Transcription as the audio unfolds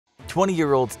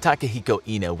20-year-old Takehiko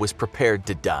Ino was prepared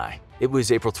to die. It was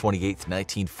April 28,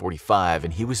 1945,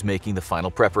 and he was making the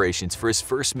final preparations for his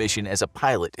first mission as a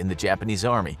pilot in the Japanese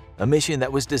Army, a mission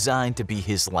that was designed to be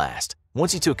his last.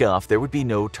 Once he took off, there would be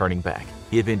no turning back.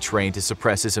 He had been trained to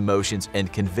suppress his emotions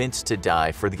and convinced to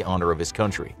die for the honor of his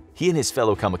country. He and his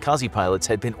fellow kamikaze pilots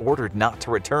had been ordered not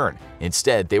to return.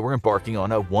 Instead, they were embarking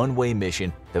on a one-way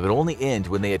mission that would only end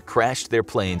when they had crashed their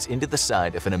planes into the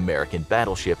side of an American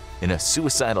battleship in a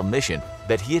suicidal mission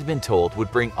that he had been told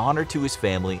would bring honor to his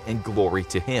family and glory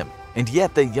to him. And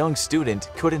yet the young student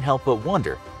couldn't help but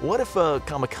wonder, what if a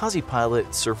kamikaze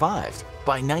pilot survived?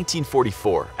 By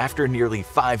 1944, after nearly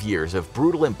 5 years of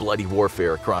brutal and bloody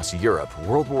warfare across Europe,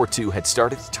 World War II had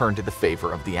started to turn to the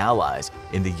favor of the Allies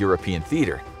in the European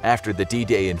theater. After the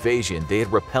D-Day invasion, they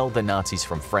had repelled the Nazis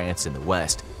from France in the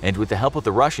west, and with the help of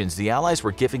the Russians, the Allies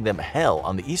were giving them hell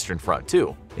on the Eastern Front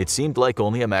too. It seemed like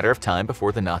only a matter of time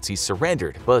before the Nazis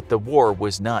surrendered, but the war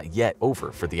was not yet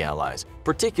over for the Allies,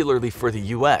 particularly for the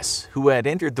US, who had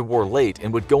entered the war late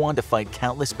and would go on to fight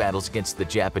countless battles against the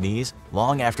Japanese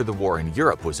long after the war in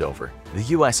Europe was over.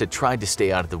 The US had tried to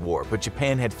stay out of the war, but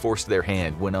Japan had forced their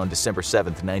hand when on December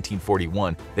 7,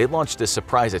 1941, they launched a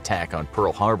surprise attack on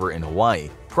Pearl Harbor in Hawaii,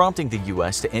 prompting the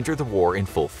US to enter the war in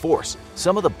full force.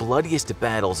 Some of the bloodiest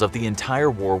battles of the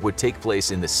entire war would take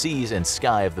place in the seas and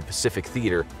sky of the Pacific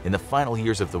Theater in the final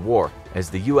years of the war, as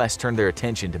the US turned their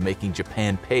attention to making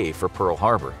Japan pay for Pearl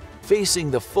Harbor. Facing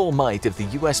the full might of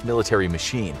the US military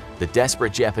machine, the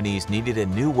desperate Japanese needed a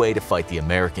new way to fight the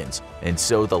Americans, and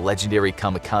so the legendary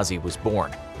kamikaze was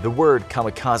born. The word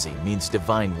kamikaze means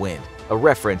divine wind, a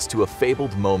reference to a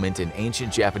fabled moment in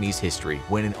ancient Japanese history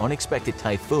when an unexpected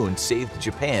typhoon saved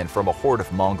Japan from a horde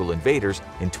of Mongol invaders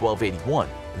in 1281.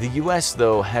 The US,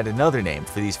 though, had another name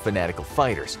for these fanatical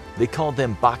fighters. They called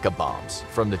them baka bombs,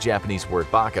 from the Japanese word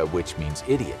baka, which means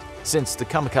idiot. Since the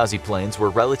kamikaze planes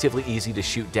were relatively easy to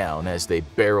shoot down as they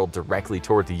barreled directly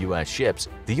toward the US ships,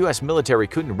 the US military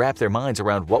couldn't wrap their minds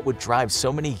around what would drive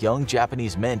so many young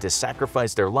Japanese men to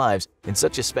sacrifice their lives in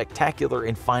such a spectacular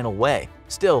and final way.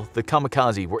 Still, the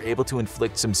kamikaze were able to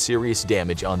inflict some serious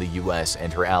damage on the US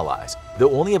and her allies.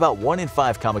 Though only about 1 in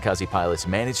 5 kamikaze pilots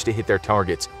managed to hit their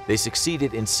targets, they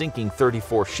succeeded in sinking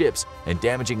 34 ships and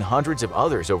damaging hundreds of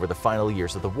others over the final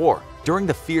years of the war. During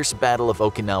the fierce Battle of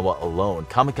Okinawa alone,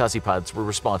 kamikaze pilots were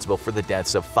responsible for the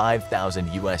deaths of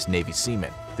 5,000 US Navy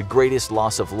seamen, the greatest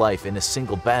loss of life in a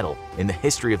single battle in the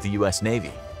history of the US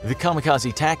Navy. The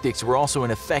kamikaze tactics were also an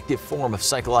effective form of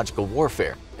psychological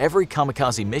warfare. Every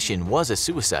kamikaze mission was a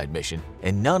suicide mission,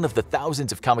 and none of the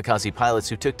thousands of kamikaze pilots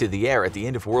who took to the air at the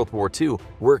end of World War II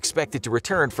were expected to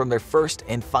return from their first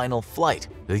and final flight.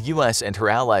 The US and her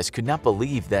allies could not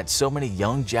believe that so many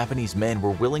young Japanese men were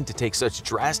willing to take such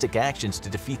drastic actions to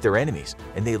defeat their enemies,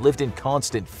 and they lived in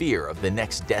constant fear of the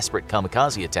next desperate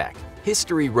kamikaze attack.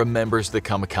 History remembers the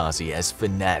kamikaze as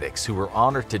fanatics who were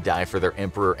honored to die for their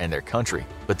emperor and their country,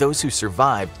 but those who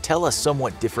survived tell a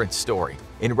somewhat different story.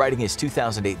 In writing his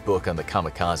 2008 book on the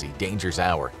kamikaze, Danger's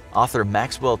Hour, author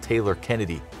Maxwell Taylor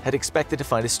Kennedy had expected to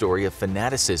find a story of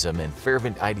fanaticism and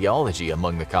fervent ideology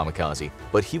among the kamikaze,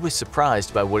 but he was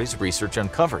surprised by what his research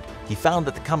uncovered. He found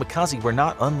that the kamikaze were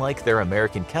not unlike their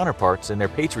American counterparts in their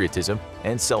patriotism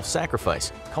and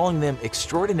self-sacrifice, calling them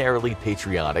extraordinarily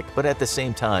patriotic but at the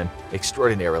same time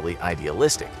extraordinarily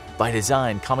idealistic. By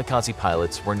design, kamikaze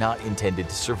pilots were not intended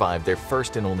to survive their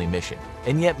first and only mission.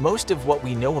 And yet most of what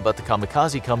we know about the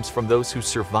kamikaze comes from those who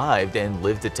survived and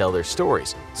lived to tell their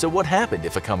stories. So what happened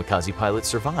if a kamikaze pilot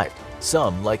survived?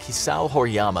 Some, like Hisao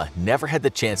Horiyama, never had the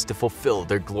chance to fulfill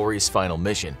their glorious final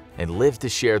mission and lived to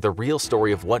share the real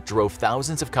story of what drove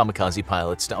thousands of kamikaze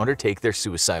pilots to undertake their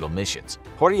suicidal missions.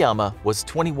 Horiyama was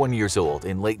 21 years old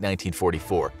in late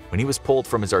 1944 when he was pulled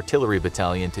from his artillery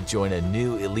battalion to join a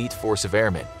new elite force of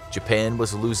airmen. Japan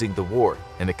was losing the war,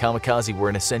 and the kamikaze were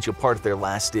an essential part of their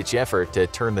last-ditch effort to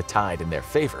turn the tide in their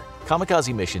favor.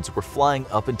 Kamikaze missions were flying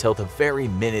up until the very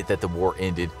minute that the war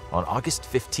ended on August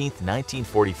 15,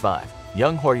 1945.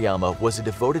 Young Horiyama was a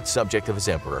devoted subject of his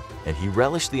emperor, and he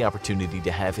relished the opportunity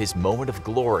to have his moment of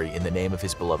glory in the name of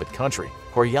his beloved country.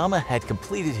 Horiyama had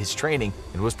completed his training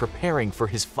and was preparing for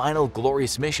his final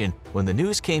glorious mission when the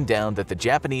news came down that the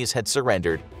Japanese had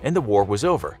surrendered and the war was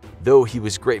over. Though he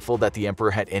was grateful that the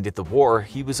emperor had ended the war,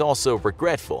 he was also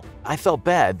regretful. "I felt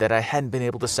bad that I hadn't been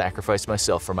able to sacrifice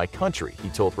myself for my country," he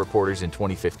told reporters in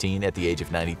 2015 at the age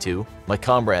of 92. "My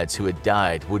comrades who had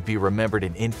died would be remembered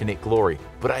in infinite glory,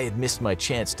 but I had missed my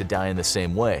chance to die in the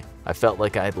same way. I felt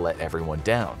like I had let everyone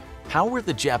down." How were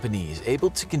the Japanese able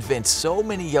to convince so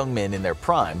many young men in their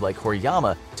prime like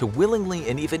Horiyama to willingly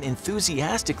and even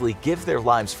enthusiastically give their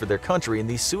lives for their country in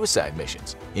these suicide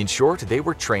missions? In short, they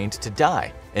were trained to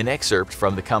die. An excerpt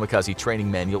from the Kamikaze training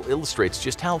manual illustrates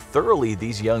just how thoroughly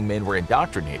these young men were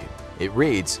indoctrinated. It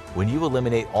reads, "When you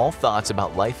eliminate all thoughts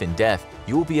about life and death,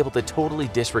 you will be able to totally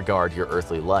disregard your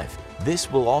earthly life.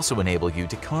 This will also enable you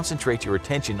to concentrate your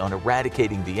attention on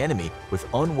eradicating the enemy with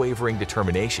unwavering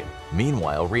determination,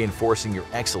 meanwhile reinforcing your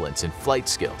excellence in flight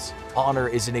skills." Honor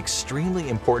is an extremely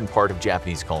important part of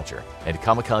Japanese culture, and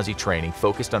Kamikaze training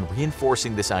focused on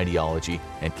reinforcing this ideology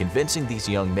and convincing these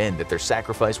young men that their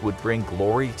sacrifice would bring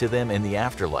glory to them in the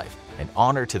afterlife and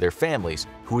honor to their families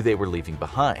who they were leaving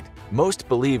behind. Most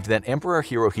believed that Emperor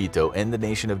Hirohito and the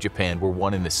nation of Japan were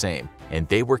one and the same, and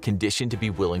they were conditioned to be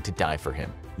willing to die for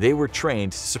him. They were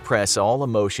trained to suppress all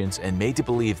emotions and made to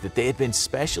believe that they had been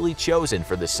specially chosen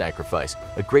for this sacrifice,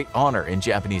 a great honor in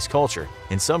Japanese culture.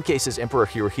 In some cases, Emperor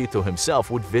Hirohito himself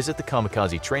would visit the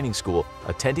Kamikaze training school,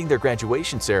 attending their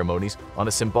graduation ceremonies on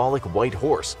a symbolic white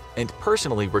horse, and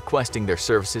personally requesting their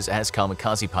services as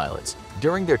kamikaze pilots.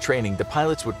 During their training, the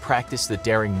pilots would practice the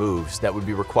daring moves that would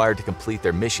be required to complete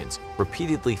their missions,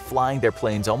 repeatedly flying their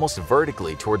planes almost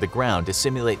vertically toward the ground to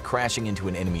simulate crashing into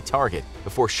an enemy target,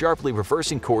 before sharply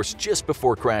reversing course just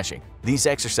before crashing. These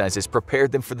exercises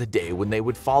prepared them for the day when they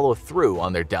would follow through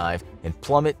on their dive and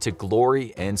plummet to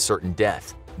glory and certain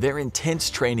death. Their intense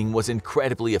training was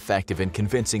incredibly effective in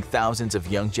convincing thousands of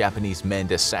young Japanese men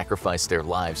to sacrifice their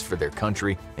lives for their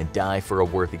country and die for a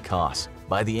worthy cause.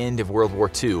 By the end of World War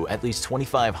II, at least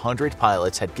 2,500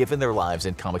 pilots had given their lives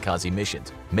in kamikaze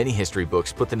missions. Many history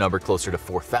books put the number closer to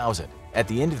 4,000. At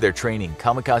the end of their training,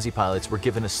 kamikaze pilots were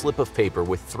given a slip of paper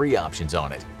with 3 options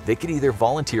on it. They could either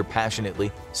volunteer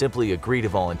passionately, simply agree to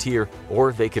volunteer,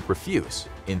 or they could refuse.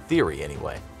 In theory,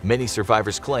 anyway. Many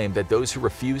survivors claim that those who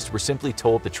refused were simply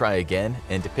told to try again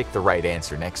and to pick the right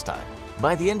answer next time.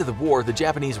 By the end of the war, the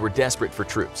Japanese were desperate for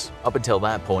troops. Up until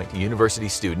that point, university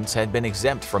students had been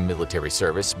exempt from military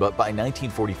service, but by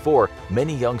 1944,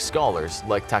 many young scholars,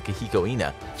 like Takehiko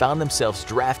Ina, found themselves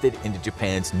drafted into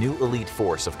Japan's new elite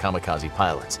force of kamikaze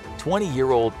pilots.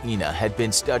 20-year-old Ina had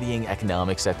been studying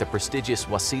economics at the prestigious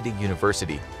Waseda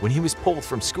University when he was pulled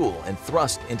from school and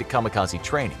thrust into kamikaze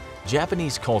training.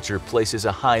 Japanese culture places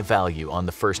a high value on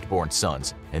the firstborn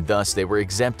sons, and thus they were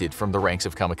exempted from the ranks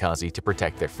of kamikaze to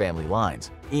protect their family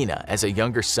lines. Ina, as a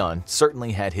younger son,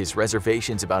 certainly had his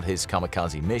reservations about his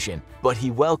kamikaze mission, but he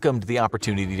welcomed the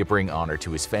opportunity to bring honor to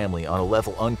his family on a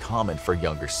level uncommon for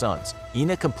younger sons.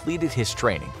 Ina completed his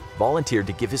training, volunteered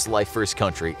to give his life for his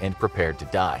country, and prepared to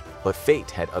die, but fate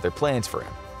had other plans for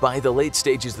him. By the late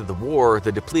stages of the war,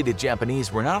 the depleted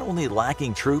Japanese were not only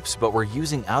lacking troops but were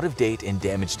using out-of-date and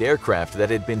damaged aircraft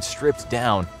that had been stripped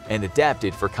down and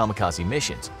adapted for kamikaze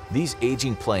missions. These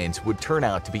aging planes would turn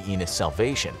out to be Ina's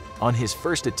salvation. On his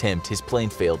first attempt, his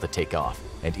plane failed to take off,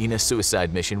 and Ina's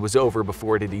suicide mission was over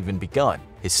before it had even begun.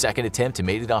 His second attempt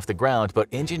made it off the ground, but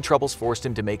engine troubles forced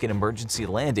him to make an emergency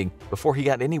landing before he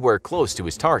got anywhere close to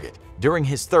his target. During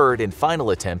his third and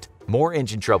final attempt, more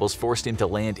engine troubles forced him to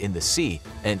land in the sea,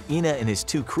 and Ina and his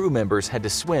 2 crew members had to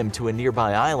swim to a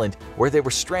nearby island where they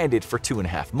were stranded for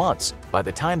 2.5 months. By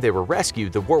the time they were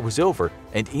rescued, the war was over,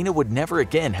 and Ina would never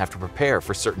again have to prepare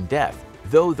for certain death.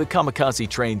 Though the kamikaze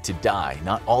trained to die,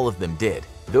 not all of them did.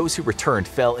 Those who returned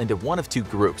fell into one of 2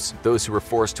 groups: those who were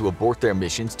forced to abort their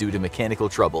missions due to mechanical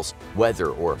troubles,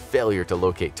 weather, or failure to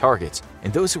locate targets,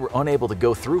 and those who were unable to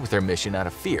go through with their mission out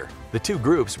of fear. The 2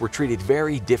 groups were treated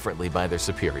very differently by their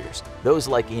superiors. Those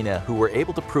like Ina, who were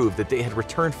able to prove that they had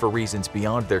returned for reasons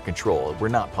beyond their control, were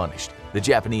not punished. The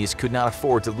Japanese could not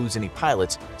afford to lose any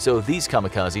pilots, so these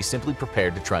kamikazes simply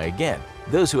prepared to try again.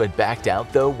 Those who had backed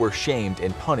out, though, were shamed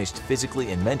and punished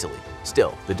physically and mentally.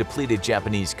 Still, the depleted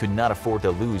Japanese could not afford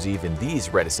to lose even these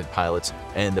reticent pilots,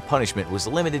 and the punishment was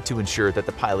limited to ensure that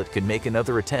the pilot could make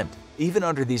another attempt. Even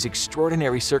under these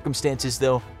extraordinary circumstances,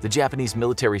 though, the Japanese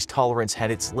military's tolerance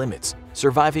had its limits.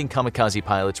 Surviving kamikaze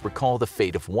pilots recall the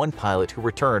fate of one pilot who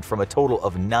returned from a total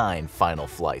of 9 final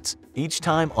flights, each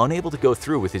time unable to go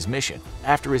through with his mission.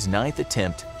 After his 9th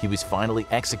attempt, he was finally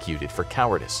executed for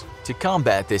cowardice. To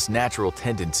combat this natural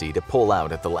tendency to pull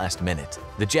out at the last minute,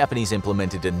 the Japanese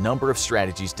implemented a number of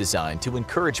strategies designed to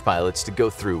encourage pilots to go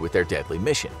through with their deadly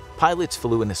mission. Pilots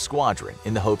flew in a squadron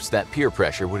in the hopes that peer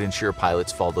pressure would ensure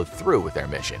pilots followed through with their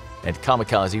mission. and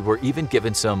kamikaze were even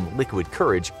given some liquid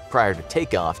courage prior to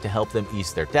takeoff to help them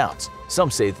ease their doubts. Some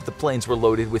say that the planes were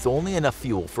loaded with only enough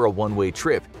fuel for a one-way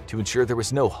trip to ensure there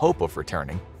was no hope of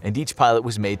returning, and each pilot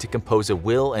was made to compose a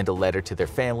will and a letter to their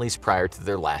families prior to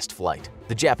their last flight.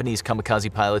 The Japanese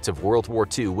kamikaze pilots of World War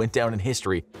II went down in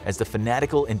history as the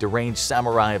fanatical and deranged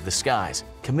samurai of the skies,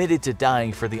 committed to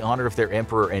dying for the honor of their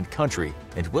emperor and country,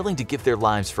 and willing to give their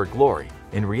lives for glory.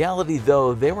 In reality,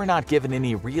 though, they were not given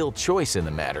any real choice in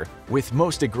the matter, with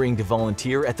most agreeing to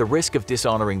volunteer at the risk of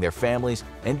dishonoring their families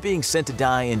and being sent to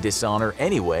die in dishonor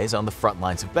anyways on the front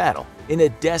lines of battle. In a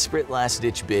desperate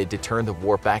last-ditch bid to turn the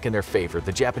war back in their favor,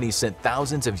 the Japanese sent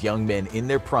thousands of young men in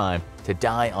their prime to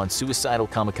die on suicidal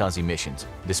kamikaze missions.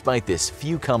 Despite this,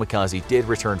 few kamikaze did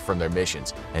return from their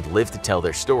missions and live to tell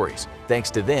their stories.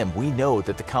 Thanks to them, we know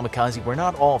that the kamikaze were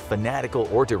not all fanatical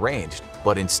or deranged,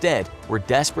 but instead were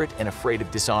desperate and afraid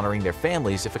of dishonoring their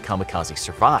families if a kamikaze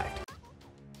survived.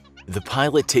 The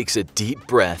pilot takes a deep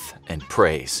breath and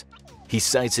prays. He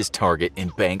sights his target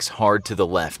and banks hard to the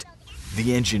left.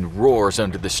 The engine roars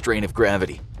under the strain of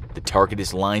gravity. The target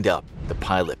is lined up. The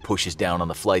pilot pushes down on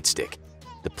the flight stick.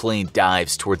 The plane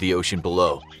dives toward the ocean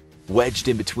below. Wedged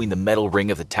in between the metal ring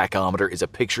of the tachometer is a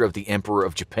picture of the Emperor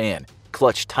of Japan.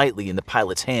 Clutched tightly in the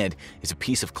pilot's hand is a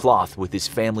piece of cloth with his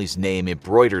family's name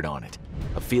embroidered on it.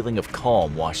 A feeling of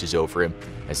calm washes over him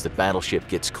as the battleship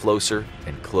gets closer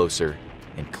and closer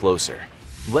and closer.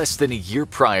 Less than a year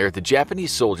prior, the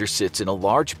Japanese soldier sits in a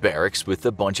large barracks with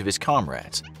a bunch of his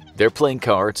comrades. They're playing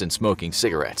cards and smoking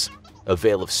cigarettes. A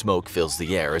veil of smoke fills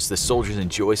the air as the soldiers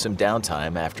enjoy some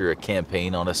downtime after a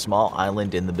campaign on a small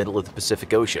island in the middle of the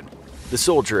Pacific Ocean. The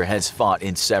soldier has fought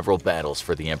in several battles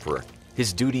for the Emperor.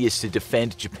 His duty is to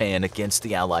defend Japan against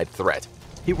the Allied threat.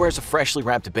 He wears a freshly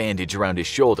wrapped bandage around his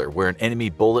shoulder where an enemy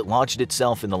bullet lodged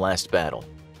itself in the last battle.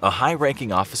 A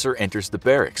high-ranking officer enters the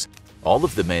barracks. All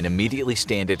of the men immediately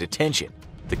stand at attention.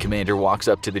 The commander walks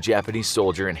up to the Japanese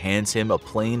soldier and hands him a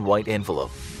plain white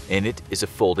envelope. In it is a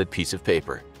folded piece of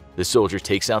paper. The soldier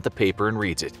takes out the paper and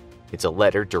reads it. It's a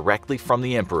letter directly from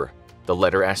the Emperor. The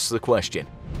letter asks the question,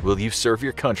 will you serve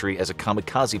your country as a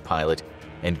kamikaze pilot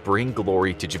and bring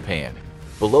glory to Japan?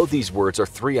 Below these words are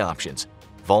three options: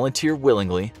 volunteer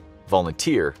willingly,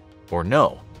 volunteer, or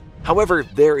no. However,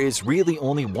 there is really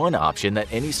only one option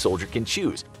that any soldier can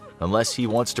choose, unless he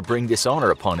wants to bring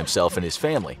dishonor upon himself and his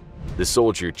family. The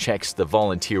soldier checks the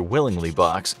volunteer willingly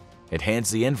box and hands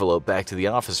the envelope back to the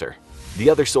officer. The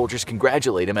other soldiers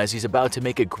congratulate him as he's about to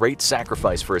make a great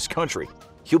sacrifice for his country.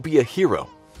 He'll be a hero.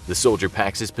 The soldier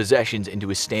packs his possessions into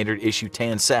his standard-issue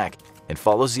tan sack and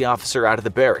follows the officer out of the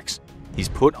barracks. He's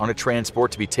put on a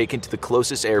transport to be taken to the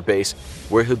closest airbase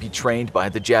where he'll be trained by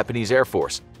the Japanese Air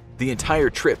Force. The entire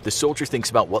trip, the soldier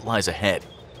thinks about what lies ahead.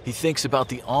 He thinks about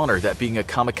the honor that being a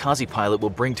kamikaze pilot will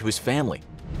bring to his family,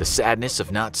 the sadness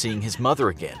of not seeing his mother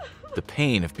again, the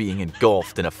pain of being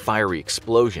engulfed in a fiery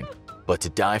explosion. But to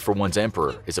die for one's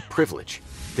emperor is a privilege.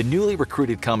 The newly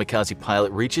recruited kamikaze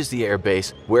pilot reaches the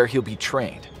airbase where he'll be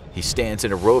trained. He stands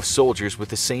in a row of soldiers with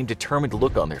the same determined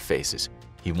look on their faces.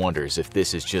 He wonders if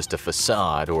this is just a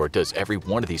facade, or does every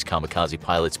one of these kamikaze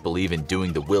pilots believe in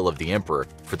doing the will of the emperor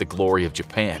for the glory of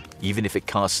Japan, even if it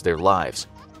costs their lives.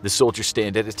 The soldiers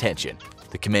stand at attention.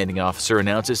 The commanding officer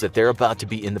announces that they're about to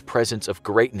be in the presence of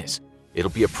greatness. It'll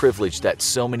be a privilege that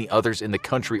so many others in the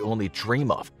country only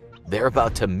dream of. They're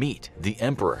about to meet the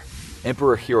Emperor.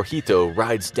 Emperor Hirohito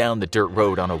rides down the dirt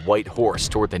road on a white horse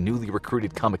toward the newly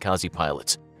recruited kamikaze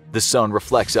pilots. The sun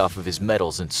reflects off of his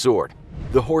medals and sword.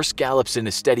 The horse gallops in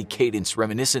a steady cadence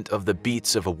reminiscent of the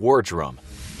beats of a war drum.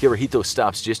 Hirohito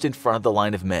stops just in front of the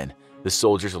line of men. The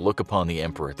soldiers look upon the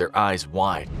Emperor, their eyes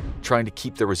wide, trying to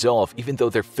keep their resolve even though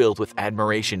they're filled with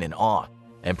admiration and awe.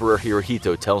 Emperor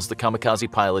Hirohito tells the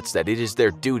kamikaze pilots that it is their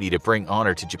duty to bring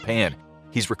honor to Japan.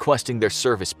 He's requesting their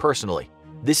service personally.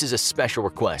 This is a special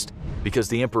request because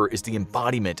the Emperor is the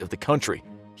embodiment of the country.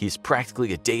 He is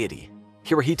practically a deity.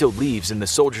 Hirohito leaves and the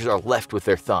soldiers are left with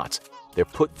their thoughts. They're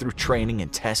put through training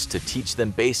and tests to teach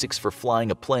them basics for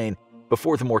flying a plane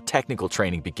before the more technical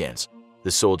training begins.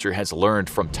 The soldier has learned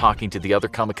from talking to the other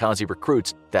kamikaze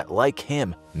recruits that, like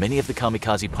him, many of the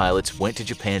kamikaze pilots went to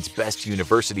Japan's best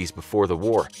universities before the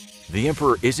war. The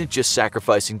Emperor isn't just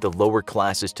sacrificing the lower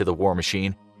classes to the war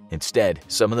machine. Instead,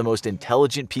 some of the most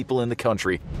intelligent people in the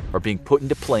country are being put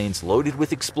into planes loaded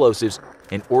with explosives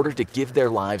in order to give their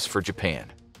lives for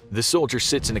Japan. The soldier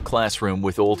sits in a classroom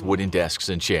with old wooden desks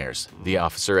and chairs. The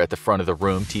officer at the front of the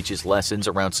room teaches lessons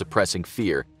around suppressing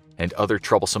fear and other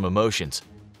troublesome emotions.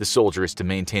 The soldier is to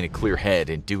maintain a clear head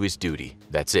and do his duty.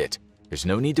 That's it. There's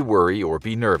no need to worry or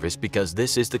be nervous because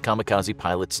this is the kamikaze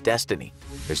pilot's destiny.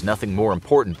 There's nothing more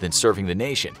important than serving the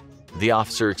nation. The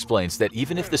officer explains that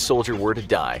even if the soldier were to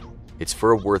die, it's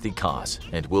for a worthy cause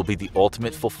and will be the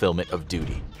ultimate fulfillment of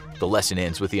duty. The lesson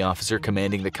ends with the officer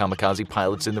commanding the kamikaze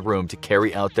pilots in the room to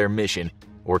carry out their mission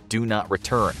or do not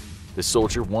return. The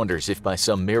soldier wonders if by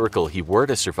some miracle he were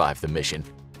to survive the mission,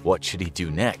 what should he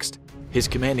do next? His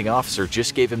commanding officer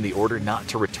just gave him the order not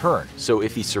to return, so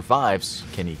if he survives,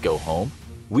 can he go home?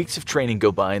 Weeks of training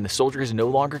go by and the soldier is no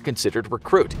longer considered a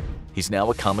recruit. He's now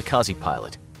a kamikaze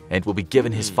pilot and will be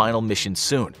given his final mission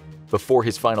soon. Before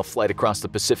his final flight across the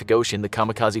Pacific Ocean, the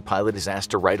kamikaze pilot is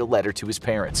asked to write a letter to his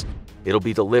parents. It'll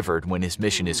be delivered when his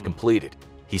mission is completed.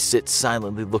 He sits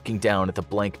silently looking down at the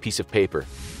blank piece of paper.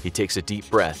 He takes a deep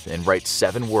breath and writes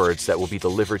 7 words that will be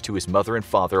delivered to his mother and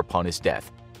father upon his death.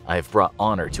 I have brought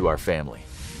honor to our family.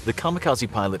 The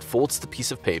kamikaze pilot folds the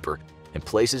piece of paper and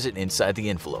places it inside the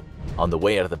envelope. On the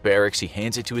way out of the barracks, he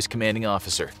hands it to his commanding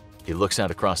officer. He looks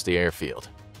out across the airfield.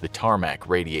 The tarmac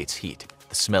radiates heat.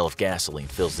 The smell of gasoline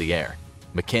fills the air.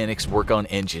 Mechanics work on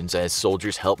engines as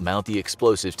soldiers help mount the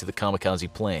explosives to the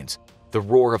kamikaze planes. The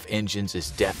roar of engines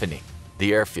is deafening.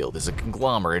 The airfield is a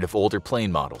conglomerate of older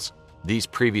plane models. These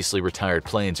previously retired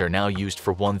planes are now used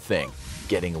for one thing: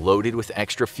 getting loaded with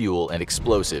extra fuel and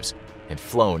explosives and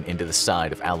flown into the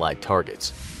side of Allied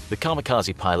targets. The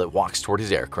kamikaze pilot walks toward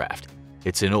his aircraft.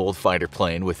 It's an old fighter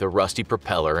plane with a rusty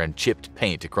propeller and chipped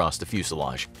paint across the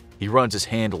fuselage. He runs his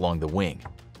hand along the wing,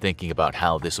 thinking about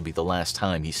how this will be the last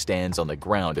time he stands on the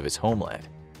ground of his homeland.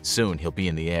 Soon he'll be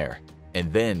in the air,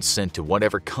 and then sent to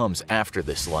whatever comes after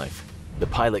this life. The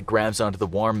pilot grabs onto the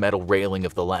warm metal railing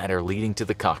of the ladder leading to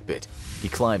the cockpit. He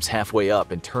climbs halfway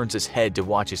up and turns his head to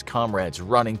watch his comrades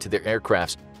running to their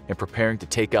aircrafts and preparing to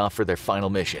take off for their final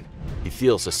mission. He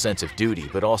feels a sense of duty,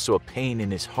 but also a pain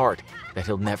in his heart that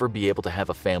he'll never be able to have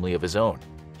a family of his own.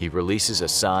 He releases a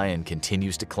sigh and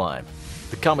continues to climb.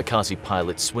 The kamikaze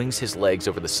pilot swings his legs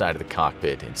over the side of the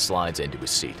cockpit and slides into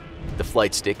his seat. The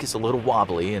flight stick is a little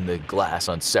wobbly and the glass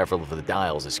on several of the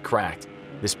dials is cracked.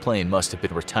 This plane must have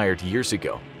been retired years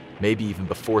ago, maybe even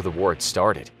before the war had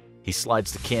started. He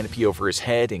slides the canopy over his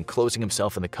head and closing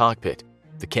himself in the cockpit.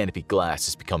 The canopy glass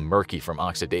has become murky from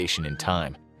oxidation in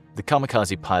time. The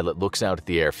kamikaze pilot looks out at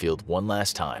the airfield one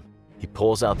last time. He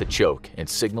pulls out the choke and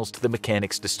signals to the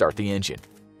mechanics to start the engine.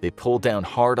 They pull down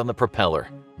hard on the propeller.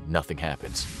 Nothing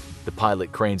happens. The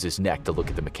pilot cranes his neck to look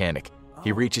at the mechanic.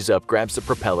 He reaches up, grabs the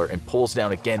propeller, and pulls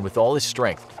down again with all his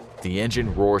strength. The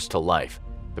engine roars to life.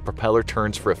 The propeller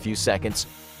turns for a few seconds,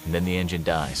 and then the engine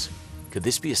dies. Could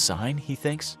this be a sign, he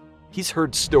thinks? He's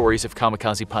heard stories of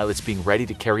kamikaze pilots being ready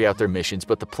to carry out their missions,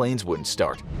 but the planes wouldn't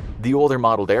start. The older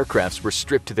modeled aircrafts were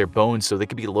stripped to their bones so they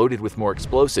could be loaded with more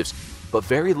explosives, but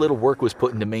very little work was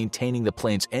put into maintaining the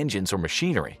plane's engines or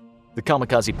machinery. The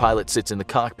kamikaze pilot sits in the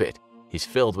cockpit. He's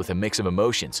filled with a mix of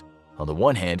emotions. On the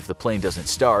one hand, if the plane doesn't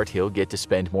start, he'll get to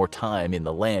spend more time in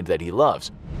the land that he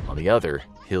loves. On the other,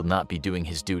 he'll not be doing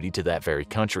his duty to that very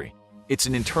country. It's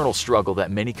an internal struggle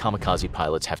that many kamikaze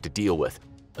pilots have to deal with.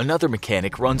 Another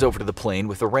mechanic runs over to the plane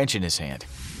with a wrench in his hand.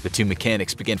 The two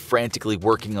mechanics begin frantically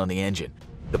working on the engine.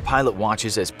 The pilot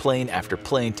watches as plane after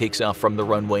plane takes off from the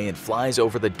runway and flies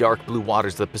over the dark blue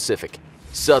waters of the Pacific.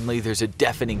 Suddenly, there's a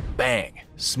deafening bang.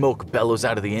 Smoke bellows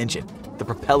out of the engine. The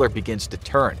propeller begins to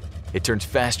turn. It turns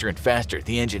faster and faster,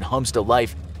 the engine hums to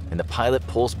life, and the pilot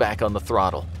pulls back on the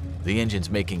throttle. The engine's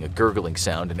making a gurgling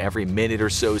sound and every minute or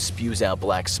so spews out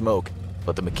black smoke,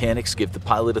 but the mechanics give the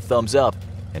pilot a thumbs up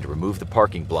and remove the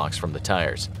parking blocks from the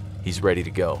tires. He's ready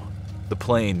to go. The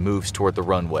plane moves toward the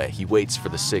runway. He waits for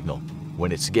the signal.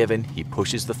 When it's given, he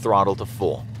pushes the throttle to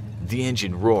full. The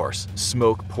engine roars.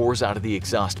 Smoke pours out of the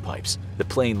exhaust pipes. The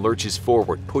plane lurches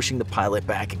forward, pushing the pilot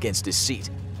back against his seat.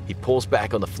 He pulls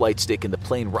back on the flight stick and the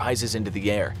plane rises into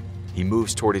the air. He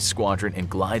moves toward his squadron and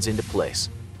glides into place.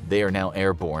 They are now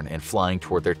airborne and flying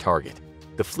toward their target.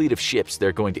 The fleet of ships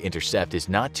they're going to intercept is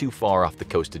not too far off the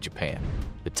coast of Japan.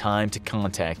 The time to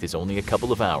contact is only a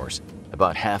couple of hours.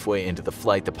 About halfway into the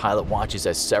flight, the pilot watches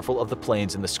as several of the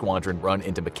planes in the squadron run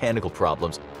into mechanical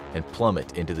problems and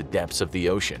plummet into the depths of the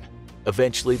ocean.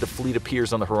 Eventually, the fleet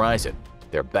appears on the horizon.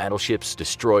 There are battleships,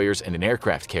 destroyers, and an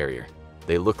aircraft carrier.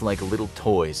 They look like little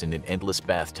toys in an endless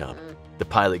bathtub. The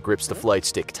pilot grips the flight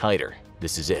stick tighter.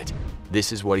 This is it.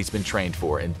 This is what he's been trained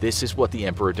for, and this is what the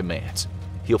Emperor demands.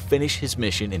 He'll finish his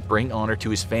mission and bring honor to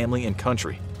his family and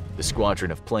country. The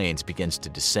squadron of planes begins to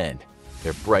descend.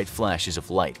 There are bright flashes of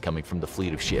light coming from the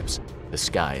fleet of ships. The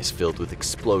sky is filled with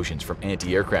explosions from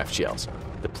anti-aircraft shells.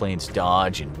 The planes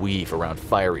dodge and weave around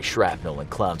fiery shrapnel and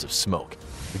clouds of smoke.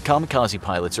 The kamikaze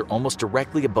pilots are almost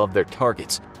directly above their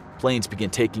targets. Planes begin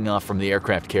taking off from the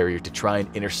aircraft carrier to try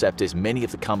and intercept as many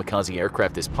of the kamikaze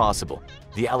aircraft as possible.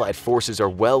 The Allied forces are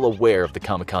well aware of the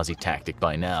kamikaze tactic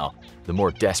by now. The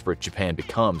more desperate Japan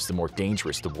becomes, the more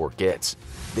dangerous the war gets.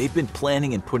 They've been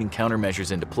planning and putting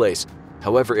countermeasures into place.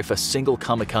 However, if a single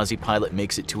kamikaze pilot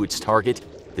makes it to its target,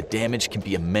 the damage can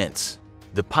be immense.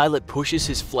 The pilot pushes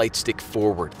his flight stick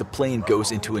forward. The plane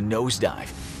goes into a nosedive.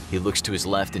 He looks to his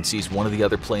left and sees one of the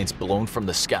other planes blown from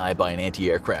the sky by an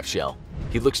anti-aircraft shell.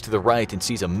 He looks to the right and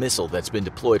sees a missile that's been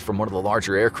deployed from one of the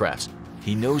larger aircrafts.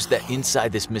 He knows that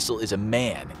inside this missile is a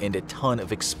man and a ton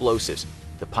of explosives.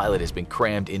 The pilot has been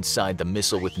crammed inside the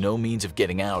missile with no means of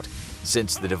getting out,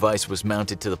 since the device was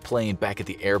mounted to the plane back at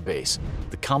the airbase.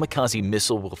 The kamikaze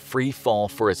missile will free fall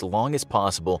for as long as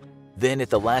possible. Then at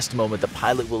the last moment, the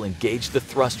pilot will engage the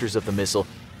thrusters of the missile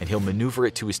and he'll maneuver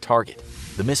it to his target.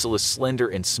 The missile is slender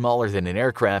and smaller than an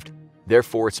aircraft,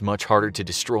 therefore it's much harder to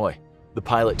destroy. The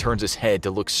pilot turns his head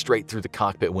to look straight through the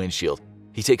cockpit windshield.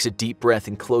 He takes a deep breath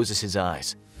and closes his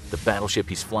eyes. The battleship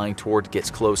he's flying toward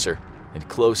gets closer and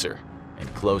closer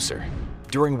and closer.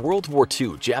 During World War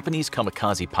II, Japanese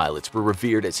kamikaze pilots were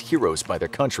revered as heroes by their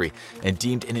country and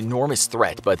deemed an enormous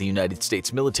threat by the United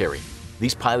States military.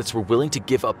 These pilots were willing to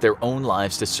give up their own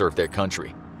lives to serve their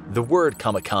country. The word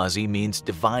kamikaze means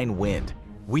divine wind.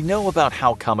 We know about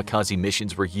how kamikaze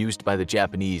missions were used by the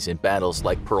Japanese in battles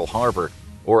like Pearl Harbor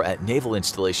or at naval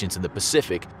installations in the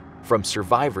Pacific from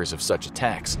survivors of such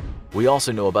attacks. We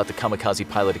also know about the kamikaze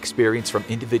pilot experience from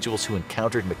individuals who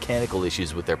encountered mechanical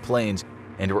issues with their planes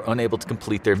and were unable to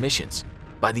complete their missions.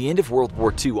 By the end of World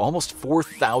War II, almost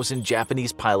 4,000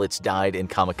 Japanese pilots died in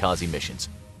kamikaze missions.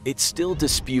 It's still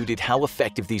disputed how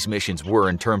effective these missions were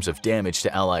in terms of damage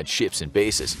to Allied ships and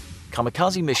bases.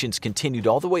 Kamikaze missions continued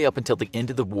all the way up until the end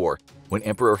of the war, when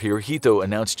Emperor Hirohito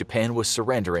announced Japan was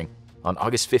surrendering on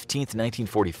August 15,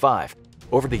 1945.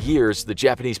 Over the years, the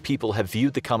Japanese people have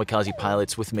viewed the kamikaze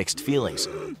pilots with mixed feelings.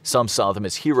 Some saw them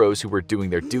as heroes who were doing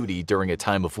their duty during a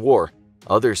time of war.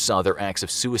 Others saw their acts of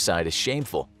suicide as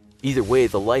shameful. Either way,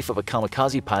 the life of a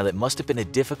kamikaze pilot must have been a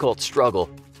difficult struggle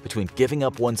between giving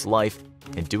up one's life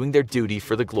and doing their duty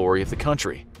for the glory of the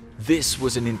country. This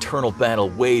was an internal battle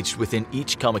waged within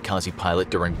each kamikaze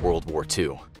pilot during World War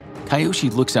II.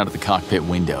 Kayoshi looks out of the cockpit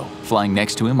window. Flying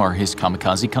next to him are his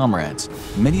kamikaze comrades.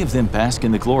 Many of them bask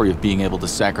in the glory of being able to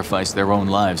sacrifice their own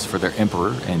lives for their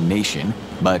emperor and nation,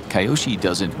 but Kayoshi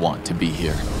doesn't want to be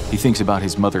here. He thinks about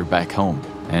his mother back home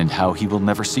and how he will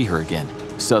never see her again.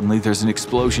 Suddenly, there's an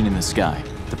explosion in the sky.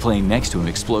 The plane next to him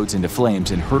explodes into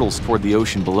flames and hurtles toward the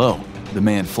ocean below. The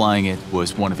man flying it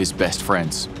was one of his best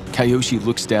friends. Kayoshi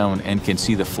looks down and can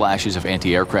see the flashes of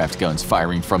anti-aircraft guns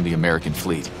firing from the American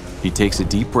fleet. He takes a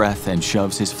deep breath and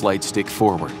shoves his flight stick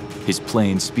forward. His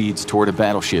plane speeds toward a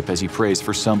battleship as he prays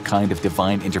for some kind of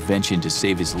divine intervention to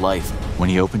save his life. When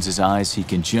he opens his eyes, he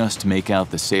can just make out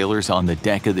the sailors on the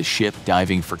deck of the ship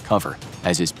diving for cover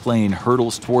as his plane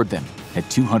hurtles toward them at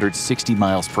 260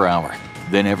 miles per hour.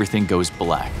 Then everything goes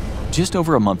black. Just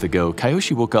over a month ago,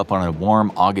 Kayoshi woke up on a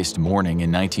warm August morning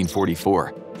in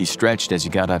 1944. He stretched as he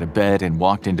got out of bed and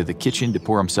walked into the kitchen to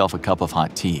pour himself a cup of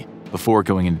hot tea. Before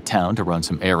going into town to run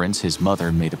some errands, his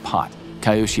mother made a pot.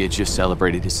 Kayoshi had just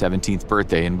celebrated his 17th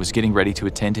birthday and was getting ready to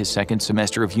attend his second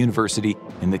semester of university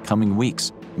in the coming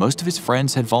weeks. Most of his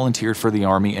friends had volunteered for the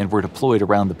army and were deployed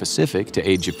around the Pacific to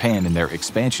aid Japan in their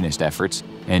expansionist efforts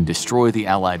and destroy the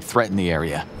Allied threat in the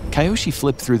area. Kayoshi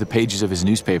flipped through the pages of his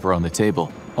newspaper on the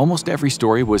table. Almost every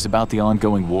story was about the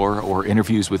ongoing war or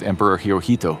interviews with Emperor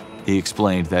Hirohito. He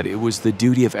explained that it was the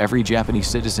duty of every Japanese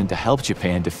citizen to help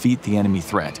Japan defeat the enemy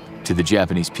threat. To the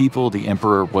Japanese people, the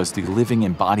emperor was the living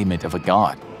embodiment of a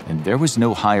god, and there was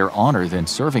no higher honor than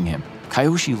serving him.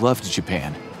 Kayoshi loved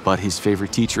Japan, but his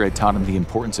favorite teacher had taught him the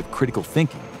importance of critical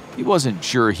thinking. He wasn't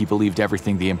sure he believed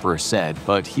everything the emperor said,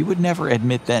 but he would never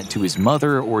admit that to his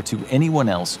mother or to anyone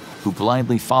else who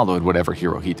blindly followed whatever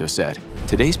Hirohito said.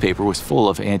 Today's paper was full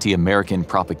of anti-American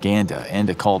propaganda and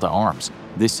a call to arms.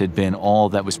 This had been all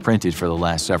that was printed for the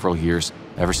last several years,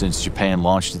 ever since Japan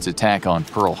launched its attack on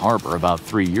Pearl Harbor about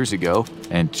 3 years ago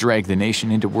and dragged the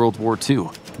nation into World War II.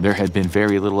 There had been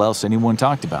very little else anyone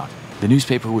talked about. The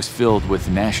newspaper was filled with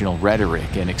national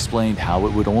rhetoric and explained how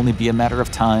it would only be a matter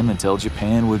of time until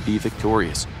Japan would be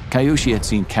victorious. Kayoshi had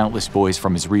seen countless boys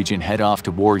from his region head off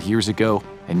to war years ago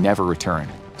and never return,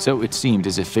 so it seemed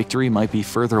as if victory might be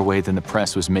further away than the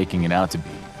press was making it out to be.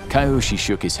 Kayoshi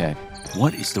shook his head.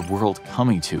 What is the world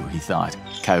coming to, he thought.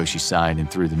 Kayoshi sighed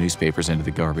and threw the newspapers into the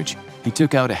garbage. He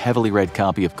took out a heavily read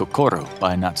copy of Kokoro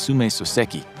by Natsume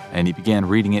Soseki, and he began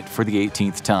reading it for the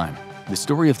 18th time. The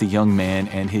story of the young man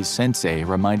and his sensei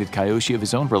reminded Kaiyoshi of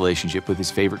his own relationship with his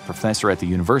favorite professor at the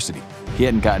university. He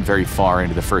hadn't gotten very far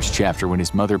into the first chapter when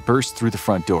his mother burst through the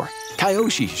front door.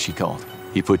 "Kaiyoshi!" she called.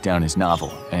 He put down his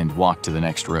novel and walked to the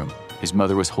next room. His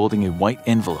mother was holding a white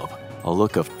envelope. A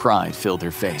look of pride filled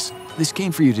her face. "This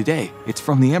came for you today. It's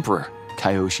from the Emperor."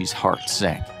 Kaioshi's heart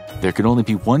sank. There could only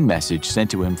be one message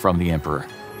sent to him from the Emperor.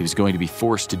 He was going to be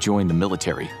forced to join the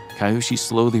military. Kaiyoshi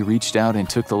slowly reached out and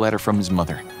took the letter from his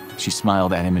mother. She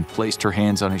smiled at him and placed her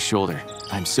hands on his shoulder.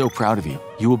 "I'm so proud of you.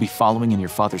 You will be following in your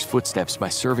father's footsteps by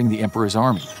serving the Emperor's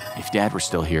army." "If Dad were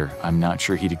still here, I'm not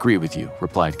sure he'd agree with you,"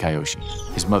 replied Kaiyoshi.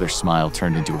 His mother's smile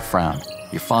turned into a frown.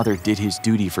 "Your father did his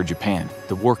duty for Japan.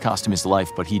 The war cost him his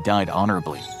life, but he died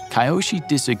honorably." Kaiyoshi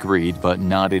disagreed, but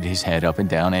nodded his head up and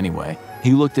down anyway.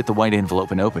 He looked at the white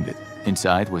envelope and opened it.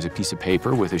 Inside was a piece of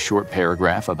paper with a short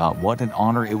paragraph about what an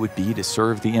honor it would be to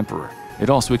serve the Emperor. It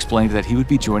also explained that he would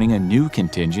be joining a new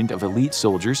contingent of elite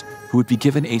soldiers who would be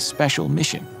given a special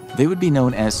mission. They would be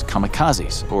known as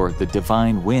Kamikazes, or the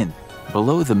Divine Wind.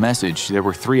 Below the message, there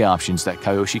were 3 options that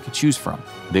Kaiyoshi could choose from.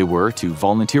 They were to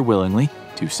volunteer willingly,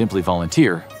 to simply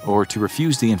volunteer, or to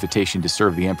refuse the invitation to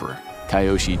serve the Emperor.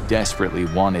 Kaiyoshi desperately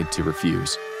wanted to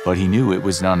refuse, but he knew it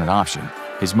was not an option.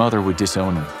 His mother would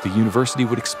disown him, the university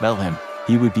would expel him,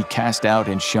 he would be cast out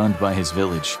and shunned by his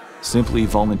village. Simply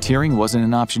volunteering wasn't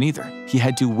an option either. He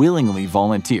had to willingly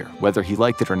volunteer, whether he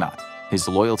liked it or not. His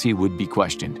loyalty would be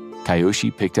questioned.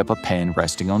 Kaiyoshi picked up a pen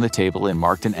resting on the table and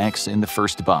marked an X in the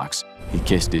first box. He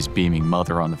kissed his beaming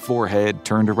mother on the forehead,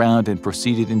 turned around, and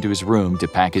proceeded into his room to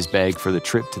pack his bag for the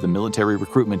trip to the military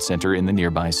recruitment center in the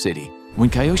nearby city.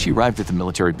 When Kaiyoshi arrived at the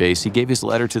military base, he gave his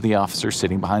letter to the officer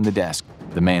sitting behind the desk.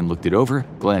 The man looked it over,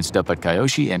 glanced up at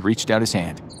Kaiyoshi, and reached out his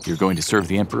hand. "You're going to serve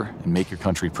the Emperor and make your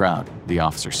country proud," the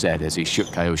officer said as he shook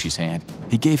Kaioshi's hand.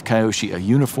 He gave Kaiyoshi a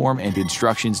uniform and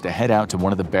instructions to head out to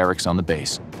one of the barracks on the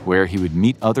base, where he would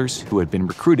meet others who had been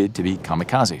recruited to be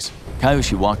kamikazes.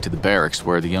 Kaiyoshi walked to the barracks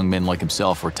where the young men like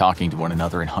himself were talking to one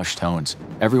another in hushed tones.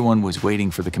 Everyone was waiting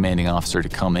for the commanding officer to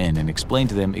come in and explain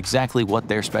to them exactly what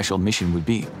their special mission would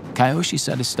be. Kaiyoshi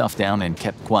set his stuff down and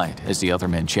kept quiet as the other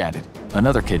men chatted.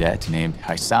 Another cadet named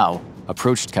Haisao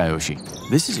approached Kaiyoshi.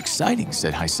 "This is exciting,"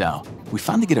 said Haisao. "We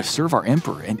finally get to serve our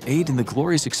emperor and aid in the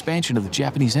glorious expansion of the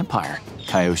Japanese Empire."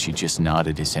 Kaiyoshi just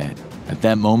nodded his head. At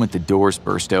that moment, the doors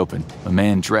burst open. A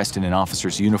man dressed in an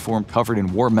officer's uniform covered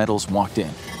in war medals walked in.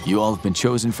 "You all have been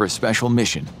chosen for a special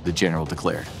mission," the general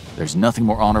declared. "There's nothing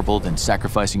more honorable than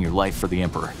sacrificing your life for the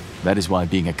emperor. That is why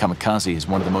being a kamikaze is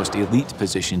one of the most elite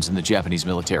positions in the Japanese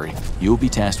military. You will be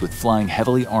tasked with flying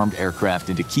heavily armed aircraft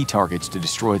into key targets to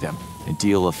destroy them and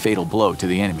deal a fatal blow to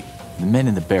the enemy." The men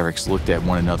in the barracks looked at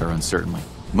one another uncertainly.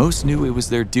 Most knew it was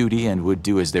their duty and would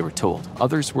do as they were told.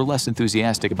 Others were less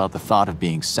enthusiastic about the thought of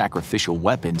being sacrificial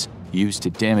weapons used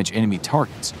to damage enemy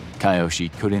targets.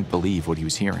 Kaiyoshi couldn't believe what he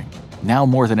was hearing. Now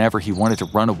more than ever, he wanted to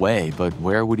run away, but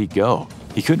where would he go?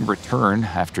 He couldn't return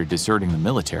after deserting the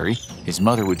military. His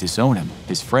mother would disown him.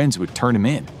 His friends would turn him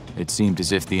in. It seemed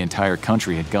as if the entire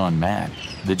country had gone mad.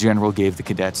 The general gave the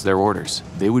cadets their orders.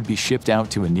 They would be shipped out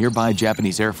to a nearby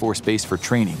Japanese Air Force base for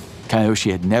training.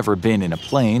 Kaiyoshi had never been in a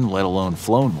plane, let alone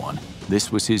flown one. This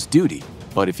was his duty,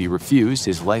 but if he refused,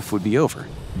 his life would be over.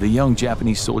 The young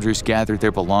Japanese soldiers gathered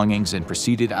their belongings and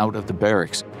proceeded out of the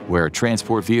barracks, where a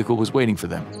transport vehicle was waiting for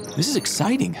them. "This is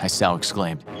exciting," Haisao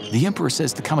exclaimed. "The Emperor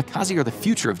says the kamikaze are the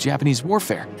future of Japanese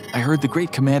warfare. I heard the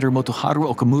great commander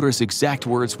Motoharu Okamura's exact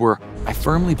words were, 'I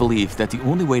firmly believe that the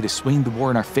only way to swing the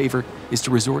war in our favor is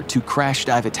to resort to crash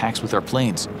dive attacks with our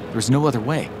planes. There's no other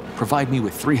way. Provide me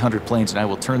with 300 planes and I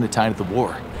will turn the tide of the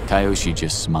war.'" Kaiyoshi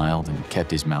just smiled and kept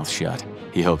his mouth shut.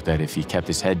 He hoped that if he kept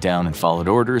his head down and followed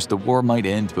orders, the war might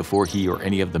end before he or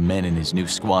any of the men in his new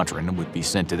squadron would be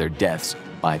sent to their deaths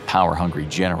by power-hungry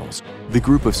generals. The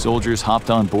group of soldiers hopped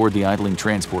on board the idling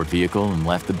transport vehicle and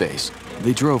left the base.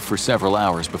 They drove for several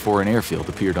hours before an airfield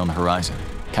appeared on the horizon.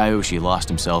 Kaiyoshi lost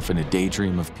himself in a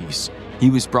daydream of peace. He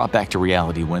was brought back to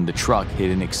reality when the truck hit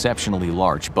an exceptionally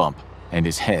large bump, and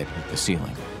his head hit the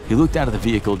ceiling. He looked out of the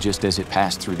vehicle just as it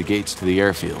passed through the gates to the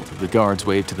airfield. The guards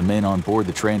waved to the men on board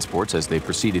the transports as they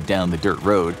proceeded down the dirt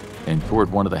road and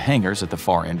toward one of the hangars at the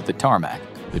far end of the tarmac.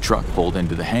 The truck pulled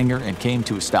into the hangar and came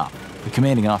to a stop. The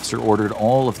commanding officer ordered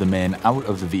all of the men out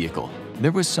of the vehicle.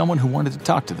 There was someone who wanted to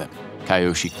talk to them.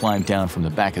 Kaiyoshi climbed down from the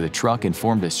back of the truck and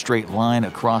formed a straight line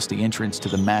across the entrance to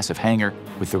the massive hangar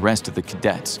with the rest of the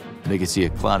cadets. They could see a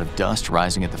cloud of dust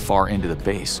rising at the far end of the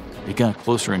base. It got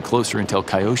closer and closer until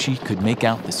Kaiyoshi could make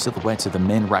out the silhouettes of the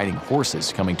men riding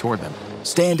horses coming toward them.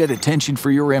 "Stand at attention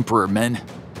for your emperor, men,"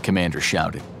 the commander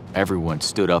shouted. Everyone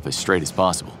stood up as straight as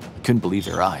possible. They couldn't believe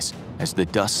their eyes. As the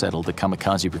dust settled, the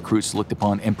Kamikaze recruits looked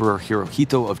upon Emperor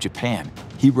Hirohito of Japan.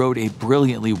 He rode a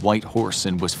brilliantly white horse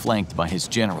and was flanked by his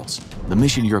generals. "The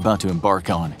mission you're about to embark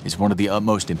on is one of the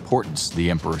utmost importance," the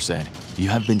emperor said. "You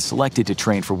have been selected to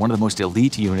train for one of the most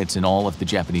elite units in all of the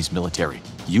Japanese military.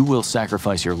 You will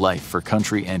sacrifice your life for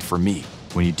country and for me.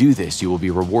 When you do this, you will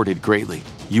be rewarded greatly.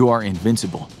 You are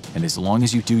invincible, and as long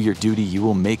as you do your duty, you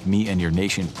will make me and your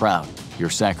nation proud.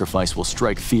 Your sacrifice will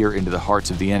strike fear into the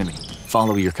hearts of the enemy.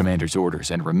 Follow your commander's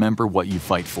orders and remember what you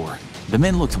fight for." The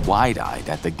men looked wide-eyed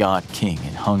at the God King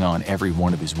and hung on every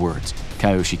one of his words.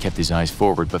 Kyoshi kept his eyes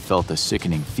forward but felt a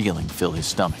sickening feeling fill his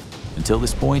stomach. Until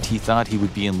this point, he thought he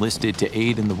would be enlisted to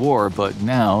aid in the war, but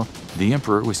now the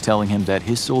emperor was telling him that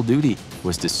his sole duty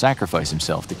was to sacrifice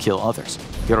himself to kill others.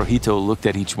 Hirohito looked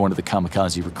at each one of the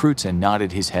Kamikaze recruits and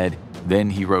nodded his head. Then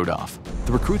he rode off.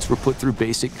 The recruits were put through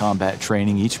basic combat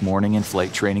training each morning and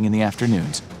flight training in the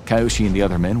afternoons. Kyoshi and the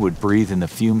other men would breathe in the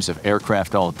fumes of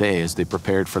aircraft all day as they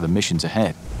prepared for the missions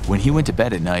ahead. When he went to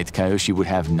bed at night, Kyoshi would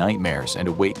have nightmares and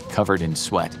awake covered in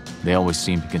sweat. They always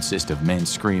seemed to consist of men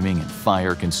screaming and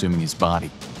fire consuming his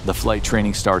body. The flight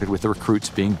training started with the recruits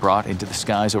being brought into the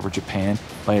skies over Japan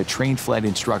by a trained flight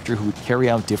instructor who would carry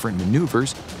out different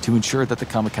maneuvers to ensure that the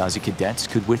Kamikaze cadets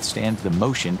could withstand the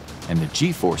motion and the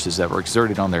G-forces that were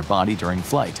exerted on their body during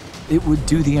flight. It would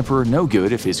do the Emperor no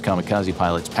good if his Kamikaze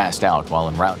pilots passed out while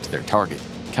en route to their target.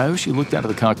 Kyoshi looked out of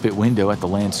the cockpit window at the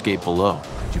landscape below.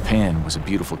 Japan was a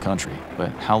beautiful country, but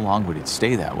how long would it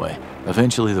stay that way?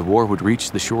 Eventually, the war would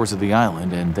reach the shores of the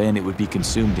island, and then it would be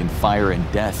consumed in fire and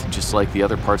death, just like the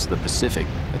other parts of the Pacific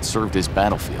that served as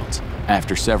battlefields.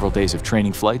 After several days of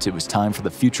training flights, it was time for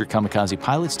the future Kamikaze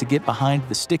pilots to get behind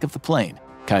the stick of the plane.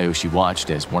 Kyoshi watched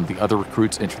as one of the other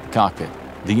recruits entered the cockpit.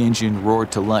 The engine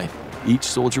roared to life. Each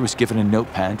soldier was given a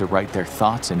notepad to write their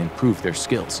thoughts and improve their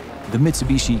skills. The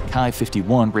Mitsubishi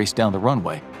Kai-51 raced down the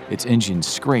runway. Its engine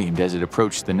screamed as it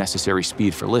approached the necessary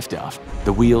speed for liftoff.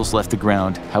 The wheels left the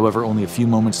ground, however, only a few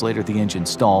moments later the engine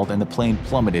stalled and the plane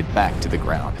plummeted back to the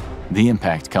ground. The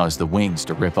impact caused the wings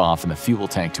to rip off and the fuel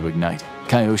tank to ignite.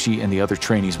 Kyoshi and the other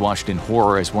trainees watched in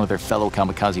horror as one of their fellow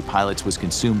Kamikaze pilots was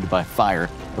consumed by fire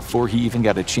before he even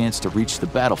got a chance to reach the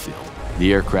battlefield.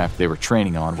 The aircraft they were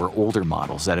training on were older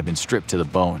models that had been stripped to the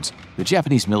bones. The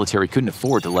Japanese military couldn't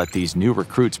afford to let these new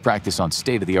recruits practice on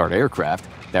state-of-the-art aircraft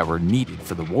that were needed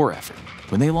for the war effort.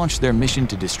 When they launched their mission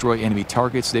to destroy enemy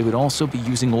targets, they would also be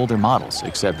using older models,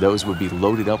 except those would be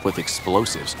loaded up with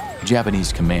explosives. The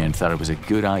Japanese command thought it was a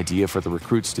good idea for the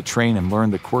recruits to train and learn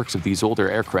the quirks of these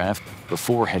older aircraft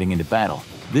before heading into battle.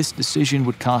 This decision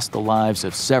would cost the lives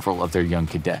of several of their young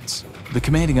cadets. The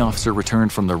commanding officer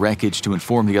returned from the wreckage to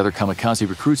inform the other Kamikaze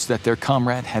recruits that their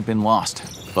comrade had been lost.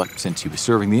 But since he was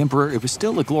serving the Emperor, it was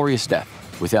still a glorious death.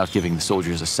 Without giving the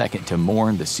soldiers a second to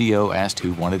mourn, the CO asked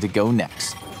who wanted to go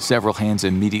next. Several hands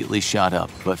immediately shot up,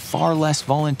 but far less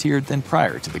volunteered than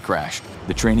prior to the crash.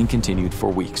 The training continued for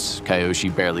weeks.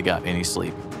 Kyoshi barely got any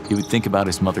sleep. He would think about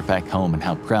his mother back home and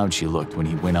how proud she looked when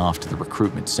he went off to the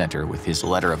recruitment center with his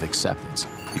letter of acceptance.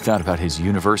 He thought about his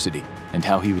university and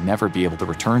how he would never be able to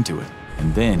return to it.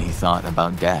 And then he thought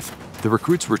about death. The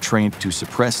recruits were trained to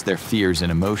suppress their fears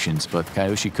and emotions, but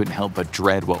Kyoshi couldn't help but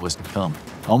dread what was to come.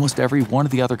 Almost every one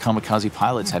of the other Kamikaze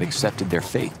pilots had accepted their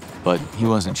fate, but he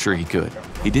wasn't sure he could.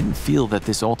 He didn't feel that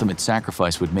this ultimate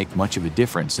sacrifice would make much of a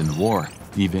difference in the war,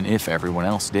 even if everyone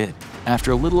else did.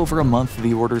 After a little over a month,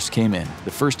 the orders came in.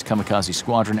 The first Kamikaze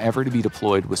squadron ever to be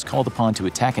deployed was called upon to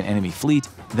attack an enemy fleet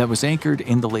that was anchored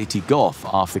in the Leyte Gulf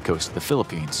off the coast of the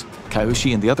Philippines.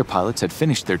 Kyoshi and the other pilots had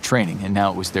finished their training, and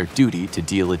now it was their duty to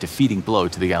deal a defeating blow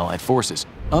to the Allied forces.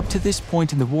 Up to this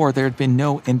point in the war, there had been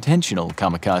no intentional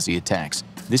kamikaze attacks.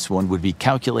 This one would be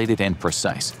calculated and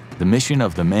precise. The mission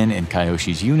of the men in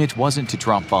Kyoshi's unit wasn't to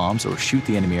drop bombs or shoot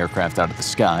the enemy aircraft out of the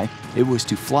sky. It was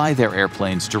to fly their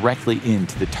airplanes directly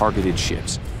into the targeted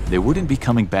ships. They wouldn't be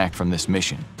coming back from this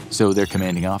mission, so their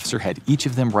commanding officer had each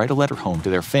of them write a letter home to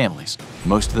their families.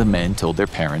 Most of the men told their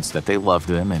parents that they loved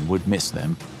them and would miss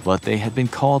them, but they had been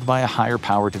called by a higher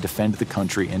power to defend the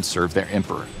country and serve their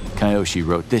emperor. Kyoshi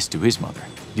wrote this to his mother: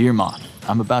 "Dear Mom,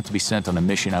 I'm about to be sent on a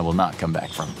mission I will not come back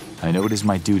from. I know it is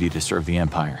my duty to serve the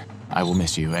Empire. I will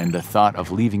miss you, and the thought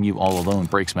of leaving you all alone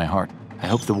breaks my heart. I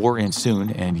hope the war ends soon,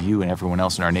 and you and everyone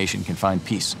else in our nation can find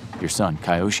peace. Your son,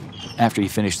 Kyoshi." After he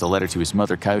finished the letter to his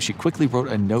mother, Kyoshi quickly wrote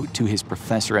a note to his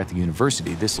professor at the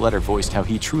university. This letter voiced how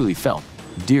he truly felt.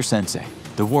 "Dear Sensei,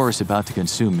 the war is about to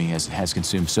consume me as it has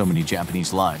consumed so many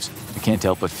Japanese lives. I can't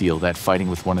help but feel that fighting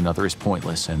with one another is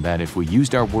pointless, and that if we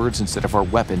used our words instead of our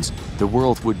weapons, the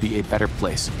world would be a better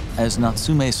place. As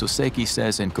Natsume Soseki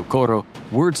says in Kokoro,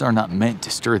 words are not meant to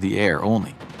stir the air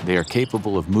only. They are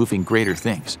capable of moving greater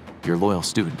things. Your loyal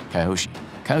student, Kayoshi.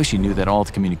 Kayoshi knew that all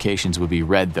the communications would be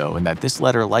read, though, and that this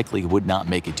letter likely would not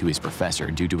make it to his professor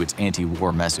due to its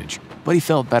anti-war message, but he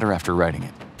felt better after writing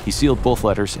it. He sealed both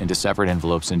letters into separate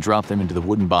envelopes and dropped them into the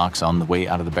wooden box on the way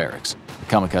out of the barracks. The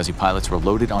kamikaze pilots were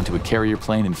loaded onto a carrier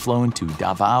plane and flown to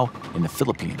Davao in the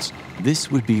Philippines.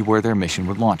 This would be where their mission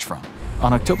would launch from.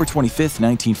 On October 25,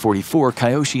 1944,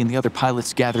 Kayoshi and the other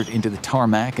pilots gathered into the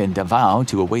tarmac in Davao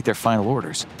to await their final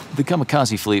orders. The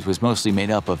kamikaze fleet was mostly made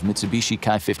up of Mitsubishi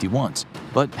Ki-51s,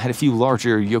 but had a few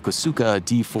larger Yokosuka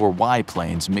D-4Y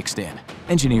planes mixed in.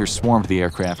 Engineers swarmed the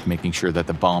aircraft, making sure that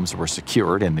the bombs were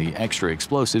secured and the extra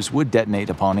explosives would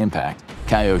detonate upon impact.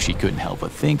 Kayoshi couldn't help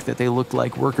but think that they looked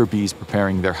like worker bees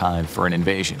preparing their hive for an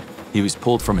invasion. He was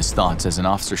pulled from his thoughts as an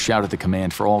officer shouted the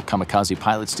command for all kamikaze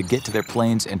pilots to get to their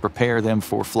planes and prepare them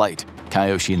for flight.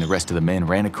 Kayoshi and the rest of the men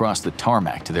ran across the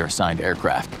tarmac to their assigned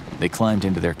aircraft. They climbed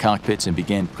into their cockpits and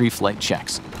began pre-flight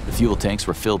checks. The fuel tanks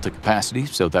were filled to capacity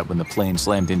so that when the plane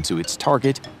slammed into its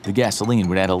target, the gasoline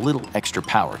would add a little extra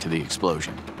power to the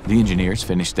explosion. The engineers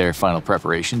finished their final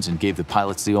preparations and gave the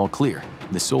pilots the all-clear.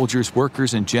 The soldiers,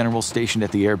 workers, and generals stationed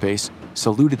at the airbase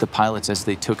saluted the pilots as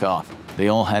they took off. They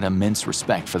all had immense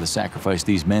respect for the sacrifice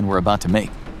these men were about to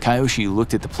make. Kayoshi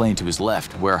looked at the plane to his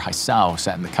left, where Hisao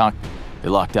sat in the cockpit. They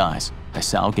locked eyes.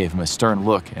 Hisao gave him a stern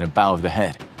look and a bow of the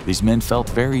head. These men felt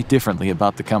very differently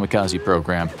about the kamikaze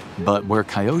program, but where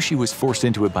Kayoshi was forced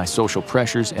into it by social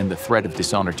pressures and the threat of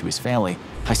dishonor to his family,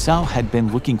 Hisao had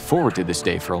been looking forward to this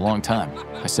day for a long time.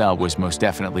 Hisao was most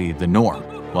definitely the norm,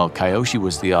 while Kayoshi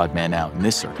was the odd man out in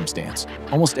this circumstance.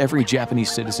 Almost every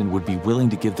Japanese citizen would be willing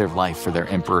to give their life for their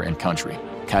emperor and country.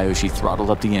 Kayoshi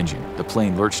throttled up the engine. The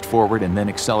plane lurched forward and then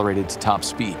accelerated to top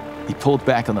speed. He pulled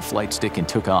back on the flight stick and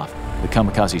took off. The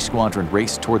kamikaze squadron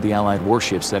raced toward the Allied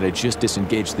warships that had just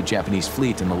disengaged the Japanese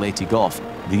fleet in the Leyte Gulf.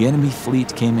 The enemy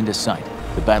fleet came into sight.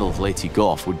 The Battle of Leyte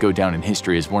Gulf would go down in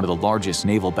history as one of the largest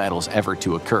naval battles ever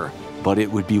to occur, but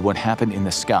it would be what happened in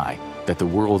the sky that the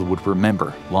world would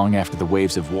remember long after the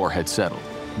waves of war had settled.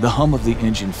 The hum of the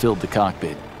engine filled the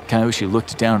cockpit. Kayoshi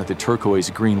looked down at the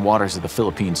turquoise-green waters of the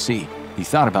Philippine Sea. He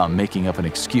thought about making up an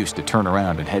excuse to turn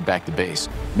around and head back to base.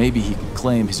 Maybe he could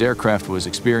claim his aircraft was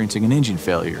experiencing an engine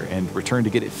failure and return to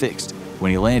get it fixed. When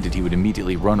he landed, he would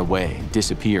immediately run away and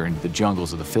disappear into the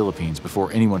jungles of the Philippines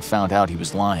before anyone found out he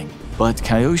was lying. But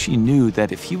Kayoshi knew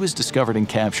that if he was discovered and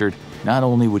captured, not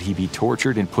only would he be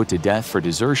tortured and put to death for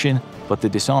desertion, but the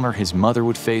dishonor his mother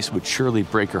would face would surely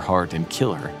break her heart and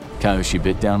kill her. Kayoshi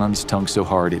bit down on his tongue so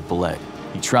hard it bled.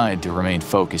 He tried to remain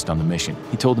focused on the mission.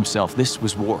 He told himself this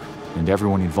was war, and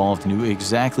everyone involved knew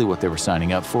exactly what they were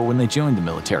signing up for when they joined the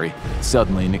military.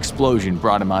 Suddenly, an explosion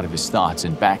brought him out of his thoughts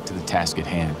and back to the task at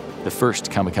hand. The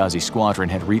first kamikaze squadron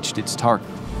had reached its target.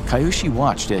 Kayoshi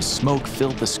watched as smoke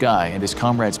filled the sky and his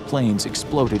comrades' planes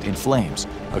exploded in flames.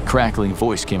 A crackling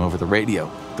voice came over the radio.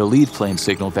 The lead plane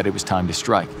signaled that it was time to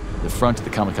strike. The front of the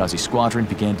kamikaze squadron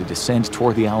began to descend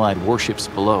toward the Allied warships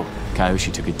below.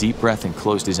 Kayoshi took a deep breath and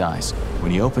closed his eyes.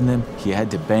 When he opened them, he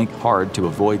had to bank hard to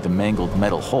avoid the mangled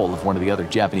metal hull of one of the other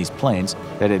Japanese planes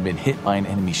that had been hit by an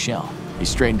enemy shell. He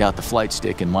straightened out the flight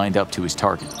stick and lined up to his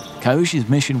target. Kayoshi's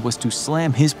mission was to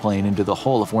slam his plane into the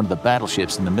hull of one of the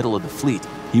battleships in the middle of the fleet.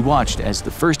 He watched as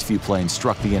the first few planes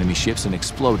struck the enemy ships and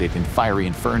exploded in fiery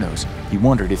infernos. He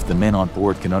wondered if the men on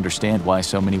board could understand why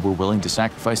so many were willing to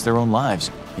sacrifice their own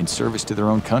lives in service to their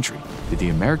own country. Did the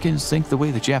Americans think the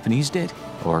way the Japanese did?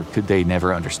 Or could they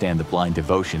never understand the blind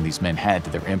devotion these men had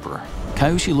to their emperor?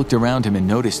 Kayoshi looked around him and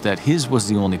noticed that his was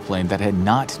the only plane that had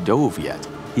not dove yet.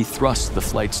 He thrust the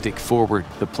flight stick forward.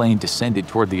 The plane descended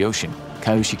toward the ocean.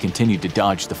 Kayoshi continued to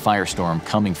dodge the firestorm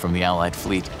coming from the Allied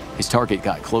fleet. His target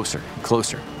got closer and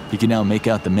closer. He could now make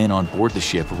out the men on board the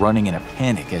ship running in a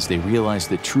panic as they realized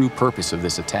the true purpose of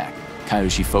this attack.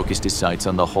 Kayoshi focused his sights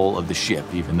on the hull of the ship,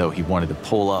 even though he wanted to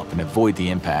pull up and avoid the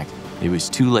impact. It was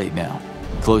too late now.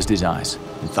 He closed his eyes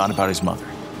and thought about his mother.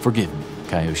 "Forgive me,"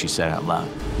 Kayoshi said out loud.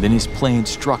 Then his plane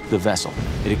struck the vessel.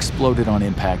 It exploded on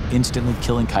impact, instantly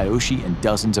killing Kayoshi and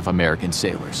dozens of American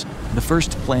sailors. The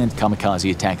first planned kamikaze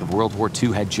attack of World War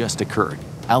II had just occurred.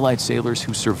 Allied sailors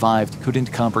who survived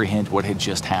couldn't comprehend what had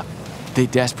just happened. They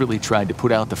desperately tried to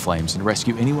put out the flames and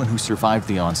rescue anyone who survived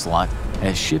the onslaught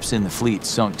as ships in the fleet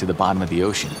sunk to the bottom of the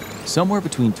ocean. Somewhere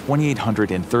between 2,800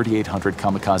 and 3,800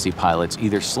 kamikaze pilots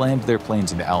either slammed their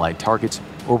planes into Allied targets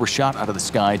or were shot out of the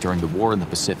sky during the war in the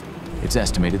Pacific. It's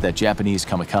estimated that Japanese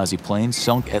kamikaze planes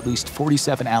sunk at least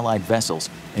 47 Allied vessels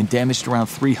and damaged around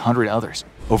 300 others.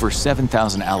 Over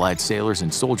 7,000 Allied sailors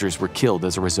and soldiers were killed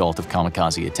as a result of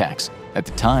kamikaze attacks. At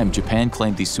the time, Japan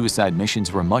claimed these suicide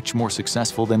missions were much more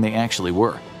successful than they actually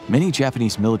were. Many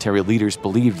Japanese military leaders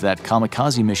believed that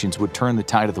kamikaze missions would turn the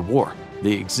tide of the war.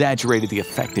 They exaggerated the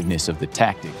effectiveness of the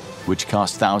tactic, which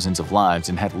cost thousands of lives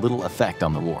and had little effect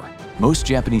on the war. Most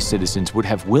Japanese citizens would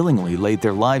have willingly laid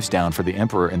their lives down for the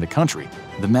emperor and the country.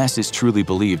 The masses truly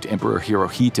believed Emperor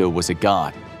Hirohito was a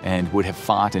god and would have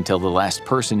fought until the last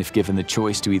person if given the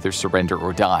choice to either surrender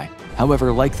or die.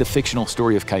 However, like the fictional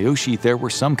story of Kyoshi, there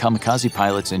were some kamikaze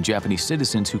pilots and Japanese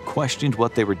citizens who questioned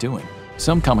what they were doing.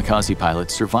 Some kamikaze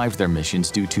pilots survived their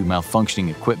missions due to malfunctioning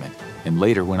equipment, and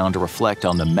later went on to reflect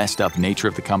on the messed-up nature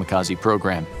of the kamikaze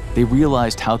program. They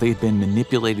realized how they had been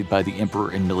manipulated by the emperor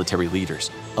and military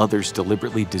leaders. Others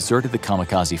deliberately deserted the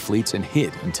kamikaze fleets and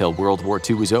hid until World War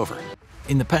II was over.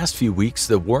 In the past few weeks,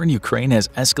 the war in Ukraine has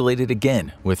escalated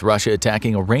again, with Russia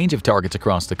attacking a range of targets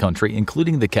across the country,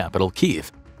 including the capital,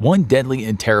 Kyiv. One deadly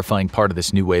and terrifying part of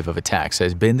this new wave of attacks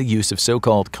has been the use of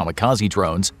so-called kamikaze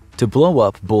drones to blow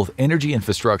up both energy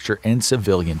infrastructure and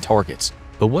civilian targets.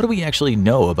 But what do we actually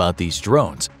know about these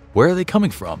drones? Where are they coming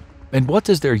from? And what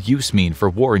does their use mean for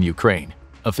war in Ukraine?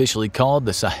 Officially called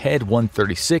the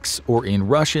Shahed-136, or in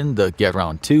Russian, the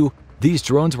Geran-2, these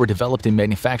drones were developed and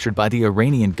manufactured by the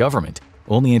Iranian government.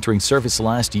 Only entering service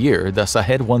last year, the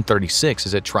Shahed-136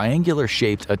 is a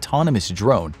triangular-shaped autonomous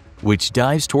drone which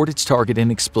dives toward its target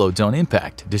and explodes on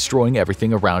impact, destroying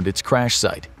everything around its crash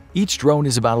site. Each drone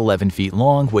is about 11 feet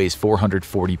long, weighs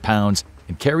 440 pounds,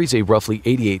 and carries a roughly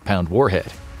 88-pound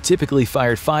warhead. Typically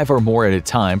fired 5 or more at a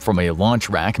time from a launch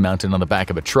rack mounted on the back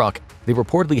of a truck, they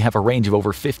reportedly have a range of over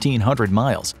 1,500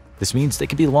 miles. This means they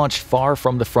can be launched far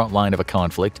from the front line of a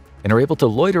conflict and are able to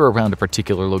loiter around a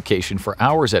particular location for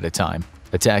hours at a time,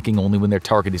 attacking only when their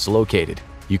target is located.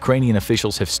 Ukrainian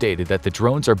officials have stated that the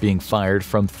drones are being fired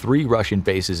from 3 Russian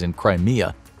bases in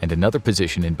Crimea and another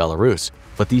position in Belarus.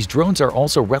 But these drones are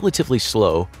also relatively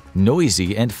slow,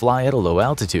 noisy, and fly at a low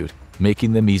altitude,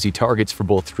 making them easy targets for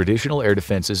both traditional air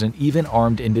defenses and even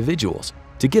armed individuals.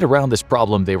 To get around this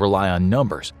problem, they rely on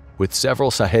numbers, with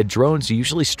several Shahed drones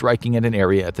usually striking at an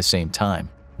area at the same time.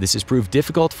 This has proved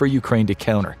difficult for Ukraine to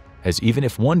counter, as even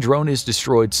if one drone is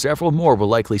destroyed, several more will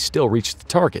likely still reach the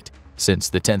target. Since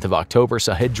the 10th of October,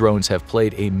 Shahed drones have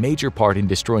played a major part in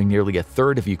destroying nearly a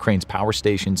third of Ukraine's power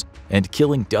stations and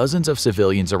killing dozens of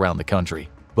civilians around the country.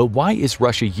 But why is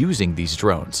Russia using these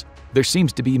drones? There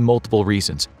seems to be multiple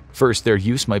reasons. First, their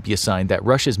use might be a sign that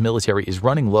Russia's military is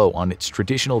running low on its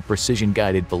traditional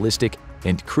precision-guided ballistic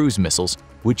and cruise missiles,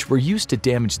 which were used to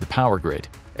damage the power grid,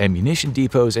 ammunition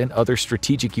depots, and other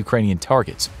strategic Ukrainian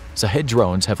targets. Shahed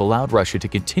drones have allowed Russia to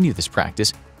continue this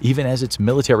practice even as its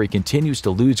military continues to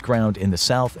lose ground in the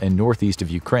south and northeast of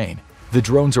Ukraine. The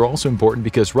drones are also important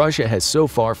because Russia has so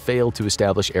far failed to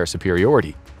establish air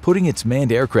superiority, putting its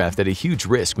manned aircraft at a huge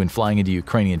risk when flying into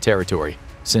Ukrainian territory.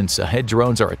 Since Shahed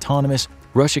drones are autonomous,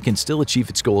 Russia can still achieve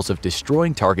its goals of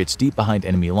destroying targets deep behind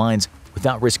enemy lines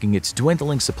without risking its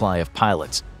dwindling supply of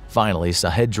pilots. Finally,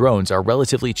 Shahed drones are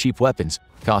relatively cheap weapons,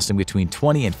 costing between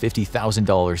 $20,000 and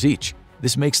 $50,000 each.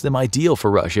 This makes them ideal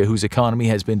for Russia, whose economy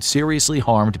has been seriously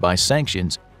harmed by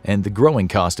sanctions and the growing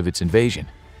cost of its invasion.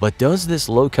 But does this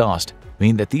low cost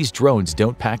mean that these drones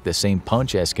don't pack the same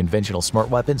punch as conventional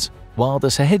smart weapons? While the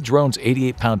Shahed drone's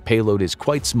 88-pound payload is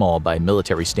quite small by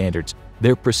military standards,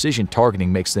 their precision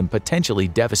targeting makes them potentially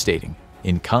devastating.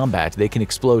 In combat, they can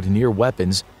explode near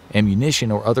weapons,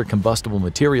 ammunition, or other combustible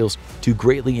materials to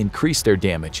greatly increase their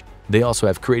damage. They also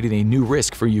have created a new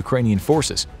risk for Ukrainian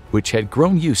forces, which had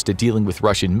grown used to dealing with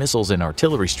Russian missiles and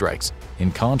artillery strikes.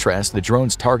 In contrast, the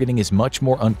drone's targeting is much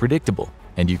more unpredictable,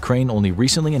 and Ukraine only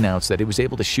recently announced that it was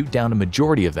able to shoot down a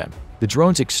majority of them. The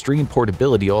drone's extreme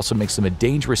portability also makes them a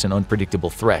dangerous and unpredictable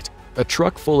threat. A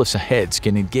truck full of Shaheds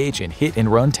can engage in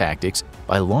hit-and-run tactics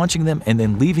by launching them and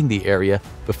then leaving the area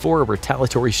before a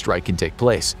retaliatory strike can take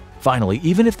place. Finally,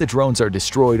 even if the drones are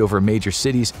destroyed over major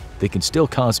cities, they can still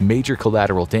cause major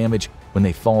collateral damage when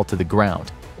they fall to the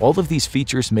ground. All of these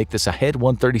features make the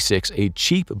Shahed-136 a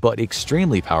cheap but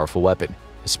extremely powerful weapon,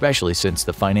 especially since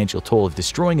the financial toll of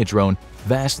destroying a drone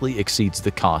vastly exceeds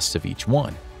the costs of each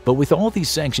one. But with all these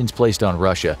sanctions placed on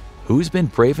Russia, who's been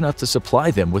brave enough to supply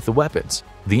them with the weapons?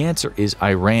 The answer is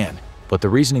Iran. But the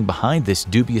reasoning behind this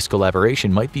dubious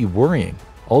collaboration might be worrying.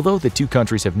 Although the two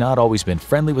countries have not always been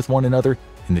friendly with one another,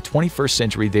 in the 21st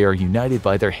century they are united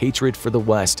by their hatred for the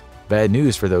West. Bad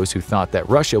news for those who thought that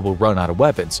Russia will run out of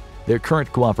weapons. Their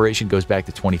current cooperation goes back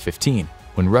to 2015,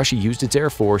 when Russia used its air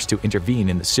force to intervene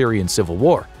in the Syrian civil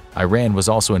war. Iran was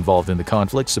also involved in the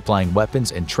conflict, supplying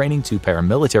weapons and training to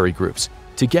paramilitary groups.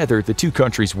 Together, the two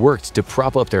countries worked to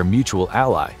prop up their mutual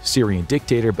ally, Syrian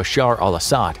dictator Bashar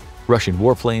al-Assad. Russian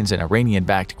warplanes and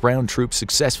Iranian-backed ground troops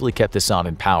successfully kept Assad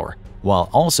in power, while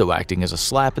also acting as a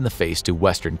slap in the face to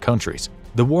Western countries.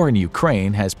 The war in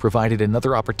Ukraine has provided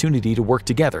another opportunity to work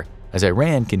together, as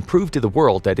Iran can prove to the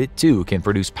world that it too can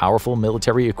produce powerful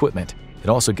military equipment. It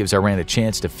also gives Iran a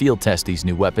chance to field test these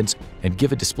new weapons and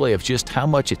give a display of just how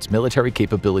much its military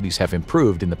capabilities have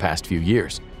improved in the past few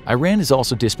years. Iran has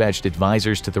also dispatched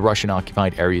advisors to the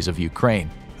Russian-occupied areas of Ukraine,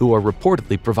 who are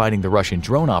reportedly providing the Russian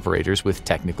drone operators with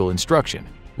technical instruction.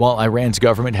 While Iran's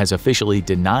government has officially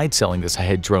denied selling the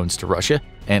Shahed drones to Russia,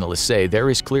 analysts say there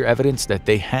is clear evidence that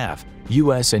they have.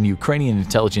 U.S. and Ukrainian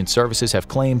intelligence services have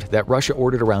claimed that Russia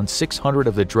ordered around 600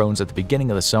 of the drones at the beginning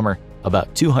of the summer,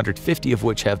 about 250 of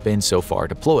which have been so far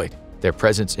deployed. Their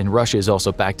presence in Russia is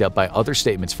also backed up by other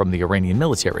statements from the Iranian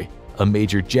military. A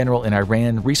major general in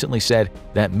Iran recently said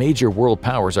that major world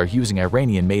powers are using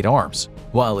Iranian-made arms,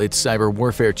 while its cyber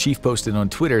warfare chief posted on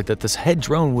Twitter that the Shahed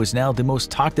drone was now the most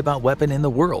talked-about weapon in the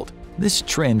world. This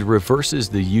trend reverses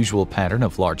the usual pattern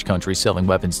of large countries selling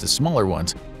weapons to smaller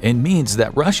ones and means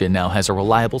that Russia now has a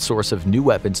reliable source of new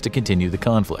weapons to continue the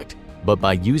conflict. But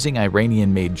by using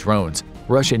Iranian-made drones,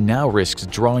 Russia now risks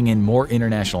drawing in more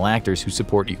international actors who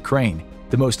support Ukraine.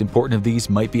 The most important of these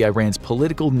might be Iran's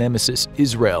political nemesis,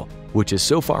 Israel, which has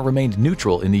so far remained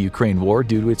neutral in the Ukraine war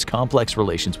due to its complex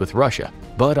relations with Russia.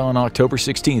 But on October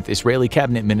 16th, Israeli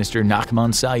cabinet minister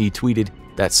Nachman Saei tweeted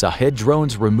that Shahed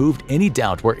drones removed any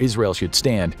doubt where Israel should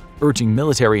stand, urging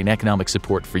military and economic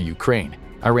support for Ukraine.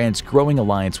 Iran's growing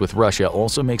alliance with Russia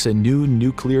also makes a new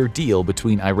nuclear deal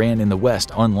between Iran and the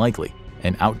West unlikely,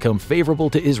 an outcome favorable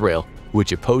to Israel,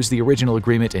 which opposed the original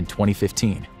agreement in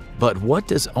 2015. But what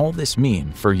does all this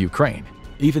mean for Ukraine?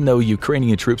 Even though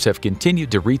Ukrainian troops have continued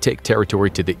to retake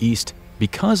territory to the east,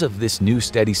 because of this new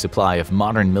steady supply of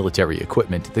modern military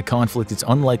equipment, the conflict is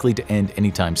unlikely to end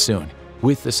anytime soon.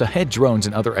 With the Shahed drones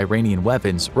and other Iranian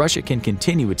weapons, Russia can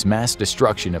continue its mass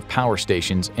destruction of power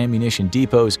stations, ammunition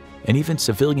depots, and even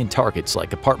civilian targets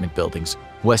like apartment buildings.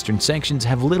 Western sanctions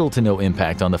have little to no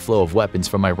impact on the flow of weapons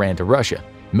from Iran to Russia,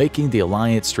 making the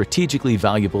alliance strategically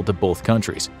valuable to both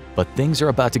countries. But things are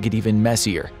about to get even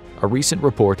messier. A recent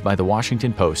report by the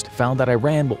Washington Post found that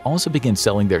Iran will also begin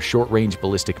selling their short-range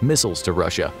ballistic missiles to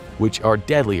Russia, which are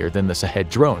deadlier than the Shahed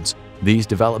drones. These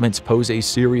developments pose a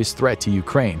serious threat to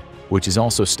Ukraine, which has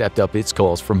also stepped up its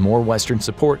calls for more Western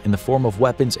support in the form of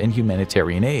weapons and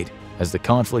humanitarian aid. As the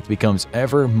conflict becomes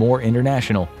ever more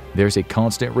international, there's a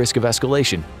constant risk of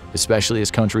escalation, especially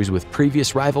as countries with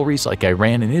previous rivalries like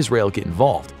Iran and Israel get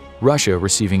involved. Russia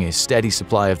receiving a steady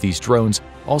supply of these drones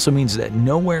also means that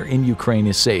nowhere in Ukraine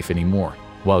is safe anymore.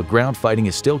 While ground fighting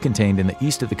is still contained in the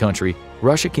east of the country,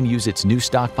 Russia can use its new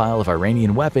stockpile of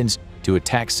Iranian weapons to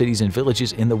attack cities and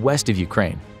villages in the west of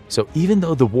Ukraine. So even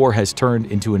though the war has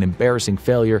turned into an embarrassing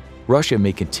failure, Russia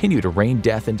may continue to rain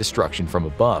death and destruction from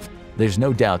above. There's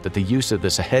no doubt that the use of the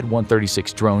Shahed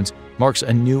 136 drones marks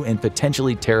a new and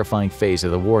potentially terrifying phase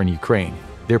of the war in Ukraine.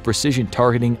 Their precision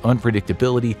targeting,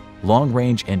 unpredictability, long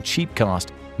range, and cheap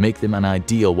cost make them an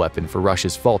ideal weapon for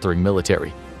Russia's faltering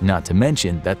military. Not to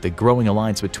mention that the growing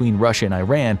alliance between Russia and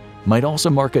Iran might also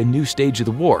mark a new stage of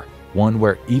the war, one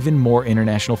where even more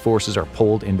international forces are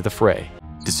pulled into the fray.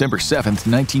 December 7,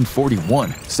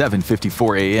 1941,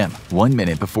 7:54 a.m., 1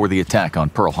 minute before the attack on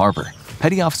Pearl Harbor.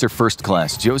 Petty Officer First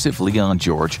Class Joseph Leon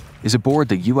George is aboard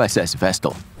the USS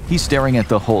Vestal. He's staring at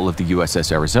the hull of the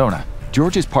USS Arizona.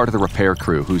 George is part of the repair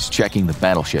crew who's checking the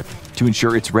battleship to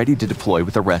ensure it's ready to deploy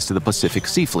with the rest of the Pacific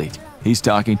Sea Fleet. He's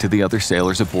talking to the other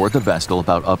sailors aboard the Vestal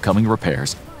about upcoming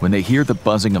repairs when they hear the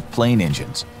buzzing of plane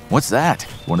engines. "What's that?"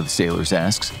 one of the sailors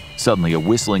asks. Suddenly, a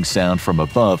whistling sound from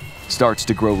above starts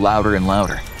to grow louder and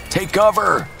louder. "Take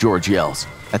cover!" George yells.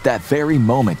 At that very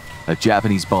moment, a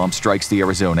Japanese bomb strikes the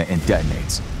Arizona and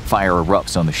detonates. Fire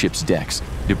erupts on the ship's decks.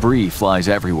 Debris flies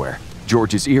everywhere.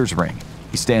 George's ears ring.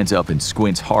 He stands up and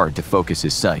squints hard to focus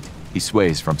his sight. He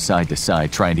sways from side to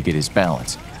side trying to get his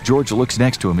balance. George looks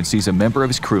next to him and sees a member of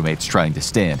his crewmates trying to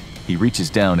stand. He reaches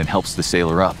down and helps the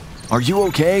sailor up. "Are you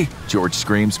okay?" George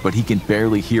screams, but he can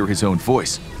barely hear his own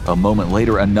voice. A moment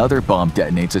later, another bomb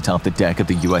detonates atop the deck of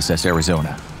the USS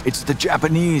Arizona. "It's the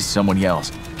Japanese!" someone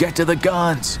yells. "Get to the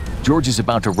guns!" George is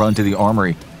about to run to the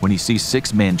armory when he sees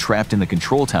 6 men trapped in the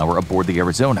control tower aboard the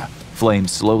Arizona.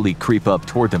 Flames slowly creep up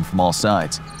toward them from all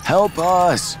sides. "Help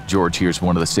us!" George hears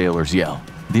one of the sailors yell.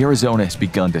 The Arizona has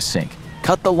begun to sink.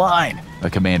 "Cut the line!" a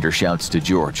commander shouts to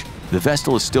George. The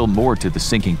Vestal is still moored to the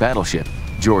sinking battleship.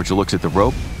 George looks at the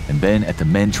rope and then at the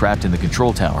men trapped in the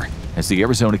control tower. As the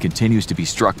Arizona continues to be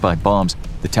struck by bombs,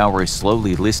 the tower is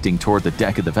slowly listing toward the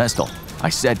deck of the Vestal. "I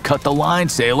said cut the line,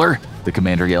 sailor!" the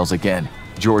commander yells again.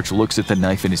 George looks at the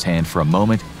knife in his hand for a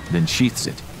moment, then sheaths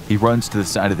it. He runs to the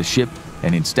side of the ship,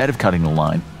 and instead of cutting the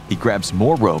line, he grabs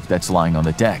more rope that's lying on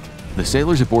the deck. The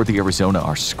sailors aboard the Arizona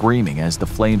are screaming as the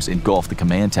flames engulf the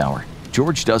command tower.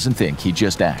 George doesn't think, he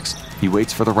just acts. He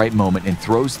waits for the right moment and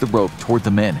throws the rope toward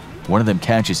the men. One of them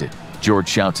catches it. George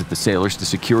shouts at the sailors to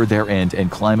secure their end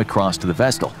and climb across to the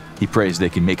vessel. He prays they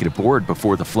can make it aboard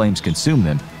before the flames consume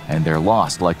them, and they're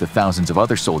lost like the thousands of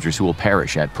other soldiers who will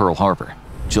perish at Pearl Harbor.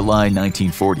 July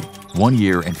 1940, 1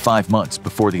 year and 5 months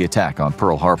before the attack on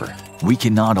Pearl Harbor. We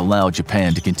cannot allow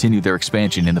Japan to continue their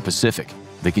expansion in the Pacific.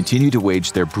 They continue to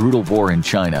wage their brutal war in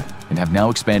China and have now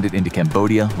expanded into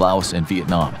Cambodia, Laos, and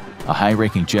Vietnam, a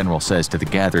high-ranking general says to the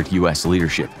gathered U.S.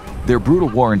 leadership. Their brutal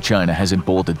war in China has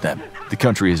emboldened them. The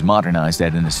country has modernized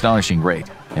at an astonishing rate,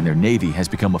 and their navy has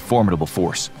become a formidable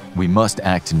force. We must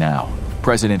act now.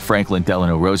 President Franklin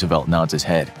Delano Roosevelt nods his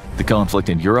head. The conflict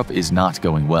in Europe is not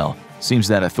going well. Seems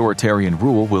that authoritarian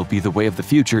rule will be the way of the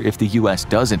future if the U.S.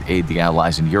 doesn't aid the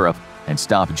Allies in Europe and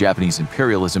stop Japanese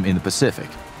imperialism in the Pacific.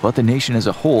 But the nation as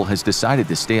a whole has decided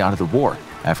to stay out of the war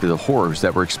after the horrors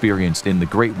that were experienced in the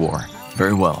Great War.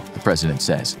 Very well, the president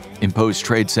says. Impose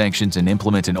trade sanctions and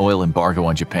implement an oil embargo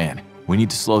on Japan. We need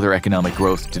to slow their economic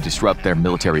growth to disrupt their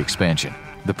military expansion.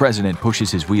 The president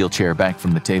pushes his wheelchair back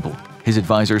from the table. His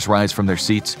advisors rise from their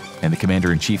seats, and the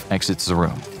commander-in-chief exits the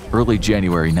room. Early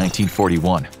January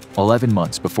 1941, 11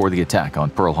 months before the attack on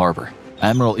Pearl Harbor,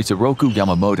 Admiral Isoroku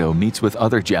Yamamoto meets with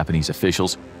other Japanese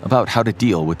officials about how to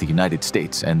deal with the United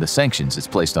States and the sanctions it's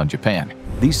placed on Japan.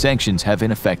 These sanctions have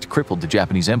in effect crippled the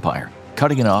Japanese empire,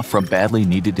 cutting it off from badly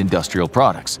needed industrial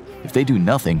products. If they do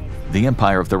nothing, the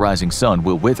empire of the rising sun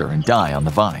will wither and die on the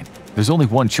vine. There's only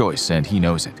one choice, and he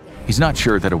knows it. He's not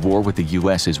sure that a war with the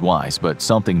US is wise, but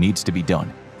something needs to be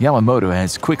done. Yamamoto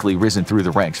has quickly risen through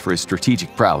the ranks for his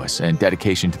strategic prowess and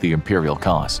dedication to the imperial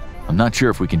cause. I'm not sure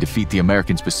if we can defeat the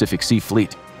American Pacific Sea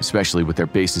Fleet, especially with their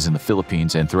bases in the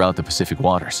Philippines and throughout the Pacific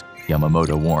waters,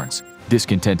 Yamamoto warns.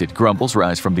 Discontented grumbles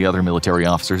rise from the other military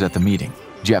officers at the meeting.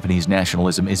 Japanese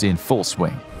nationalism is in full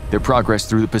swing. Their progress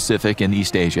through the Pacific and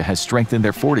East Asia has strengthened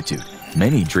their fortitude.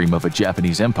 Many dream of a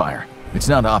Japanese empire. It's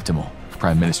not optimal,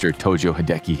 Prime Minister Tojo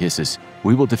Hideki hisses.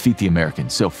 We will defeat the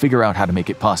Americans, so figure out how to make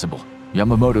it possible.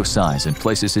 Yamamoto sighs and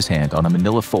places his hand on a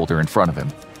manila folder in front of him.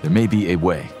 There may be a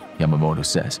way, Yamamoto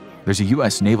says. There's a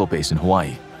U.S. naval base in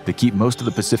Hawaii. They keep most of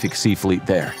the Pacific Sea Fleet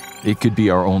there. It could be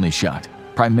our only shot.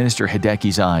 Prime Minister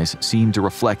Hideki's eyes seem to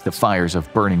reflect the fires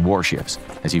of burning warships.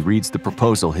 As he reads the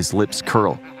proposal, his lips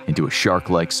curl into a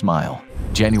shark-like smile.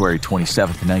 January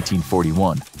 27,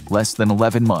 1941, less than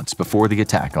 11 months before the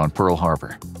attack on Pearl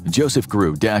Harbor. Joseph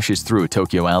Grew dashes through a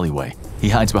Tokyo alleyway. He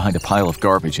hides behind a pile of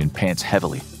garbage and pants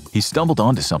heavily. He stumbled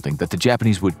onto something that the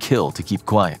Japanese would kill to keep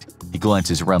quiet. He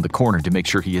glances around the corner to make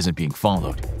sure he isn't being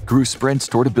followed. Grew sprints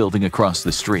toward a building across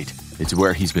the street. It's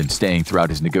where he's been staying throughout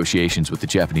his negotiations with the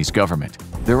Japanese government.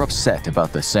 They're upset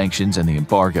about the sanctions and the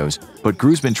embargoes, but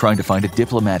Grew's been trying to find a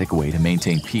diplomatic way to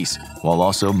maintain peace while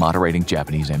also moderating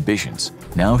Japanese ambitions.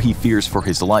 Now he fears for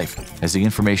his life, as the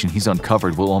information he's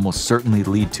uncovered will almost certainly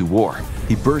lead to war.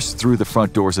 He bursts through the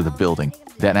front doors of the building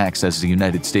that acts as the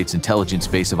United States intelligence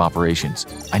base of operations.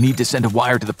 I need to send a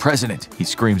wire to the president, he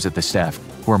screams at the staff,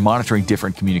 who are monitoring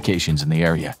different communications in the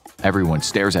area. Everyone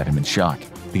stares at him in shock.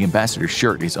 The ambassador's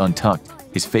shirt is untucked,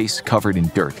 his face covered in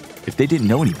dirt. If they didn't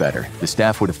know any better, the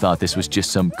staff would have thought this was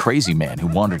just some crazy man who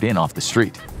wandered in off the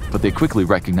street. But they quickly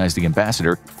recognize the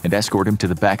ambassador and escort him to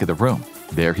the back of the room.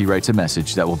 There he writes a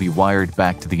message that will be wired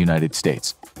back to the United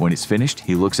States. When it's finished,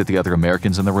 he looks at the other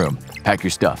Americans in the room. Pack your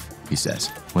stuff, he says.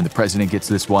 When the president gets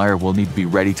this wire, we'll need to be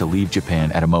ready to leave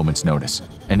Japan at a moment's notice.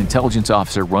 An intelligence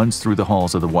officer runs through the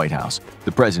halls of the White House.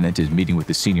 The president is meeting with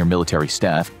the senior military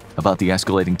staff about the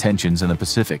escalating tensions in the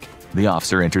Pacific. The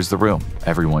officer enters the room.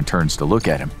 Everyone turns to look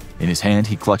at him. In his hand,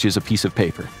 he clutches a piece of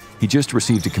paper. He just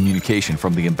received a communication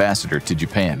from the ambassador to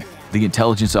Japan. The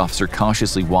intelligence officer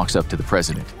cautiously walks up to the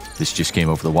president. This just came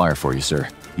over the wire for you, sir.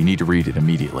 You need to read it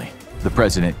immediately. The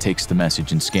president takes the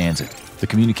message and scans it. The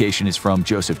communication is from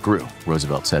Joseph Grew,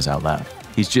 Roosevelt says out loud.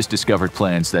 He's just discovered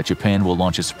plans that Japan will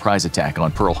launch a surprise attack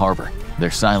on Pearl Harbor.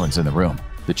 There's silence in the room.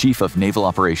 The chief of naval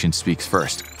operations speaks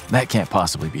first. That can't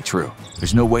possibly be true.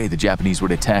 There's no way the Japanese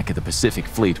would attack the Pacific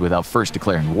Fleet without first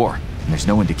declaring war, and there's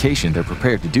no indication they're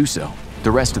prepared to do so.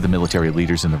 The rest of the military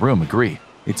leaders in the room agree.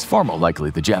 It's far more likely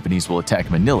the Japanese will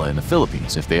attack Manila in the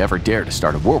Philippines if they ever dare to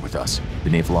start a war with us, the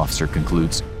naval officer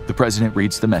concludes. The president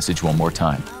reads the message one more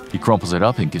time. He crumples it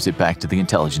up and gives it back to the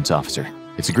intelligence officer.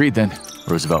 It's agreed then,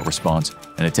 Roosevelt responds.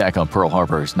 An attack on Pearl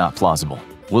Harbor is not plausible.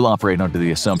 We'll operate under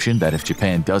the assumption that if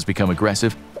Japan does become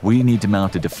aggressive, we need to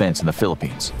mount a defense in the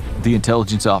Philippines. The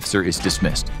intelligence officer is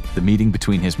dismissed. The meeting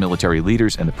between his military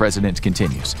leaders and the president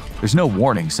continues. There's no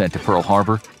warning sent to Pearl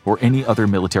Harbor or any other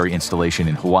military installation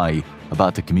in Hawaii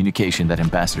about the communication that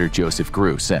Ambassador Joseph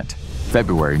Grew sent.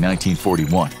 February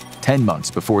 1941, 10 months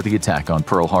before the attack on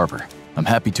Pearl Harbor. I'm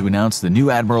happy to announce the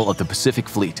new Admiral of the Pacific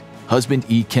Fleet, Husband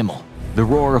E. Kimmel." The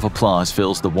roar of applause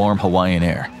fills the warm Hawaiian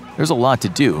air. There's a lot to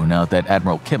do now that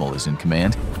Admiral Kimmel is in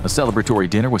command. A celebratory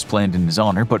dinner was planned in his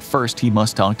honor, but first he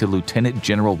must talk to Lieutenant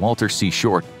General Walter C.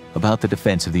 Short about the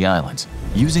defense of the islands.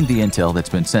 Using the intel that's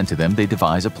been sent to them, they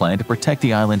devise a plan to protect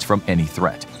the islands from any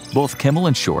threat. Both Kimmel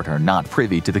and Short are not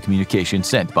privy to the communication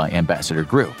sent by Ambassador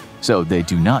Grew, so they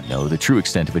do not know the true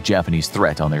extent of a Japanese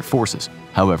threat on their forces.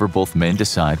 However, both men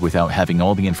decide, without having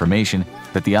all the information,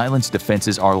 that the island's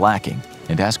defenses are lacking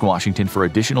and ask Washington for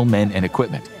additional men and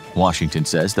equipment. Washington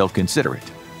says they'll consider it.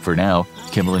 For now,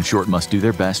 Kimmel and Short must do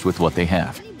their best with what they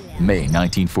have. May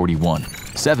 1941,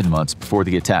 7 months before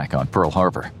the attack on Pearl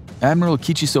Harbor. Admiral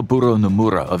Kichisoburo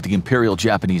Nomura of the Imperial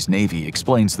Japanese Navy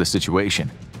explains the situation.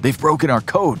 "They've broken our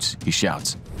codes," he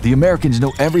shouts. "The Americans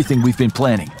know everything we've been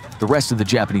planning. The rest of the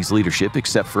Japanese leadership,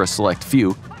 except for a select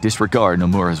few, disregard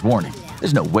Nomura's warning.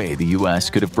 There's no way the U.S.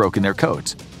 could have broken their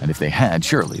codes. And if they had,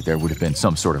 surely there would have been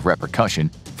some sort of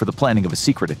repercussion for the planning of a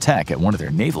secret attack at one of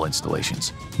their naval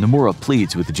installations." Nomura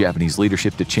pleads with the Japanese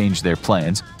leadership to change their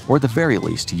plans, or at the very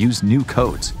least to use new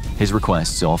codes. His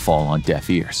requests all fall on deaf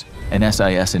ears. An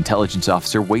SIS intelligence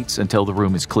officer waits until the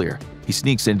room is clear. He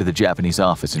sneaks into the Japanese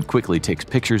office and quickly takes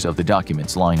pictures of the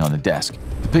documents lying on the desk.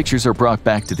 The pictures are brought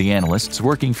back to the analysts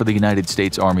working for the United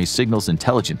States Army's Signals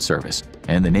Intelligence Service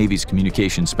and the Navy's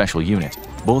Communications Special Unit,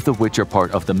 both of which are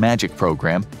part of the MAGIC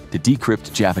program to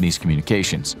decrypt Japanese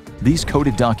communications. These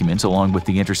coded documents, along with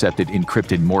the intercepted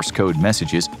encrypted Morse code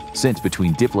messages sent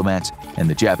between diplomats and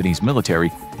the Japanese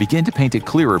military, begin to paint a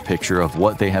clearer picture of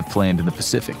what they have planned in the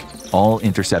Pacific. All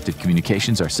intercepted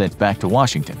communications are sent back to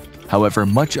Washington. However,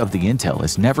 much of the intel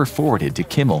is never forwarded to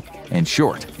Kimmel and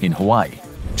Short in Hawaii.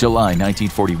 July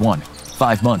 1941,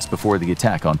 5 months before the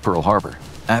attack on Pearl Harbor.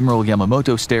 Admiral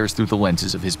Yamamoto stares through the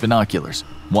lenses of his binoculars,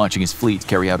 watching his fleet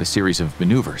carry out a series of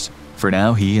maneuvers. For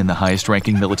now, he and the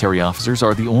highest-ranking military officers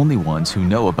are the only ones who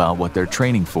know about what they're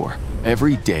training for.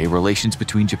 Every day, relations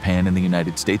between Japan and the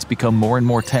United States become more and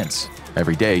more tense.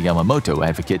 Every day, Yamamoto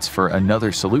advocates for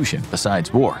another solution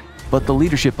besides war. But the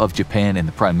leadership of Japan and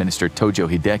the Prime Minister Tojo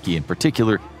Hideki in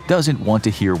particular doesn't want to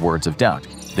hear words of doubt.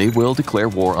 They will declare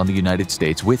war on the United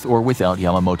States with or without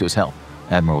Yamamoto's help.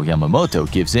 Admiral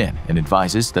Yamamoto gives in and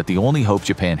advises that the only hope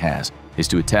Japan has is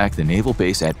to attack the naval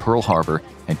base at Pearl Harbor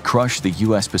and crush the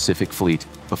U.S. Pacific Fleet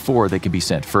before they can be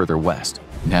sent further west.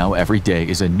 Now every day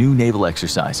is a new naval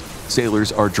exercise.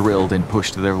 Sailors are drilled and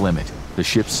pushed to their limit. The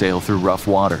ships sail through rough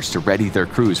waters to ready their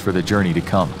crews for the journey to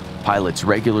come. Pilots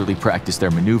regularly practice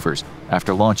their maneuvers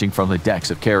after launching from the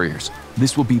decks of carriers.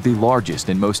 This will be the largest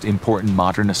and most important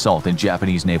modern assault in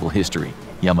Japanese naval history.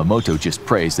 Yamamoto just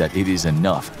prays that it is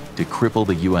enough to cripple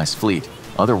the U.S. fleet,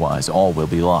 otherwise all will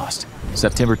be lost.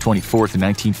 September 24,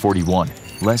 1941,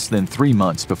 less than 3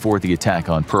 months before the attack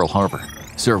on Pearl Harbor.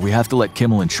 "Sir, we have to let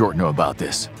Kimmel and Short know about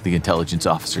this," the intelligence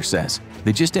officer says.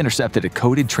 They just intercepted a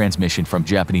coded transmission from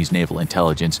Japanese naval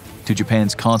intelligence to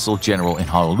Japan's consul general in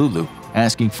Honolulu,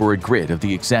 asking for a grid of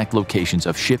the exact locations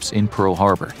of ships in Pearl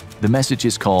Harbor. The message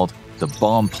is called the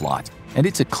bomb plot, and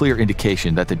it's a clear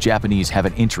indication that the Japanese have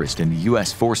an interest in the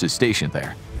U.S. forces stationed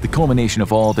there. The culmination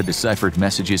of all the deciphered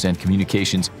messages and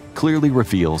communications clearly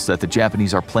reveals that the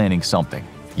Japanese are planning something.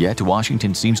 Yet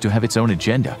Washington seems to have its own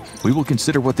agenda. "We will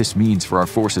consider what this means for our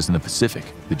forces in the Pacific,"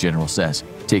 the general says,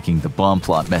 taking the bomb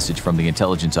plot message from the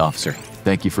intelligence officer.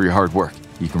 "Thank you for your hard work.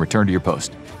 You can return to your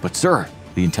post." "But sir,"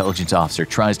 the intelligence officer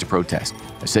tries to protest.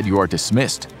 "I said you are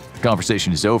dismissed. The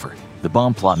conversation is over." The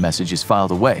bomb plot message is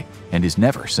filed away and is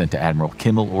never sent to Admiral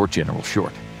Kimmel or General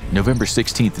Short. November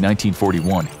 16,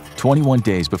 1941, 21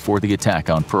 days before the attack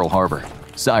on Pearl Harbor.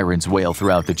 Sirens wail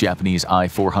throughout the Japanese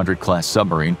I-400 class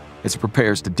submarine as it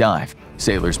prepares to dive.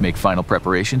 Sailors make final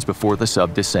preparations before the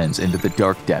sub descends into the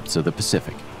dark depths of the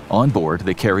Pacific. On board,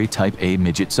 they carry Type A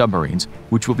midget submarines,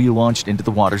 which will be launched into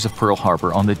the waters of Pearl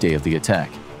Harbor on the day of the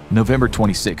attack. November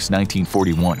 26,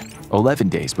 1941, 11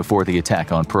 days before the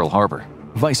attack on Pearl Harbor.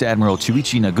 Vice Admiral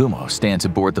Chuichi Nagumo stands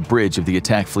aboard the bridge of the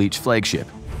attack fleet's flagship.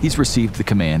 He's received the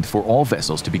command for all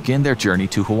vessels to begin their journey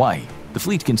to Hawaii. The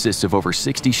fleet consists of over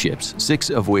 60 ships, 6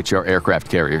 of which are aircraft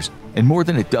carriers, and more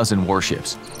than a dozen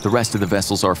warships. The rest of the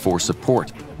vessels are for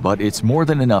support, but it's more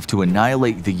than enough to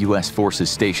annihilate the U.S. forces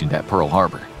stationed at Pearl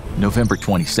Harbor. November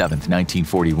 27,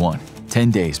 1941,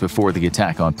 10 days before the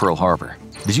attack on Pearl Harbor.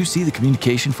 "Did you see the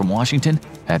communication from Washington?"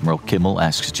 Admiral Kimmel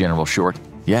asks General Short.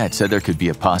 "Yeah, it said there could be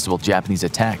a possible Japanese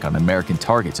attack on American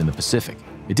targets in the Pacific.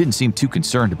 It didn't seem too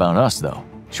concerned about us, though,"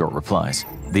 Short replies.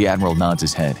 The Admiral nods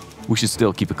his head. "We should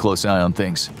still keep a close eye on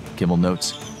things," Kimmel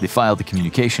notes. They filed the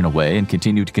communication away and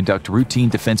continue to conduct routine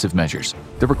defensive measures.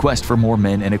 The request for more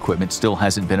men and equipment still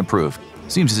hasn't been approved.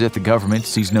 Seems as if the government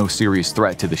sees no serious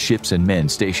threat to the ships and men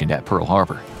stationed at Pearl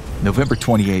Harbor. November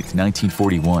 28,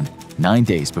 1941, 9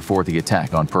 days before the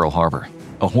attack on Pearl Harbor.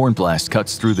 A horn blast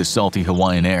cuts through the salty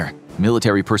Hawaiian air.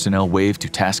 Military personnel wave to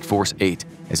Task Force 8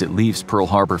 as it leaves Pearl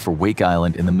Harbor for Wake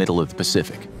Island in the middle of the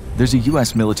Pacific. There's a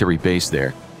U.S. military base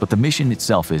there, but the mission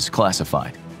itself is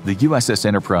classified. The USS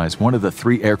Enterprise, one of the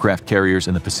 3 aircraft carriers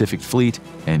in the Pacific Fleet,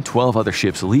 and 12 other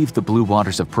ships leave the blue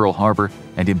waters of Pearl Harbor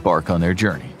and embark on their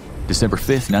journey. December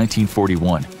 5,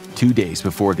 1941, 2 days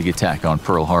before the attack on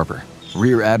Pearl Harbor.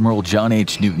 Rear Admiral John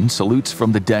H. Newton salutes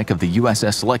from the deck of the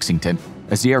USS Lexington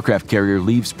as the aircraft carrier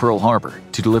leaves Pearl Harbor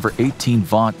to deliver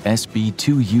 18-Vought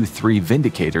SB-2U-3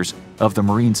 Vindicators of the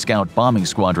Marine Scout Bombing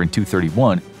Squadron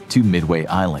 231 to Midway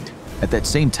Island. At that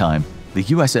same time, the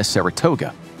USS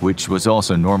Saratoga, which was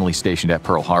also normally stationed at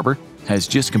Pearl Harbor, has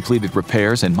just completed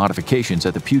repairs and modifications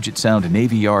at the Puget Sound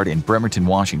Navy Yard in Bremerton,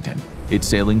 Washington. It's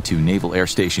sailing to Naval Air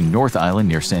Station North Island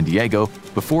near San Diego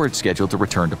before it's scheduled to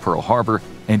return to Pearl Harbor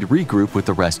and regroup with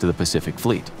the rest of the Pacific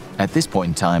Fleet. At this point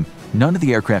in time, none of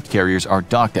the aircraft carriers are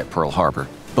docked at Pearl Harbor,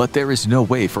 but there is no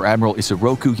way for Admiral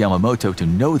Isoroku Yamamoto to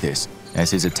know this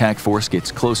as his attack force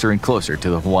gets closer and closer to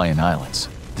the Hawaiian Islands.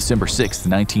 December 6,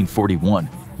 1941,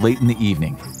 late in the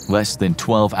evening, less than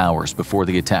 12 hours before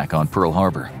the attack on Pearl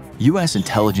Harbor. U.S.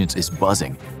 intelligence is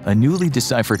buzzing. A newly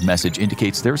deciphered message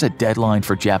indicates there's a deadline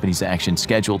for Japanese action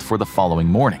scheduled for the following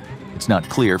morning. It's not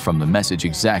clear from the message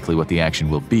exactly what the action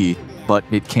will be, but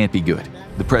it can't be good.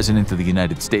 The President of the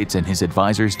United States and his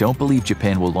advisors don't believe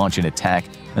Japan will launch an attack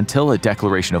until a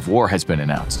declaration of war has been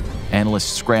announced.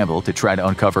 Analysts scramble to try to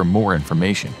uncover more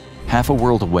information. Half a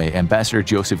world away, Ambassador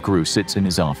Joseph Grew sits in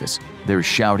his office. There is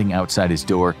shouting outside his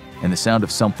door and the sound of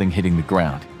something hitting the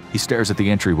ground. He stares at the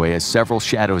entryway as several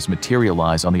shadows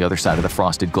materialize on the other side of the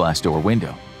frosted glass door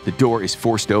window. The door is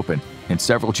forced open, and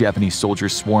several Japanese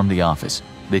soldiers swarm the office.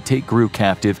 They take Grew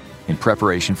captive in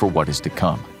preparation for what is to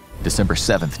come. December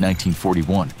 7,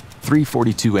 1941,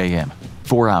 3:42 a.m.,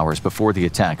 4 hours before the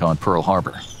attack on Pearl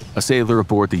Harbor. A sailor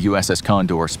aboard the USS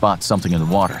Condor spots something in the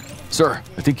water. "Sir,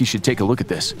 I think you should take a look at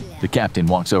this." The captain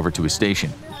walks over to his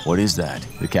station. "What is that?"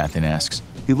 the captain asks.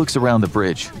 He looks around the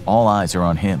bridge. All eyes are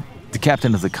on him. The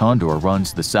captain of the Condor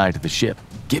runs to the side of the ship.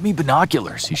 "Get me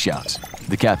binoculars," he shouts.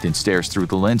 The captain stares through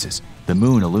the lenses. The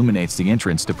moon illuminates the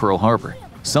entrance to Pearl Harbor.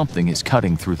 Something is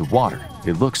cutting through the water.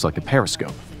 It looks like a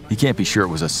periscope. He can't be sure it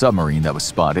was a submarine that was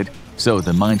spotted, so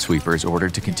the minesweeper is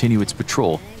ordered to continue its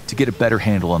patrol to get a better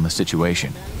handle on the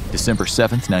situation. December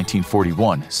 7,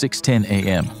 1941, 6:10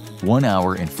 a.m., 1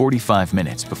 hour and 45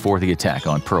 minutes before the attack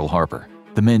on Pearl Harbor.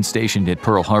 The men stationed at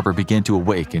Pearl Harbor begin to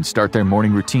awake and start their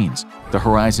morning routines. The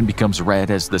horizon becomes red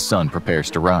as the sun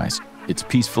prepares to rise. It's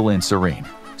peaceful and serene.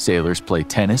 Sailors play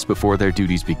tennis before their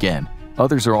duties begin.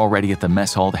 Others are already at the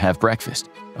mess hall to have breakfast.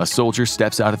 A soldier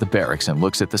steps out of the barracks and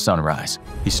looks at the sunrise.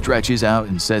 He stretches out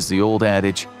and says the old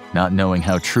adage, not knowing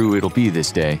how true it'll be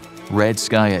this day: "Red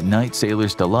sky at night,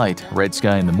 sailors delight. Red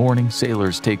sky in the morning,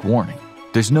 sailors take warning."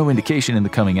 There's no indication in the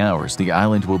coming hours the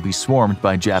island will be swarmed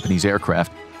by Japanese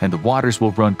aircraft and the waters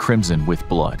will run crimson with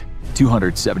blood.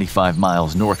 275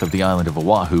 miles north of the island of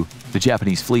Oahu, the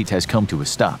Japanese fleet has come to a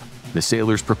stop. The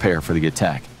sailors prepare for the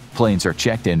attack. Planes are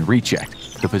checked and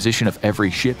rechecked. The position of every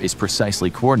ship is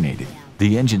precisely coordinated.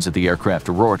 The engines of the aircraft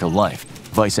roar to life.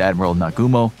 Vice Admiral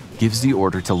Nagumo gives the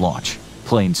order to launch.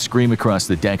 Planes scream across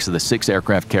the decks of the 6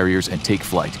 aircraft carriers and take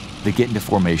flight. They get into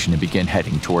formation and begin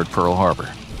heading toward Pearl Harbor.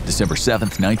 December 7,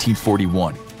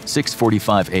 1941,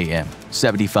 6:45 a.m.,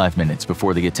 75 minutes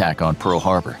before the attack on Pearl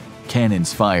Harbor.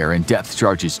 Cannons fire and depth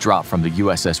charges drop from the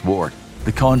USS Ward.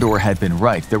 The Condor had been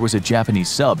right, there was a Japanese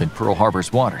sub in Pearl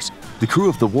Harbor's waters. The crew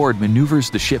of the Ward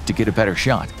maneuvers the ship to get a better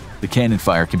shot. The cannon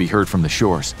fire can be heard from the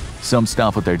shores. Some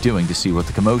stop what they're doing to see what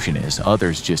the commotion is,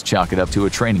 others just chalk it up to a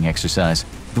training exercise.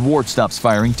 The Ward stops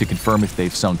firing to confirm if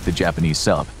they've sunk the Japanese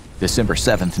sub. December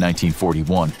 7,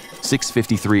 1941,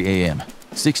 6:53 a.m.,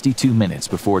 62 minutes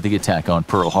before the attack on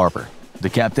Pearl Harbor. The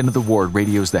captain of the Ward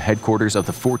radios the headquarters of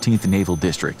the 14th Naval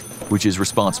District, which is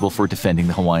responsible for defending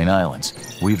the Hawaiian Islands.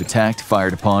 "We've attacked,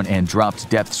 fired upon, and dropped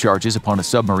depth charges upon a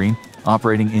submarine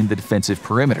operating in the defensive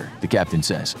perimeter," the captain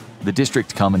says. The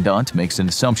district commandant makes an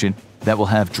assumption that will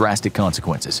have drastic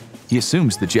consequences. He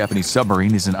assumes the Japanese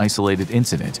submarine is an isolated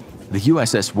incident. The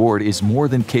USS Ward is more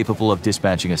than capable of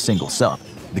dispatching a single sub.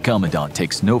 The commandant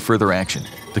takes no further action.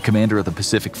 The commander of the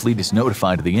Pacific Fleet is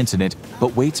notified of the incident,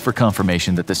 but waits for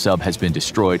confirmation that the sub has been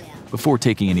destroyed before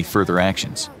taking any further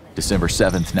actions. December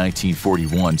 7,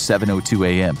 1941, 7:02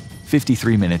 a.m.,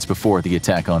 53 minutes before the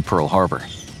attack on Pearl Harbor.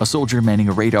 A soldier manning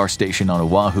a radar station on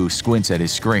Oahu squints at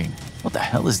his screen. What the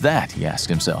hell is that? He asks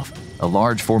himself. A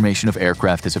large formation of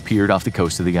aircraft has appeared off the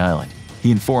coast of the island.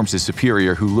 He informs his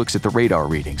superior, who looks at the radar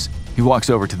readings. He walks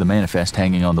over to the manifest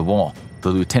hanging on the wall. The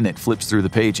lieutenant flips through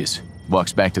the pages,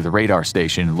 walks back to the radar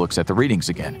station and looks at the readings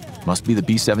again. Must be the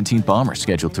B-17 bomber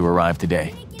scheduled to arrive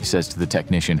today, he says to the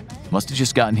technician. Must have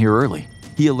just gotten here early.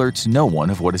 He alerts no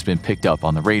one of what has been picked up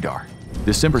on the radar.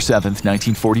 December 7,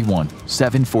 1941,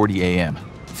 7:40 a.m.,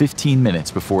 15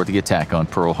 minutes before the attack on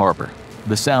Pearl Harbor.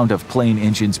 The sound of plane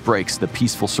engines breaks the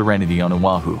peaceful serenity on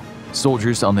Oahu.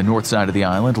 Soldiers on the north side of the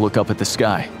island look up at the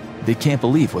sky. They can't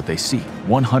believe what they see.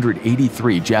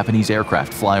 183 Japanese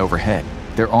aircraft fly overhead.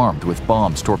 They're armed with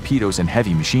bombs, torpedoes, and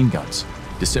heavy machine guns.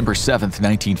 December 7,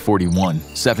 1941,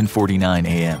 7:49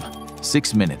 a.m.,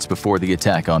 6 minutes before the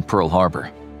attack on Pearl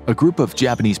Harbor. A group of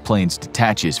Japanese planes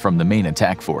detaches from the main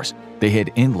attack force. They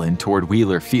head inland toward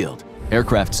Wheeler Field.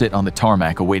 Aircraft sit on the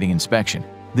tarmac awaiting inspection.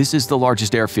 This is the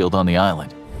largest airfield on the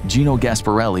island. Gino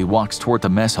Gasparelli walks toward the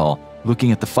mess hall,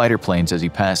 looking at the fighter planes as he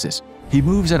passes. He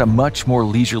moves at a much more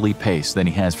leisurely pace than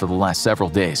he has for the last several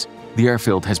days. The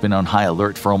airfield has been on high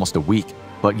alert for almost a week,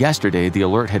 but yesterday the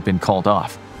alert had been called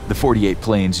off. The 48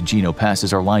 planes Gino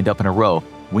passes are lined up in a row,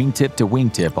 wingtip to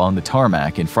wingtip on the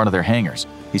tarmac in front of their hangars.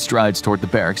 He strides toward the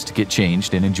barracks to get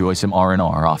changed and enjoy some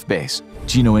R&R off base.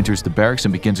 Gino enters the barracks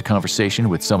and begins a conversation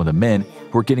with some of the men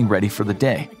who are getting ready for the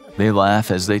day. They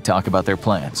laugh as they talk about their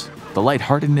plans. The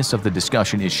lightheartedness of the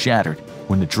discussion is shattered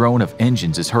when the drone of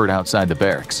engines is heard outside the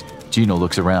barracks. Gino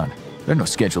looks around. There are no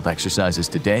scheduled exercises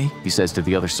today, he says to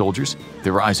the other soldiers.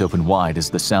 Their eyes open wide as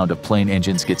the sound of plane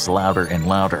engines gets louder and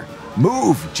louder.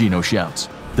 Move! Gino shouts.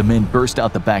 The men burst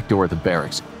out the back door of the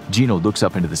barracks. Gino looks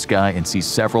up into the sky and sees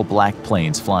several black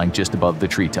planes flying just above the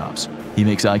treetops. He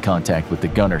makes eye contact with the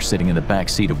gunner sitting in the back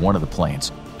seat of one of the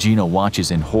planes. Gino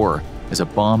watches in horror as a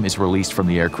bomb is released from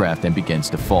the aircraft and begins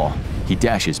to fall. He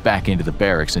dashes back into the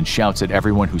barracks and shouts at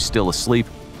everyone who's still asleep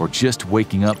or just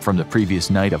waking up from the previous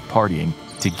night of partying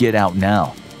to get out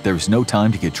now. There is no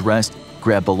time to get dressed,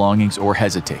 grab belongings, or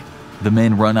hesitate. The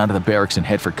men run out of the barracks and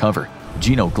head for cover.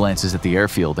 Gino glances at the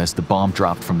airfield as the bomb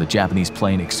dropped from the Japanese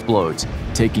plane explodes,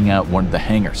 taking out one of the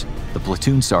hangars. The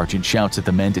platoon sergeant shouts at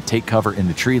the men to take cover in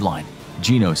the tree line.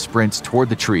 Gino sprints toward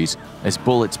the trees as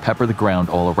bullets pepper the ground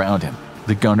all around him.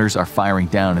 The gunners are firing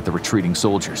down at the retreating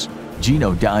soldiers.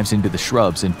 Gino dives into the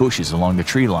shrubs and bushes along the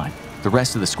tree line. The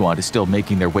rest of the squad is still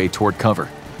making their way toward cover.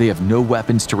 They have no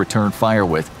weapons to return fire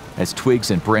with, as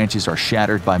twigs and branches are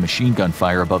shattered by machine gun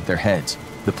fire above their heads.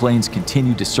 The planes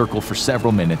continue to circle for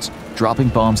several minutes, dropping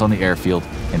bombs on the airfield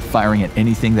and firing at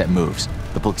anything that moves.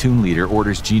 The platoon leader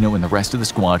orders Gino and the rest of the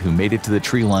squad who made it to the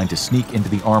tree line to sneak into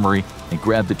the armory and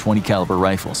grab the .20 caliber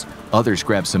rifles. Others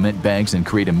grab cement bags and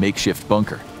create a makeshift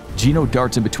bunker. Gino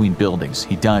darts in between buildings.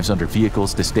 He dives under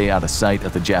vehicles to stay out of sight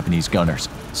of the Japanese gunners.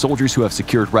 Soldiers who have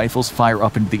secured rifles fire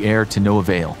up into the air to no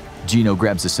avail. Gino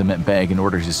grabs a cement bag and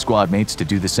orders his squad mates to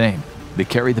do the same. They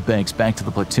carry the bags back to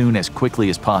the platoon as quickly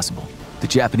as possible. The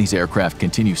Japanese aircraft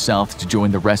continue south to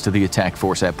join the rest of the attack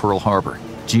force at Pearl Harbor.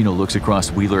 Gino looks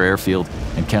across Wheeler Airfield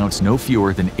and counts no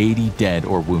fewer than 80 dead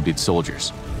or wounded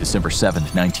soldiers. December 7,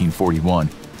 1941,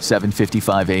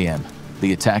 7:55 a.m.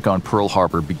 The attack on Pearl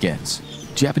Harbor begins.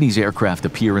 Japanese aircraft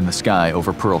appear in the sky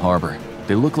over Pearl Harbor.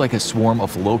 They look like a swarm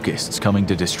of locusts coming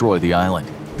to destroy the island.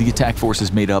 The attack force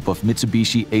is made up of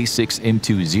Mitsubishi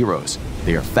A6M2 Zeros.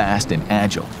 They are fast and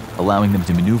agile, allowing them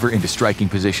to maneuver into striking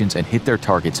positions and hit their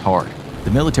targets hard.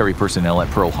 The military personnel at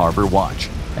Pearl Harbor watch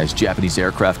as Japanese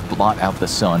aircraft blot out the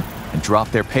sun and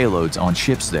drop their payloads on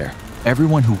ships there.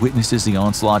 Everyone who witnesses the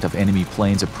onslaught of enemy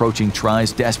planes approaching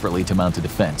tries desperately to mount a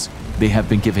defense. They have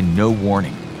been given no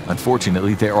warning.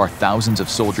 Unfortunately, there are thousands of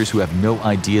soldiers who have no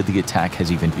idea the attack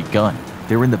has even begun.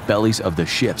 They're in the bellies of the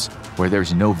ships, where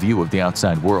there's no view of the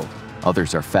outside world.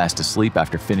 Others are fast asleep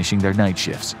after finishing their night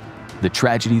shifts. The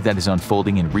tragedy that is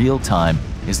unfolding in real time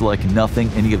is like nothing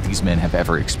any of these men have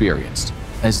ever experienced.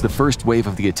 As the first wave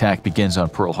of the attack begins on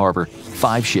Pearl Harbor,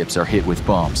 5 ships are hit with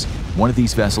bombs. One of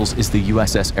these vessels is the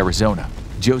USS Arizona.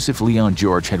 Joseph Leon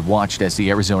George had watched as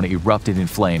the Arizona erupted in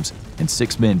flames and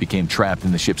 6 men became trapped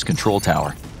in the ship's control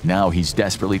tower. Now he's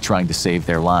desperately trying to save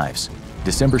their lives.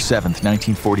 December 7,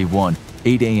 1941,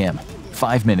 8 a.m.,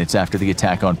 5 minutes after the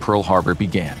attack on Pearl Harbor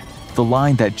began. The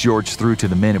line that George threw to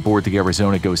the men aboard the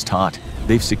Arizona goes taut.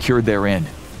 They've secured their end.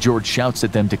 George shouts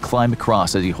at them to climb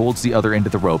across as he holds the other end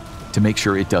of the rope to make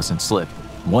sure it doesn't slip.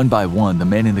 One by one, the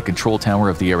men in the control tower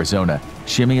of the Arizona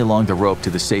shimmy along the rope to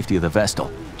the safety of the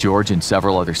vessel. George and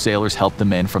several other sailors help the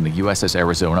men from the USS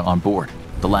Arizona on board.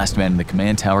 The last man in the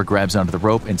command tower grabs onto the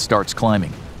rope and starts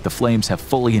climbing. The flames have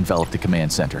fully enveloped the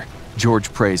command center.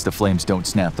 George prays the flames don't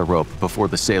snap the rope before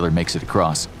the sailor makes it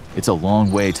across. It's a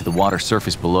long way to the water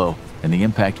surface below, and the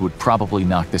impact would probably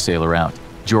knock the sailor out.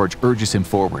 George urges him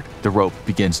forward. The rope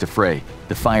begins to fray.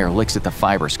 The fire licks at the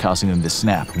fibers, causing them to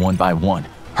snap one by one.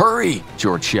 "Hurry!"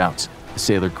 George shouts. The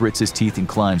sailor grits his teeth and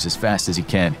climbs as fast as he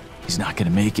can. He's not going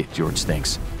to make it, George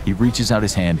thinks. He reaches out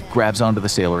his hand, grabs onto the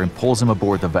sailor, and pulls him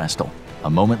aboard the Vestal.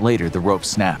 A moment later, the rope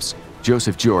snaps.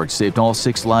 Joseph George saved all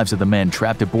 6 lives of the men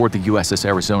trapped aboard the USS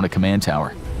Arizona command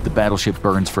tower. The battleship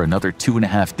burns for another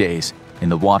 2.5 days in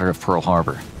the water of Pearl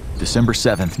Harbor. December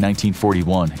 7,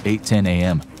 1941, 8:10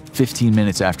 a.m., 15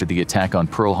 minutes after the attack on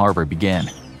Pearl Harbor began.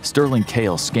 Sterling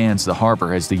Cale scans the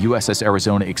harbor as the USS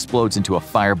Arizona explodes into a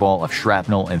fireball of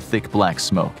shrapnel and thick black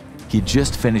smoke. He'd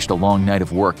just finished a long night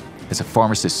of work as a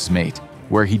pharmacist's mate,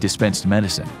 where he dispensed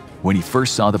medicine. When he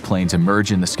first saw the planes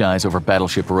emerge in the skies over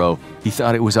Battleship Row, he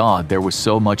thought it was odd there was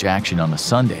so much action on a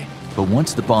Sunday. But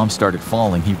once the bombs started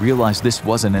falling, he realized this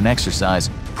wasn't an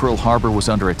exercise. Pearl Harbor was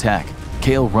under attack.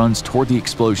 Cale runs toward the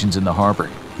explosions in the harbor.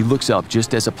 He looks up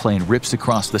just as a plane rips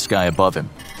across the sky above him.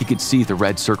 He can see the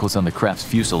red circles on the craft's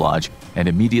fuselage and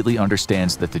immediately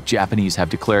understands that the Japanese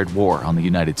have declared war on the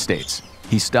United States.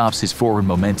 He stops his forward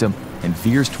momentum and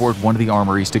veers toward one of the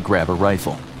armories to grab a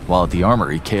rifle. While at the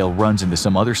armory, Cale runs into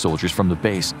some other soldiers from the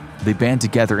base. They band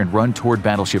together and run toward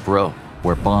Battleship Row,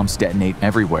 where bombs detonate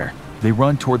everywhere. They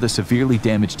run toward the severely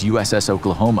damaged USS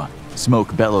Oklahoma.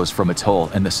 Smoke bellows from its hull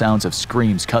and the sounds of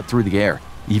screams cut through the air,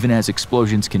 even as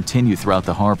explosions continue throughout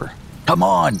the harbor. "Come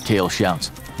on," Cale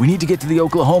shouts. "We need to get to the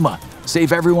Oklahoma.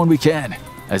 Save everyone we can."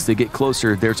 As they get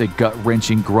closer, there's a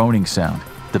gut-wrenching groaning sound.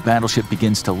 The battleship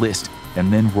begins to list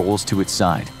and then rolls to its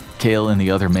side. Cale and the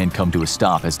other men come to a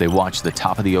stop as they watch the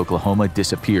top of the Oklahoma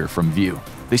disappear from view.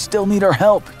 "They still need our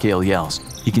help," Cale yells.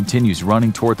 He continues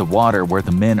running toward the water where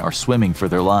the men are swimming for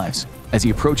their lives. As he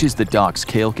approaches the docks,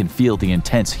 Cale can feel the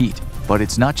intense heat. But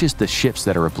it's not just the ships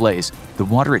that are ablaze. The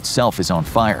water itself is on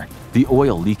fire. The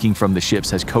oil leaking from the ships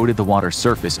has coated the water's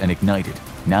surface and ignited.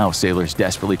 Now sailors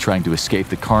desperately trying to escape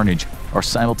the carnage are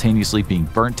simultaneously being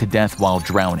burnt to death while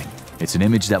drowning. It's an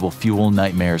image that will fuel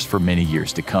nightmares for many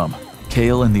years to come.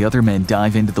 Cale and the other men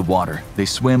dive into the water. They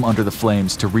swim under the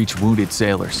flames to reach wounded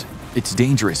sailors. It's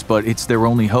dangerous, but it's their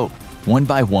only hope. One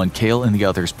by one, Cale and the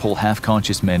others pull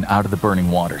half-conscious men out of the burning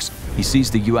waters. He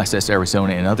sees the USS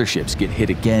Arizona and other ships get hit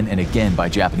again and again by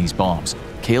Japanese bombs.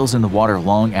 Cale's in the water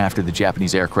long after the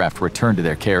Japanese aircraft return to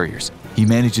their carriers. He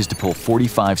manages to pull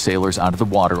 45 sailors out of the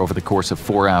water over the course of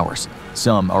 4 hours.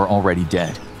 Some are already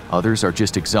dead. Others are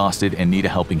just exhausted and need a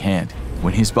helping hand.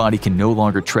 When his body can no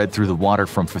longer tread through the water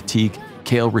from fatigue,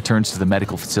 Cale returns to the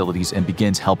medical facilities and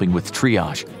begins helping with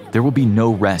triage. There will be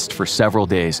no rest for several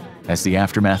days as the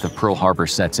aftermath of Pearl Harbor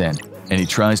sets in, and he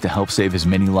tries to help save as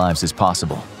many lives as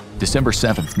possible. December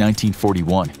 7th,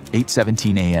 1941,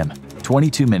 8:17 a.m.,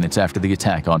 22 minutes after the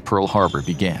attack on Pearl Harbor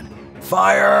began.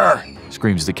 "Fire!"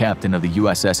 screams the captain of the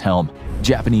USS Helm.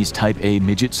 Japanese Type A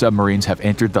midget submarines have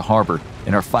entered the harbor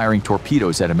and are firing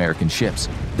torpedoes at American ships.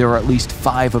 There are at least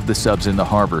 5 of the subs in the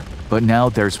harbor, but now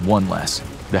there's one less.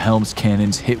 The Helm's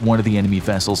cannons hit one of the enemy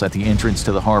vessels at the entrance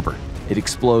to the harbor. It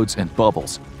explodes and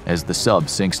bubbles as the sub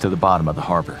sinks to the bottom of the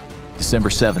harbor. December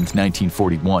 7th,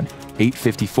 1941,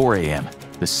 8:54 a.m.,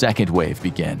 the second wave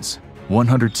begins.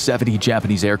 170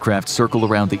 Japanese aircraft circle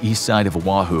around the east side of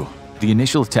Oahu. The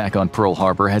initial attack on Pearl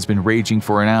Harbor has been raging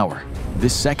for an hour.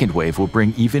 This second wave will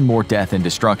bring even more death and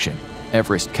destruction.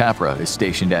 Everest Capra is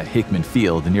stationed at Hickman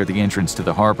Field near the entrance to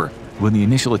the harbor. When the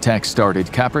initial attack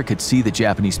started, Capra could see the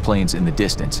Japanese planes in the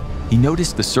distance. He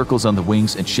noticed the circles on the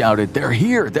wings and shouted, "They're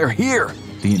here! They're here!"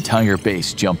 The entire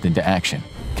base jumped into action.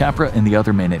 Capra and the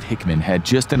other men at Hickman had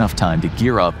just enough time to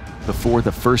gear up before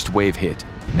the first wave hit.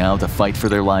 Now the fight for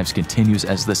their lives continues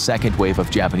as the second wave of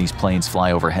Japanese planes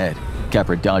fly overhead.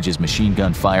 Capra dodges machine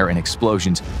gun fire and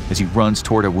explosions as he runs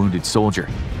toward a wounded soldier.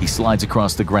 He slides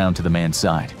across the ground to the man's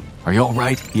side. "Are you all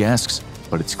right?" he asks,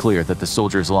 but it's clear that the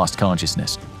soldier has lost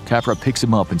consciousness. Capra picks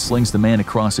him up and slings the man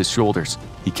across his shoulders.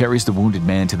 He carries the wounded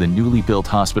man to the newly built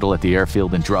hospital at the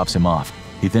airfield and drops him off.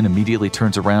 He then immediately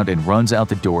turns around and runs out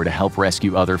the door to help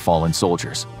rescue other fallen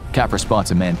soldiers. Capra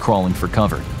spots a man crawling for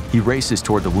cover. He races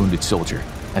toward the wounded soldier.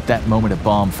 At that moment, a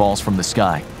bomb falls from the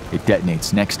sky. It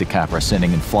detonates next to Capra,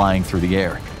 sending him flying through the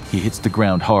air. He hits the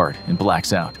ground hard and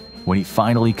blacks out. When he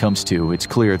finally comes to, it's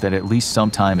clear that at least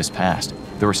some time has passed.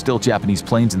 There are still Japanese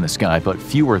planes in the sky, but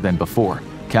fewer than before.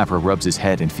 Capra rubs his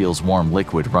head and feels warm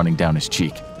liquid running down his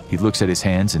cheek. He looks at his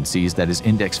hands and sees that his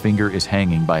index finger is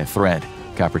hanging by a thread.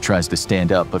 Capra tries to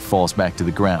stand up but falls back to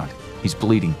the ground. He's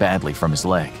bleeding badly from his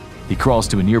leg. He crawls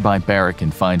to a nearby barrack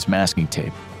and finds masking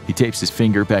tape. He tapes his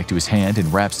finger back to his hand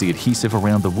and wraps the adhesive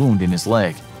around the wound in his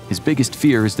leg. His biggest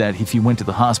fear is that if he went to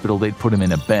the hospital, they'd put him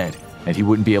in a bed, and he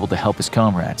wouldn't be able to help his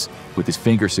comrades. With his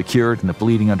finger secured and the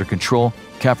bleeding under control,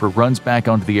 Capra runs back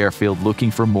onto the airfield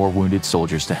looking for more wounded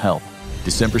soldiers to help.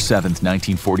 December 7,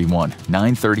 1941,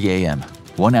 9:30 a.m.,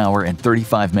 1 hour and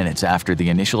 35 minutes after the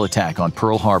initial attack on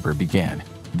Pearl Harbor began.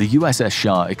 The USS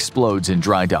Shaw explodes in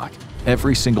dry dock.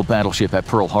 Every single battleship at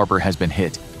Pearl Harbor has been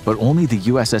hit, but only the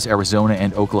USS Arizona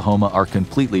and Oklahoma are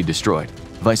completely destroyed.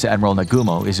 Vice Admiral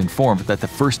Nagumo is informed that the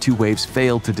first two waves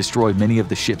failed to destroy many of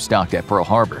the ships docked at Pearl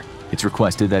Harbor. It's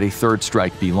requested that a third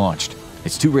strike be launched.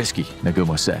 "It's too risky,"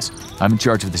 Nagumo says. "I'm in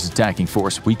charge of this attacking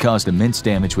force. We caused immense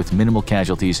damage with minimal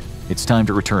casualties. It's time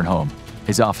to return home."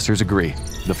 His officers agree.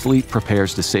 The fleet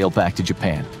prepares to sail back to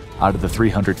Japan. Out of the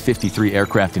 353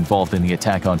 aircraft involved in the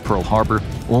attack on Pearl Harbor,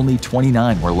 only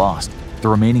 29 were lost. The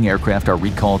remaining aircraft are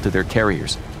recalled to their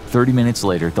carriers. 30 minutes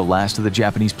later, the last of the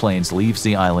Japanese planes leaves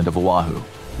the island of Oahu.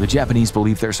 The Japanese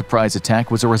believe their surprise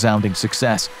attack was a resounding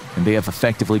success, and they have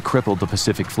effectively crippled the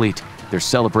Pacific Fleet. There's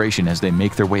celebration as they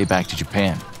make their way back to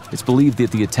Japan. It's believed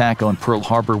that the attack on Pearl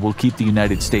Harbor will keep the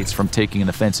United States from taking an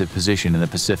offensive position in the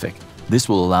Pacific. This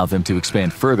will allow them to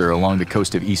expand further along the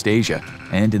coast of East Asia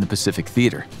and in the Pacific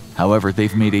Theater. However,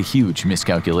 they've made a huge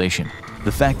miscalculation.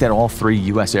 The fact that all three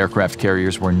U.S. aircraft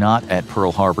carriers were not at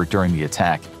Pearl Harbor during the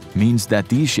attack means that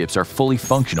these ships are fully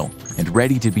functional and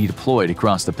ready to be deployed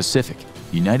across the Pacific.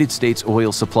 United States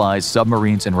oil supplies,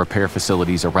 submarines, and repair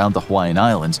facilities around the Hawaiian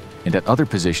Islands and at other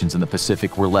positions in the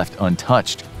Pacific were left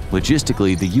untouched.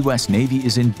 Logistically, the U.S. Navy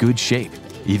is in good shape.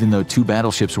 Even though 2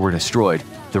 battleships were destroyed,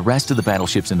 the rest of the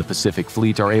battleships in the Pacific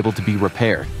Fleet are able to be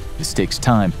repaired. This takes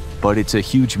time, but it's a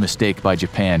huge mistake by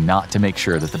Japan not to make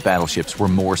sure that the battleships were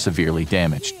more severely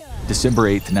damaged. December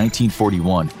 8,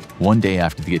 1941, one day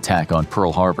after the attack on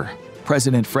Pearl Harbor.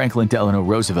 President Franklin Delano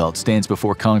Roosevelt stands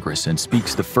before Congress and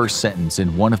speaks the first sentence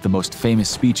in one of the most famous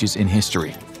speeches in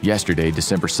history. Yesterday,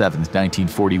 December 7,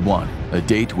 1941, a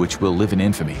date which will live in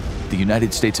infamy, the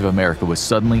United States of America was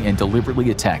suddenly and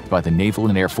deliberately attacked by the naval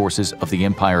and air forces of the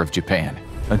Empire of Japan.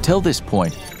 Until this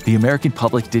point, the American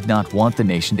public did not want the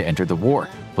nation to enter the war,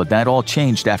 but that all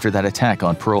changed after that attack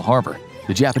on Pearl Harbor.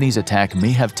 The Japanese attack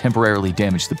may have temporarily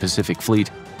damaged the Pacific Fleet,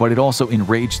 but it also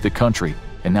enraged the country,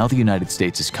 and now the United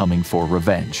States is coming for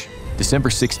revenge. December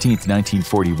 16,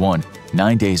 1941,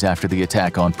 9 days after the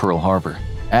attack on Pearl Harbor.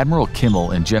 Admiral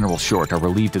Kimmel and General Short are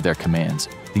relieved of their commands.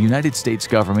 The United States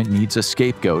government needs a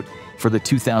scapegoat for the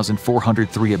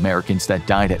 2,403 Americans that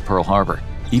died at Pearl Harbor.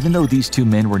 Even though these two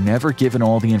men were never given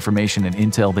all the information and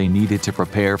intel they needed to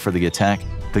prepare for the attack,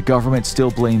 the government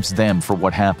still blames them for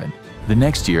what happened. The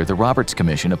next year, the Roberts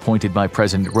Commission, appointed by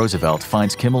President Roosevelt,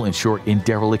 finds Kimmel and Short in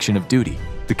dereliction of duty.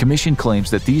 The commission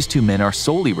claims that these two men are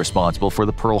solely responsible for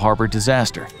the Pearl Harbor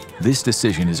disaster. This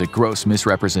decision is a gross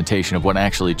misrepresentation of what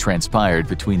actually transpired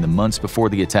between the months before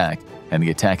the attack and the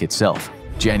attack itself.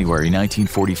 January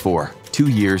 1944, 2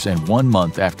 years and 1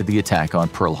 month after the attack on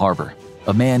Pearl Harbor.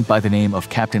 A man by the name of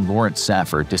Captain Lawrence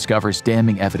Safford discovers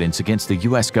damning evidence against the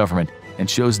U.S. government and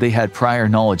shows they had prior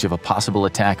knowledge of a possible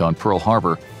attack on Pearl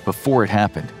Harbor before it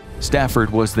happened. Stafford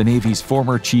was the Navy's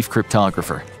former chief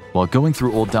cryptographer. While going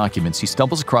through old documents, he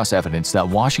stumbles across evidence that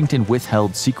Washington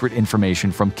withheld secret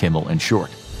information from Kimmel and Short.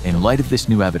 In light of this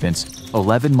new evidence,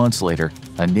 11 months later,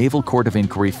 a Naval Court of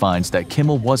Inquiry finds that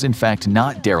Kimmel was in fact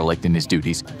not derelict in his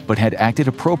duties, but had acted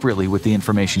appropriately with the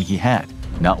information he had.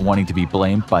 Not wanting to be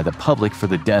blamed by the public for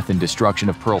the death and destruction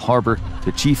of Pearl Harbor,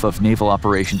 the Chief of Naval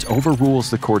Operations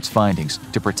overrules the court's findings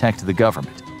to protect the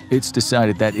government. It's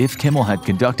decided that if Kimmel had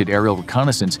conducted aerial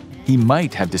reconnaissance, he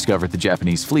might have discovered the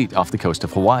Japanese fleet off the coast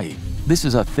of Hawaii. This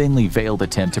is a thinly veiled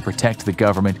attempt to protect the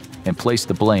government and place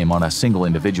the blame on a single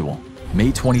individual.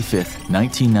 May 25,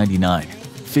 1999,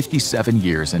 57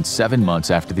 years and 7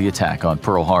 months after the attack on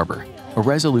Pearl Harbor. A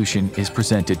resolution is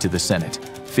presented to the Senate.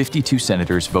 52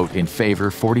 senators vote in favor,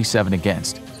 47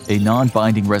 against. A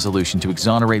non-binding resolution to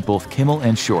exonerate both Kimmel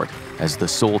and Short as the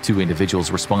sole two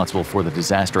individuals responsible for the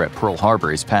disaster at Pearl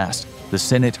Harbor is passed. The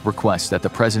Senate requests that the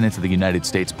President of the United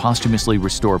States posthumously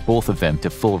restore both of them to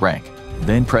full rank.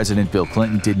 Then President Bill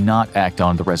Clinton did not act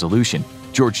on the resolution.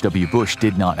 George W. Bush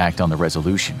did not act on the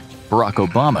resolution. Barack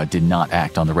Obama did not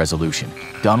act on the resolution.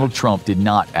 Donald Trump did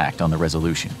not act on the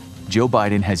resolution. Joe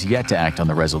Biden has yet to act on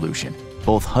the resolution.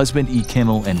 Both Husband E.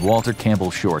 Kimmel and Walter Campbell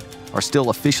Short are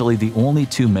still officially the only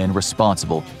two men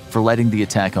responsible for letting the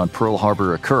attack on Pearl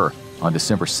Harbor occur on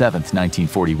December 7,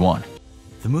 1941.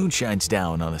 The moon shines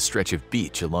down on a stretch of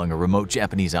beach along a remote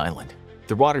Japanese island.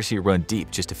 The waters here run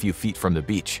deep just a few feet from the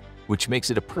beach, which makes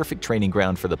it a perfect training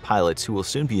ground for the pilots who will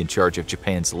soon be in charge of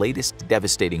Japan's latest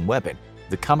devastating weapon,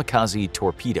 the Kamikaze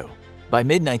Torpedo. By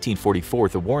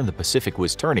mid-1944, the war in the Pacific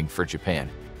was turning for Japan.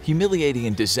 Humiliating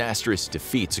and disastrous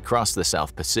defeats across the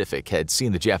South Pacific had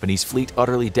seen the Japanese fleet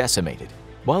utterly decimated.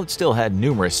 While it still had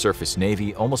numerous surface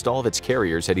navy, almost all of its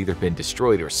carriers had either been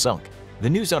destroyed or sunk. The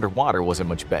news underwater wasn't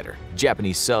much better.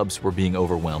 Japanese subs were being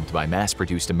overwhelmed by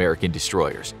mass-produced American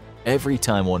destroyers. Every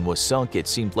time one was sunk, it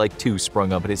seemed like two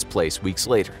sprung up in its place weeks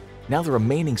later. Now the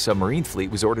remaining submarine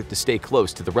fleet was ordered to stay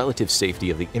close to the relative safety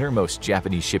of the innermost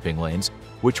Japanese shipping lanes,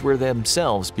 which were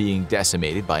themselves being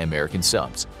decimated by American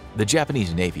subs. The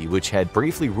Japanese Navy, which had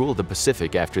briefly ruled the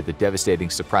Pacific after the devastating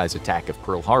surprise attack of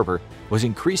Pearl Harbor, was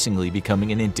increasingly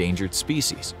becoming an endangered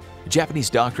species. The Japanese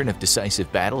doctrine of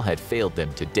decisive battle had failed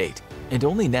them to date, and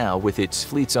only now, with its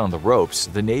fleets on the ropes,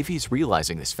 the Navy's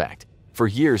realizing this fact. For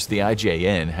years, the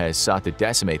IJN has sought to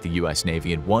decimate the U.S.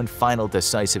 Navy in one final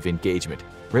decisive engagement,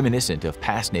 reminiscent of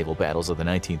past naval battles of the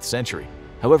 19th century.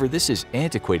 However, this is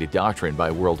antiquated doctrine by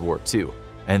World War II,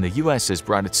 and the U.S. has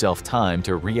brought itself time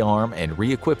to rearm and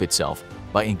re-equip itself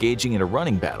by engaging in a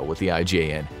running battle with the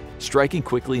IJN, striking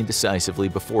quickly and decisively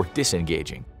before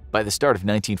disengaging. By the start of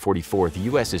 1944, the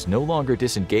U.S. is no longer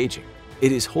disengaging.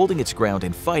 It is holding its ground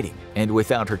and fighting, and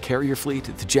without her carrier fleet,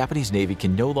 the Japanese Navy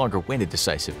can no longer win a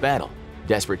decisive battle.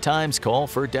 Desperate times call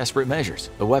for desperate measures.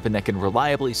 A weapon that can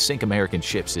reliably sink American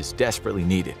ships is desperately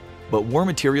needed. But war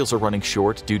materials are running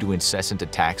short due to incessant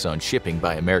attacks on shipping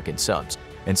by American subs,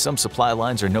 and some supply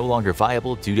lines are no longer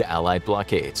viable due to Allied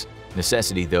blockades.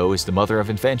 Necessity, though, is the mother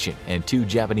of invention, and two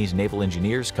Japanese naval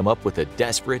engineers come up with a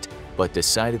desperate but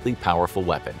decidedly powerful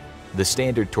weapon. The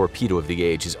standard torpedo of the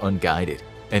age is unguided,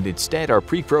 and instead are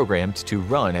pre-programmed to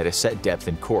run at a set depth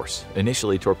and course.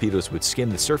 Initially, torpedoes would skim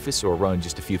the surface or run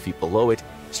just a few feet below it,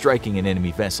 striking an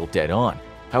enemy vessel dead-on.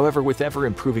 However, with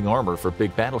ever-improving armor for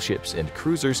big battleships and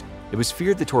cruisers, it was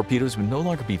feared the torpedoes would no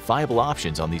longer be viable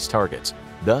options on these targets.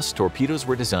 Thus, torpedoes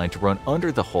were designed to run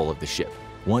under the hull of the ship.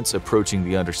 Once approaching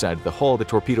the underside of the hull, the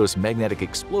torpedo's magnetic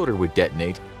exploder would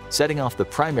detonate, setting off the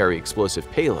primary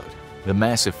explosive payload. The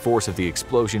massive force of the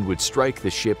explosion would strike the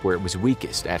ship where it was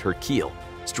weakest, at her keel.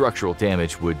 Structural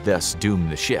damage would thus doom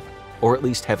the ship, or at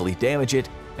least heavily damage it,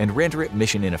 and render it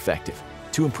mission ineffective.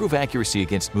 To improve accuracy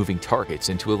against moving targets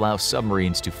and to allow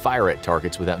submarines to fire at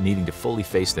targets without needing to fully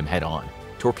face them head-on,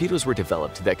 torpedoes were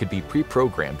developed that could be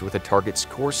pre-programmed with a target's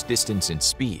course, distance, and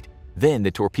speed. Then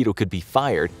the torpedo could be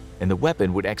fired, and the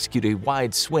weapon would execute a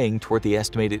wide swing toward the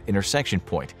estimated intersection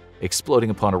point, exploding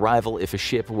upon arrival if a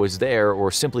ship was there or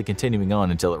simply continuing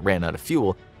on until it ran out of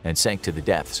fuel and sank to the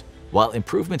depths. While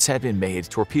improvements had been made,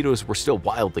 torpedoes were still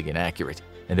wildly inaccurate,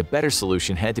 and a better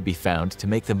solution had to be found to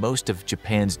make the most of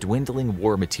Japan's dwindling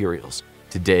war materials.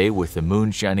 Today, with the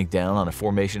moon shining down on a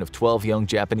formation of 12 young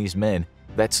Japanese men,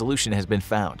 that solution has been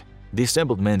found. The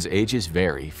assembled men's ages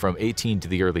vary from 18 to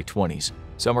the early 20s.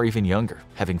 Some are even younger,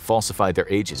 having falsified their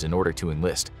ages in order to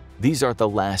enlist. These are the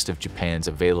last of Japan's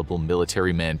available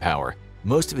military manpower.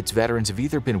 Most of its veterans have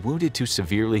either been wounded too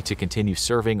severely to continue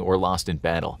serving or lost in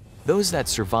battle. Those that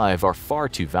survive are far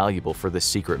too valuable for this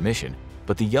secret mission,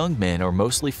 but the young men are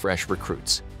mostly fresh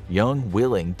recruits, young,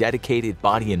 willing, dedicated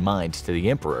body and mind to the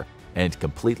Emperor, and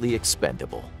completely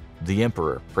expendable. The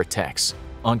Emperor protects.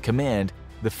 On command,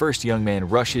 the first young man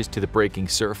rushes to the breaking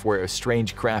surf where a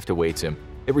strange craft awaits him.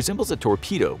 It resembles a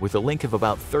torpedo with a length of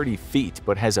about 30 feet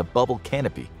but has a bubble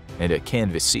canopy and a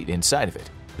canvas seat inside of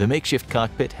it. The makeshift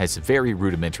cockpit has very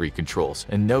rudimentary controls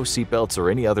and no seatbelts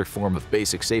or any other form of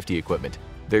basic safety equipment.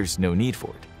 There's no need for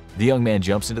it. The young man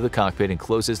jumps into the cockpit and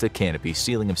closes the canopy,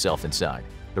 sealing himself inside.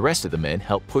 The rest of the men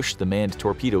help push the manned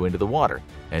torpedo into the water,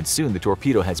 and soon the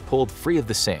torpedo has pulled free of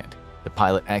the sand. The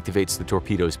pilot activates the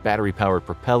torpedo's battery-powered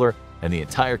propeller, and the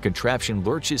entire contraption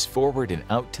lurches forward and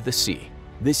out to the sea.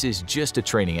 This is just a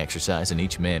training exercise, and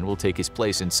each man will take his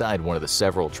place inside one of the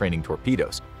several training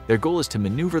torpedoes. Their goal is to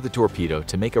maneuver the torpedo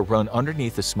to make a run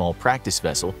underneath a small practice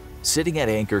vessel sitting at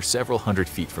anchor several hundred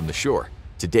feet from the shore.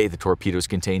 Today, the torpedoes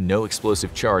contain no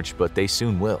explosive charge, but they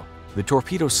soon will. The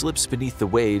torpedo slips beneath the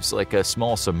waves like a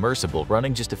small submersible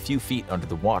running just a few feet under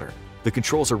the water. The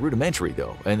controls are rudimentary,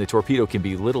 though, and the torpedo can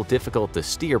be a little difficult to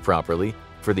steer properly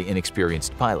for the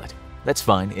inexperienced pilot. That's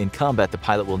fine. In combat, the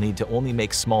pilot will need to only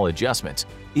make small adjustments.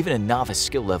 Even a novice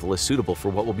skill level is suitable for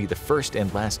what will be the first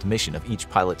and last mission of each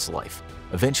pilot's life.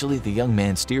 Eventually, the young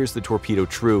man steers the torpedo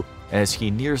true. As he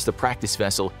nears the practice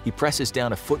vessel, he presses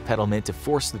down a foot pedal meant to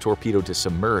force the torpedo to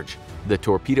submerge. The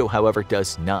torpedo, however,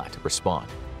 does not respond.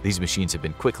 These machines have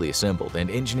been quickly assembled,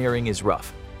 and engineering is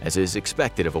rough, as is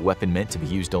expected of a weapon meant to be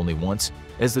used only once.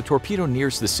 As the torpedo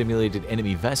nears the simulated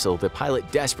enemy vessel, the pilot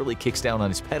desperately kicks down on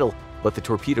his pedal, but the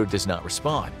torpedo does not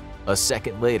respond. A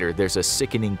second later, there's a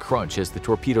sickening crunch as the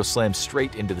torpedo slams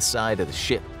straight into the side of the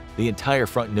ship. The entire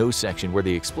front nose section where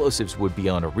the explosives would be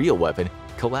on a real weapon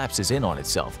collapses in on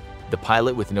itself. The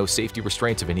pilot, with no safety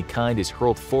restraints of any kind, is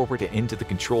hurled forward and into the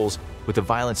controls with the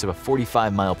violence of a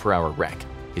 45-mile-per-hour wreck.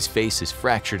 His face is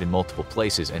fractured in multiple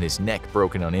places and his neck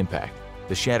broken on impact.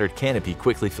 The shattered canopy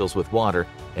quickly fills with water,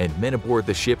 and men aboard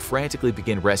the ship frantically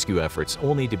begin rescue efforts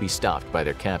only to be stopped by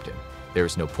their captain. There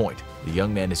is no point. The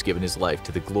young man has given his life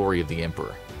to the glory of the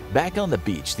Emperor. Back on the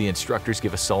beach, the instructors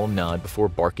give a solemn nod before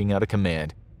barking out a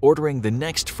command, ordering the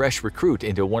next fresh recruit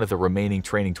into one of the remaining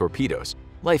training torpedoes.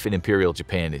 Life in Imperial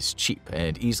Japan is cheap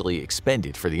and easily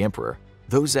expended for the Emperor.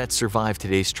 Those that survive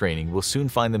today's training will soon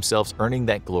find themselves earning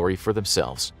that glory for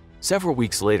themselves. Several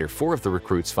weeks later, 4 of the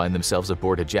recruits find themselves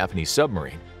aboard a Japanese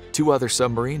submarine. 2 other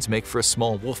submarines make for a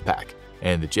small wolf pack,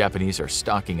 and the Japanese are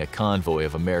stalking a convoy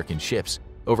of American ships.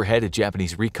 Overhead, a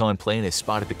Japanese recon plane has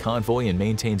spotted the convoy and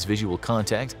maintains visual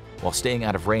contact while staying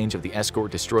out of range of the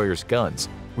escort destroyer's guns,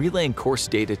 relaying course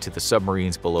data to the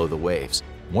submarines below the waves.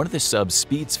 One of the subs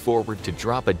speeds forward to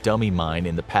drop a dummy mine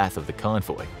in the path of the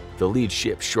convoy. The lead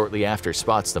ship shortly after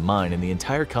spots the mine, and the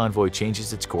entire convoy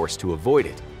changes its course to avoid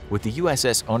it, with the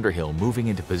USS Underhill moving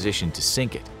into position to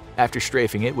sink it. After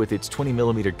strafing it with its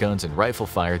 20mm guns and rifle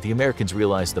fire, the Americans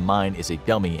realize the mine is a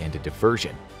dummy and a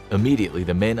diversion. Immediately,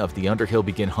 the men of the Underhill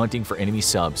begin hunting for enemy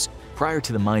subs. Prior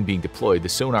to the mine being deployed, the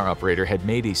sonar operator had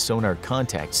made a sonar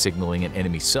contact signaling an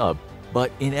enemy sub,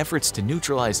 but in efforts to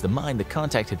neutralize the mine, the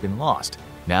contact had been lost.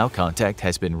 Now contact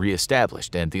has been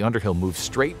re-established, and the Underhill moves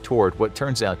straight toward what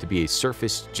turns out to be a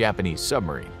surface Japanese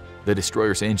submarine. The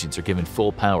destroyer's engines are given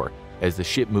full power as the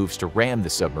ship moves to ram the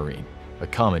submarine, a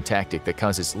common tactic that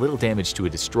causes little damage to a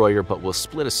destroyer but will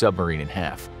split a submarine in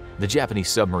half. The Japanese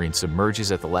submarine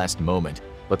submerges at the last moment,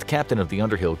 but the captain of the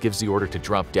Underhill gives the order to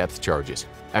drop depth charges.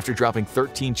 After dropping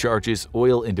 13 charges,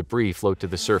 oil and debris float to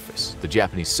the surface. The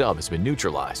Japanese sub has been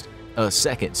neutralized. A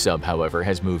second sub, however,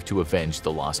 has moved to avenge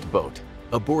the lost boat.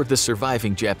 Aboard the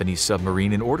surviving Japanese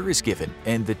submarine, an order is given,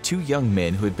 and the 2 young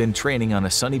men who had been training on a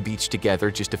sunny beach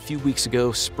together just a few weeks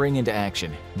ago spring into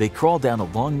action. They crawl down a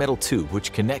long metal tube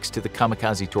which connects to the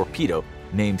Kamikaze torpedo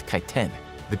named Kaiten.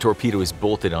 The torpedo is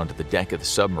bolted onto the deck of the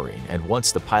submarine, and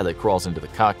once the pilot crawls into the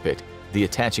cockpit, the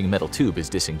attaching metal tube is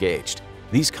disengaged.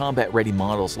 These combat-ready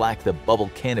models lack the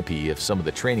bubble canopy of some of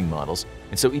the training models,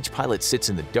 and so each pilot sits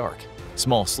in the dark.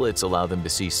 Small slits allow them to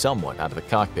see somewhat out of the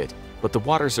cockpit, but the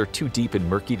waters are too deep and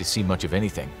murky to see much of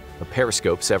anything. A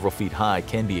periscope several feet high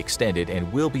can be extended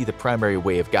and will be the primary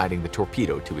way of guiding the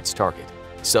torpedo to its target.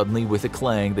 Suddenly, with a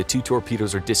clang, the 2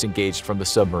 torpedoes are disengaged from the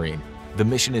submarine. The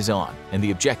mission is on, and the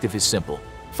objective is simple: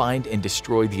 find and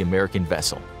destroy the American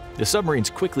vessel. The submarines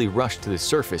quickly rush to the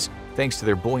surface thanks to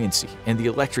their buoyancy, and the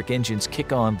electric engines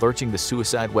kick on, lurching the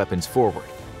suicide weapons forward.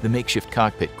 The makeshift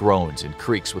cockpit groans and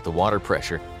creaks with the water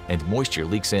pressure, and moisture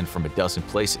leaks in from a dozen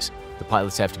places. The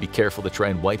pilots have to be careful to try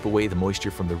and wipe away the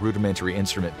moisture from the rudimentary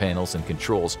instrument panels and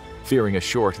controls, fearing a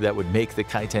short that would make the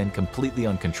Kaiten completely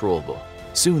uncontrollable.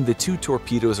 Soon, the 2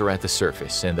 torpedoes are at the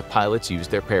surface, and the pilots use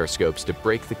their periscopes to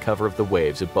break the cover of the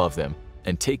waves above them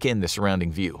and take in the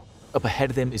surrounding view. Up ahead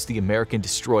of them is the American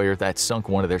destroyer that sunk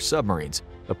one of their submarines,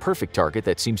 a perfect target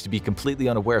that seems to be completely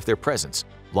unaware of their presence.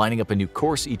 Lining up a new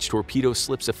course, each torpedo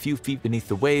slips a few feet beneath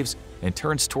the waves and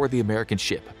turns toward the American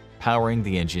ship, powering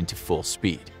the engine to full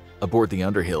speed. Aboard the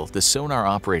Underhill, the sonar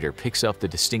operator picks up the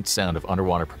distinct sound of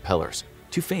underwater propellers,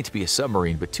 too faint to be a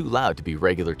submarine but too loud to be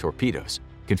regular torpedoes.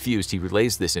 Confused, he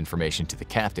relays this information to the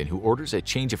captain, who orders a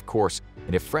change of course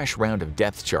and a fresh round of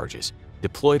depth charges.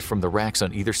 Deployed from the racks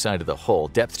on either side of the hull,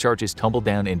 depth charges tumble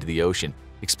down into the ocean,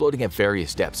 exploding at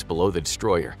various depths below the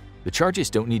destroyer. The charges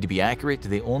don't need to be accurate,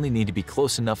 they only need to be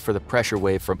close enough for the pressure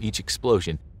wave from each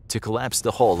explosion to collapse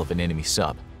the hull of an enemy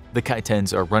sub. The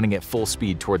Kaitens are running at full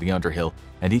speed toward the Underhill,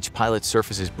 and each pilot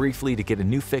surfaces briefly to get a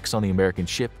new fix on the American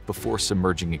ship before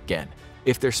submerging again.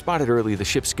 If they're spotted early, the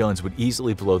ship's guns would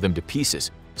easily blow them to pieces,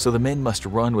 so the men must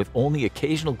run with only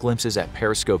occasional glimpses at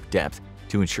periscope depth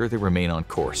to ensure they remain on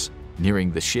course.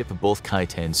 Nearing the ship, both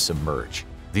Kaitens submerge.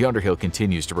 The Underhill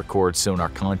continues to record sonar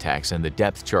contacts, and the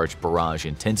depth charge barrage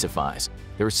intensifies.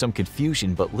 There is some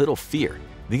confusion but little fear.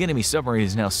 The enemy submarine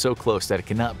is now so close that it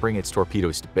cannot bring its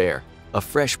torpedoes to bear. A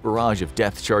fresh barrage of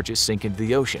depth charges sink into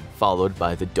the ocean, followed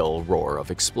by the dull roar of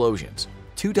explosions.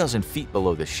 24 feet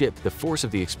below the ship, the force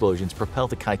of the explosions propel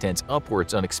the Kaitens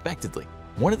upwards unexpectedly.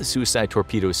 One of the suicide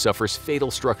torpedoes suffers fatal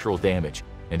structural damage,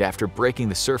 and after breaking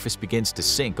the surface begins to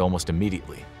sink almost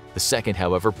immediately. The second,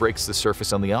 however, breaks the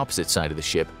surface on the opposite side of the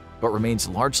ship, but remains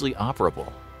largely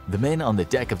operable. The men on the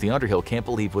deck of the Underhill can't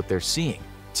believe what they're seeing.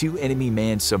 2 enemy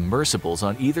manned submersibles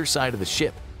on either side of the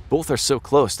ship. Both are so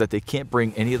close that they can't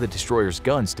bring any of the destroyer's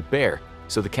guns to bear,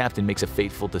 so the captain makes a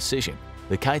fateful decision.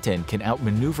 The Kaiten can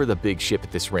outmaneuver the big ship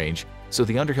at this range, so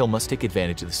the Underhill must take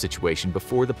advantage of the situation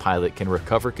before the pilot can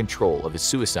recover control of his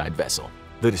suicide vessel.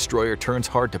 The destroyer turns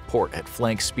hard to port at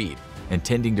flank speed,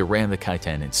 intending to ram the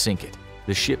Kaiten and sink it.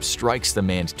 The ship strikes the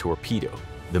manned torpedo.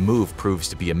 The move proves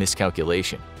to be a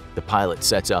miscalculation. The pilot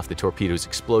sets off the torpedo's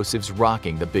explosives,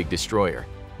 rocking the big destroyer.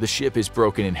 The ship is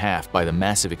broken in half by the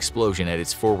massive explosion at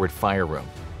its forward fire room,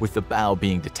 with the bow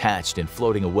being detached and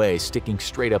floating away, sticking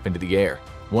straight up into the air.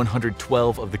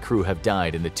 112 of the crew have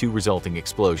died in the 2 resulting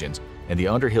explosions, and the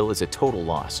Underhill is a total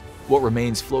loss. What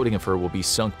remains floating of her will be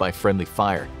sunk by friendly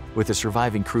fire, with the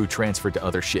surviving crew transferred to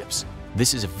other ships.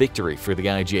 This is a victory for the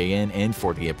IJN and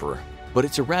for the Emperor. But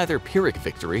it's a rather Pyrrhic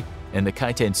victory, and the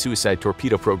Kaiten suicide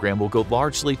torpedo program will go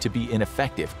largely to be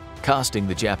ineffective, costing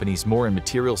the Japanese more in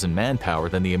materials and manpower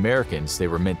than the Americans they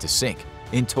were meant to sink.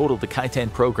 In total, the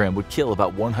Kaiten program would kill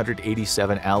about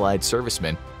 187 Allied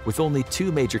servicemen, with only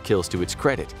 2 major kills to its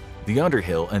credit, the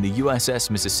Underhill and the USS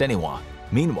Mississinewa.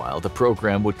 Meanwhile, the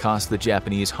program would cost the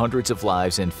Japanese hundreds of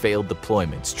lives in failed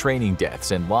deployments, training deaths,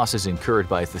 and losses incurred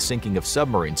by the sinking of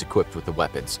submarines equipped with the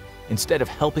weapons. Instead of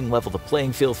helping level the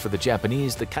playing field for the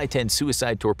Japanese, the Kaiten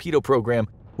suicide torpedo program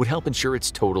would help ensure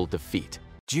its total defeat.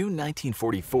 June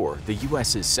 1944, the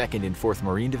U.S.'s 2nd and 4th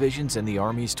Marine Divisions and the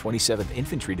Army's 27th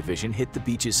Infantry Division hit the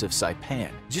beaches of Saipan.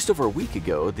 Just over a week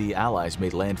ago, the Allies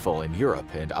made landfall in Europe,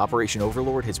 and Operation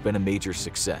Overlord has been a major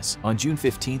success. On June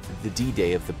 15th, the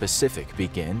D-Day of the Pacific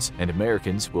begins, and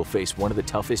Americans will face one of the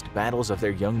toughest battles of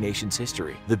their young nation's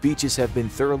history. The beaches have been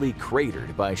thoroughly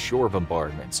cratered by shore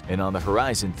bombardments, and on the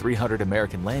horizon, 300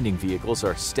 American landing vehicles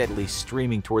are steadily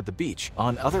streaming toward the beach.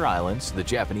 On other islands, the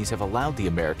Japanese have allowed the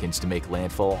Americans to make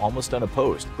landfall almost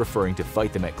unopposed, preferring to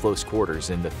fight them at close quarters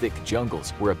in the thick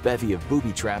jungles where a bevy of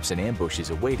booby traps and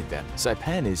ambushes awaited them.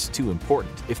 Saipan is too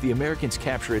important. If the Americans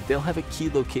capture it, they'll have a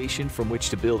key location from which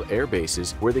to build air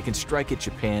bases where they can strike at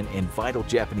Japan and vital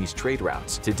Japanese trade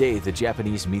routes. Today, the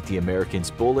Japanese meet the Americans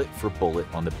bullet for bullet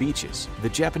on the beaches. The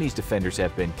Japanese defenders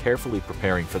have been carefully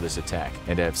preparing for this attack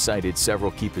and have sited several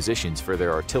key positions for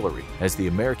their artillery. As the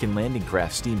American landing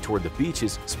craft steam toward the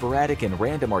beaches, sporadic and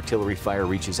random artillery fire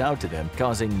reaches out to them,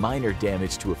 causing minor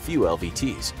damage to a few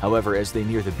LVTs. However, as they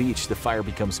near the beach, the fire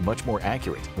becomes much more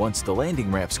accurate. Once the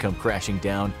landing ramps come crashing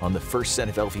down on the first set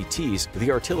of LVTs, the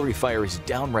artillery fire is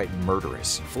downright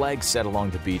murderous. Flags set along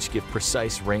the beach give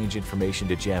precise range information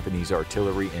to Japanese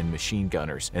artillery and machine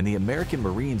gunners, and the American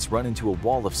Marines run into a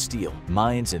wall of steel.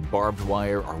 Mines and barbed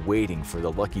wire are waiting for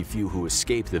the lucky few who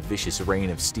escape the vicious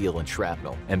rain of steel and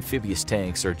shrapnel. Amphibious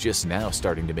tanks are just now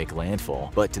starting to make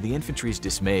landfall, but to the infantry's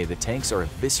dismay, the tanks are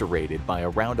eviscerated by a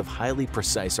round of highly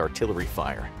precise artillery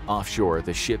fire. Offshore,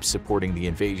 the ships supporting the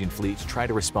invasion fleet try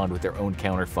to respond with their own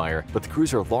counterfire, but the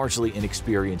crews are largely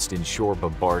inexperienced in shore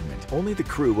bombardment. Only the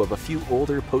crew of a few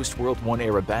older post-World I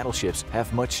era battleships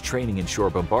have much training in shore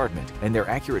bombardment, and their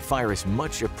accurate fire is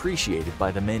much appreciated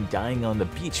by the men dying on the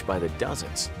beach by the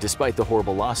dozens. Despite the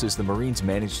horrible losses, the Marines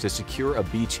managed to secure a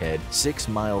beachhead 6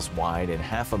 miles wide and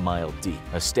half a mile deep.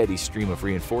 A steady stream of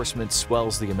reinforcements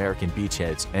swells the American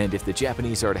beachheads, and if the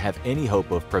Japanese are to have any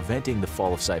hope of preventing the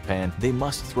fall of Saipan, they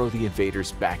must throw the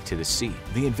invaders back to the sea.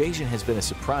 The invasion has been a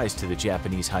surprise to the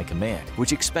Japanese High Command,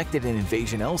 which expected an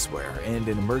invasion elsewhere, and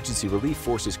an emergency relief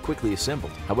force is quickly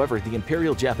assembled. However, the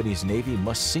Imperial Japanese Navy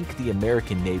must sink the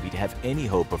American Navy to have any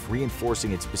hope of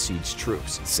reinforcing its besieged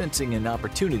troops. Sensing an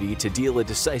opportunity to deal a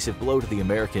decisive blow to the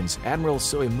Americans, Admiral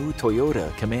Soemu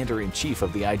Toyoda, Commander-in-Chief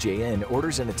of the IJN,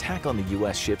 orders an attack on the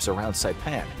U.S. ships around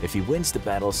Saipan. If he wins the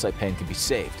battle, Saipan can be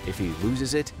saved. If he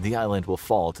loses it, the island will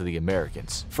fall to the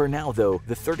Americans. For now, though,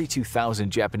 the 32,000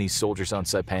 Japanese soldiers on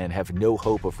Saipan have no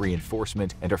hope of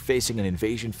reinforcement and are facing an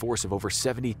invasion force of over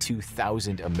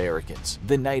 72,000 Americans.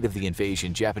 The night of the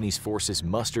invasion, Japanese forces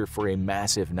muster for a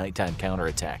massive nighttime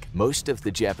counterattack. Most of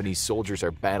the Japanese soldiers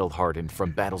are battle-hardened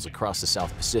from battles across the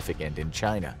South Pacific and in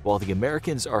China, while the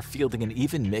Americans are fielding an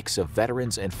even mix of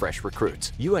veterans and fresh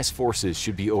recruits. U.S. forces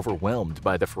should be overwhelmed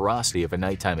by the ferocity of a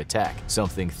nighttime attack,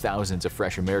 something thousands of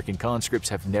fresh American conscripts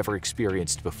have never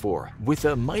experienced before. With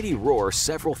a mighty roar,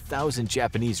 several thousand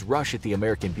Japanese rush at the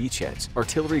American beachheads.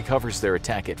 Artillery covers their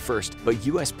attack at first, but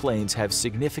U.S. planes have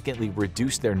significantly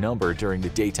reduced their number during the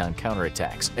daytime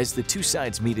counterattacks. As the two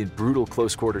sides meet in brutal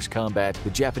close-quarters combat, the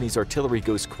Japanese artillery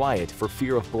goes quiet for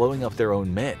fear of blowing up their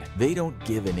own men. They don't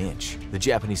give an inch. The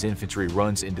Japanese infantry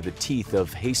runs into the teeth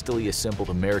of hastily assembled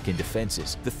American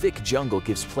defenses. The thick jungle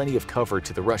gives plenty of cover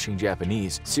to the rushing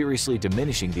Japanese, seriously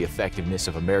diminishing the effectiveness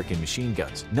of American machine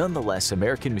guns. Nonetheless, Nonetheless,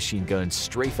 American machine guns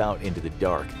strafe out into the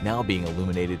dark, now being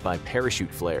illuminated by parachute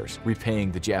flares,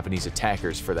 repaying the Japanese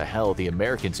attackers for the hell the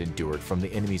Americans endured from the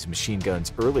enemy's machine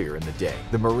guns earlier in the day.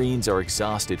 The Marines are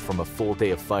exhausted from a full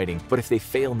day of fighting, but if they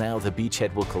fail now, the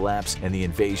beachhead will collapse and the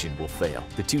invasion will fail.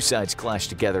 The two sides clash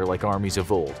together like armies of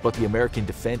old, but the American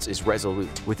defense is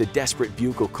resolute. With a desperate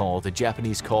bugle call, the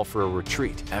Japanese call for a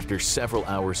retreat. After several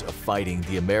hours of fighting,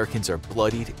 the Americans are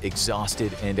bloodied,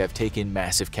 exhausted, and have taken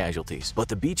massive casualties. But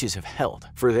the beaches have held.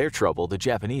 For their trouble, the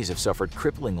Japanese have suffered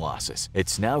crippling losses.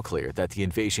 It's now clear that the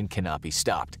invasion cannot be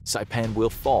stopped. Saipan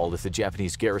will fall if the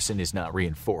Japanese garrison is not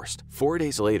reinforced. 4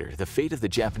 days later, the fate of the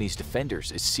Japanese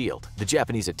defenders is sealed. The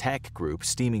Japanese attack group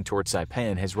steaming toward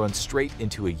Saipan has run straight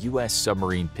into a U.S.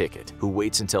 submarine picket, who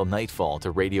waits until nightfall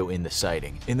to radio in the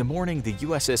sighting. In the morning, the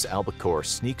USS Albacore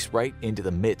sneaks right into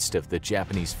the midst of the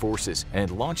Japanese forces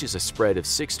and launches a spread of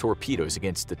 6 torpedoes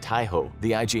against the Taiho,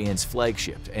 the IJN's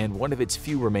flagship and one of its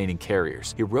few remaining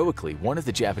carriers. Heroically, one of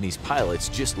the Japanese pilots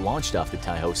just launched off the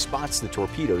Taiho spots the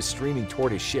torpedoes streaming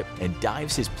toward his ship and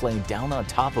dives his plane down on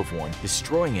top of one,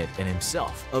 destroying it and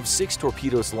himself. Of 6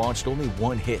 torpedoes launched, only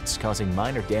 1 hits, causing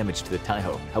minor damage to the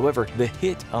Taiho. However, the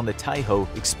hit on the Taiho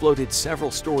exploded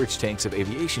several storage tanks of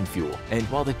aviation fuel, and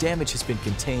while the damage has been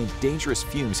contained, dangerous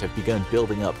fumes have begun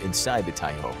building up inside the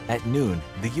Taiho. At noon,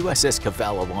 the USS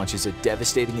Kavala launches a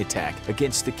devastating attack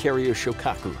against the carrier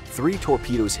Shokaku. 3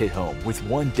 torpedoes hit home, with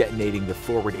 1 detonating the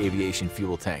forward aviation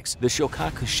fuel tanks. The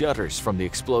Shokaku shudders from the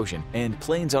explosion, and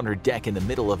planes on her deck in the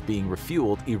middle of being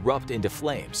refueled erupt into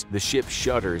flames. The ship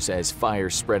shudders as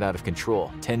fires spread out of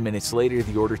control. 10 minutes later,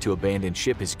 the order to abandon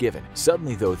ship is given.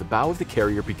 Suddenly, though, the bow of the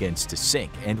carrier begins to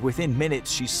sink, and within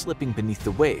minutes, she's slipping beneath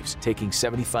the waves, taking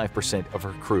 75% of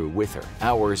her crew with her.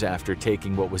 Hours after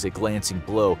taking what was a glancing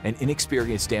blow, an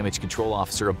inexperienced damage control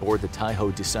officer aboard the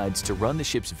Taiho decides to run the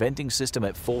ship's venting system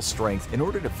at full strength in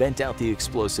order to vent out the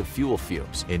explosive fuel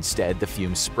fumes. Instead, the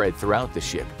fumes spread throughout the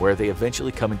ship, where they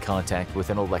eventually come in contact with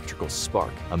an electrical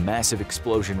spark. A massive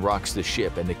explosion rocks the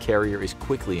ship, and the carrier is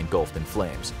quickly engulfed in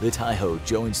flames. The Taiho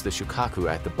joins the Shokaku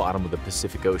at the bottom of the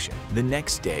Pacific Ocean. The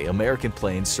next day, American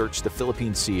planes search the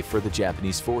Philippine Sea for the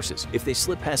Japanese forces. If they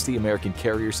slip past the American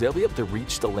carriers, they'll be able to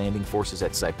reach the landing forces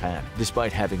at Saipan.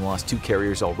 Despite having lost 2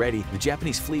 carriers already, the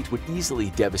Japanese fleet would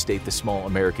easily devastate the small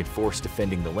American force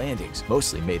defending the landings,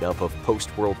 mostly made up of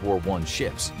post-World War I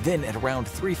ships. Then, at around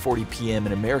 3:40 p.m.,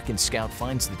 an American scout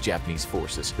finds the Japanese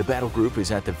forces. The battle group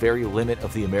is at the very limit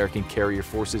of the American carrier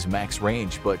force's max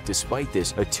range, but despite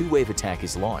this, a 2-wave attack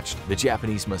is launched. The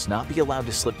Japanese must not be allowed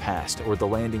to slip past, or the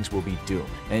landings will be doomed.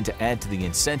 And to add to the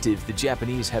incentive, the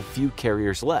Japanese have few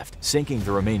carriers left. Sinking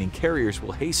the remaining carriers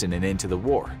will hasten an end to the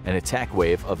war. An attack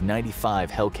wave of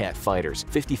 95 Hellcat fighters,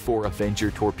 54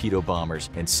 Avenger torpedo bombers,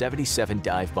 and 77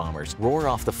 dive bombers roar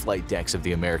off the flight decks of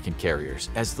the American carriers.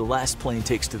 As the last plane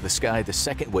takes to the sky, the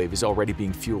second wave is already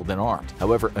being fueled and armed.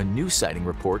 However, a new sighting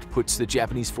report puts the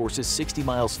Japanese forces 60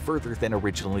 miles further than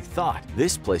originally thought.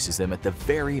 This places them at the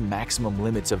very maximum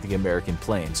limits of the American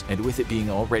planes, and with it being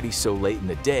already so late in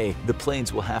the day, the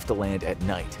planes will have to land at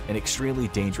night, an extremely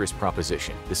dangerous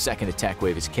proposition. The second attack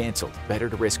wave is cancelled. Better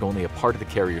to risk only a part of the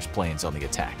carrier's planes on the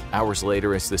attack. Hours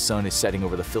later, as the sun is setting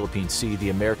over the Philippine Sea, the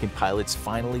American pilots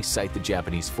finally sight the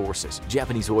Japanese forces.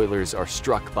 Japanese oilers are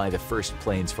struck by the first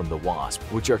planes from the Wasp,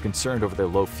 which are concerned over their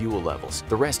low fuel levels.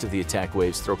 The rest of the attack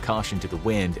waves throw caution to the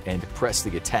wind and press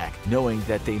the attack, knowing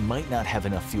that they might not have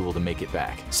enough fuel to make it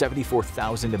back.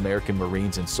 74,000 American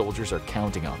Marines and soldiers are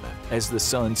counting on them. As the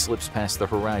sun slips past the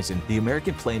horizon, the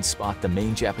American planes spot the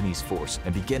main Japanese force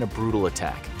and begin a brutal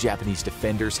attack. Japanese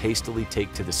defenders hastily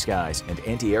take to the skies, and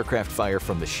anti-aircraft fire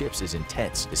from the ships is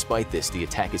intense. Despite this, the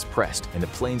attack is pressed, and the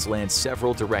planes land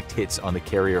several direct hits on the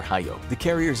carrier Hayo. The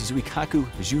carriers Zuikaku,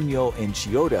 Junyo, and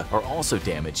Chiyoda are also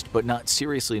damaged, but not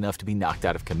seriously enough to be knocked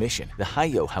out of commission. The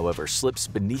Hayo, however, slips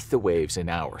beneath the waves in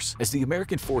hours. As the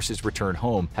American forces return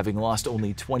home, having lost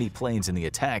only 20 planes in the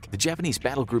attack, the Japanese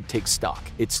battle group takes stock.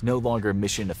 It's no longer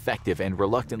mission effective, and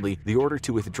reluctantly, the order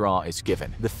to withdraw is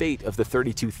given. The fate of the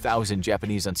 32,000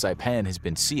 Japanese on Saipan has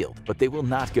been sealed, but they will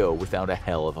not go without a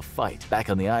hell of a fight. Back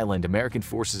on the island, American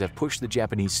forces have pushed the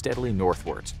Japanese steadily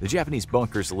northwards. The Japanese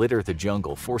bunkers litter the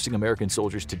jungle, forcing American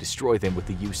soldiers to destroy them with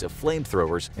the use of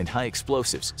flamethrowers and high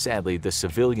explosives. Sadly, the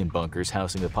civilian bunkers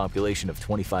housing the population of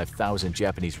 25,000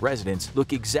 Japanese residents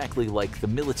look exactly like the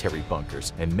military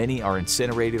bunkers, and many are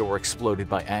incinerated or exploded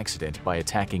by accident by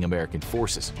attacking American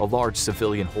forces. A large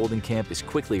civilian holding camp is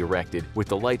quickly erected, with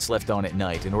the lights left on at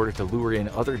night in order to lure in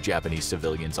other Japanese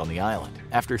civilians on the island.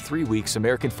 After 3 weeks,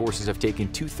 American forces have taken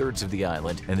 2/3 of the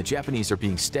island, and the Japanese are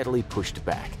being steadily pushed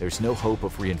back. There's no hope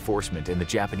of reinforcement, and the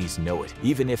Japanese know it.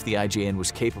 Even if the IJN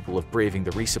was capable of braving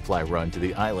the resupply run to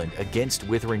the island island against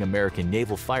withering American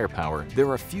naval firepower, there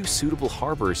are few suitable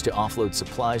harbors to offload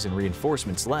supplies and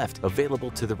reinforcements left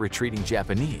available to the retreating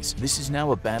Japanese. This is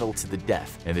now a battle to the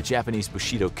death, and the Japanese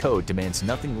Bushido Code demands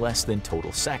nothing less than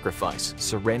total sacrifice.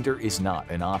 Surrender is not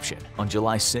an option. On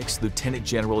July 6, Lieutenant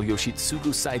General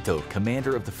Yoshitsugu Saito,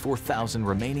 commander of the 4,000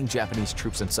 remaining Japanese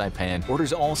troops in Saipan,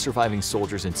 orders all surviving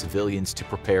soldiers and civilians to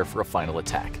prepare for a final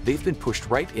attack. They've been pushed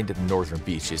right into the northern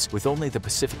beaches with only the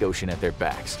Pacific Ocean at their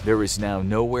backs. There is now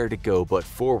nowhere to go but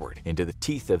forward into the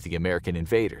teeth of the American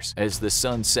invaders. As the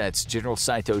sun sets, General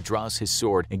Saito draws his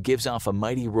sword and gives off a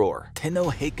mighty roar. Tenno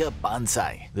Heika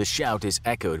Banzai! The shout is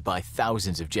echoed by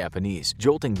thousands of Japanese,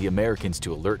 jolting the Americans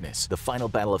to alertness. The final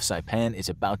battle of Saipan is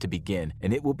about to begin,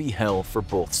 and it will be hell for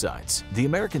both sides. The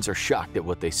Americans are shocked at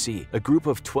what they see. A group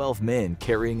of 12 men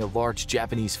carrying a large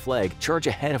Japanese flag charge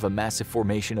ahead of a massive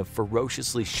formation of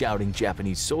ferociously shouting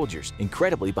Japanese soldiers.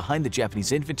 Incredibly, behind the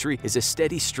Japanese infantry is a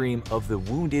steady stream of the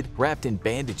wounded, wrapped in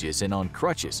bandages and on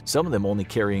crutches, some of them only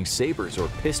carrying sabers or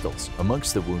pistols.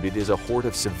 Amongst the wounded is a horde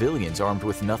of civilians armed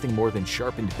with nothing more than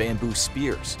sharpened bamboo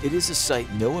spears. It is a sight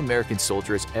no American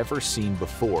soldier has ever seen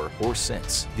before or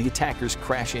since. The attackers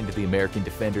crash into the American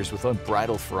defenders with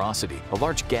unbridled ferocity. A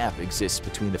large gap exists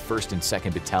between the 1st and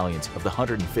 2nd Battalions of the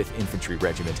 105th Infantry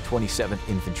Regiment, 27th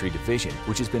Infantry Division,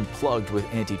 which has been plugged with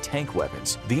anti-tank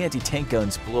weapons. The anti-tank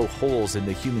guns blow holes in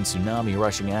the human tsunami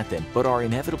rushing at them, but are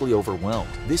inevitably overwhelmed.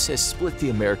 This has split the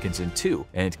Americans in two,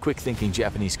 and quick-thinking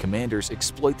Japanese commanders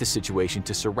exploit the situation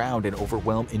to surround and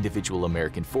overwhelm individual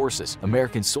American forces.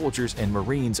 American soldiers and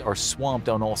Marines are swamped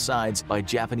on all sides by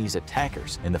Japanese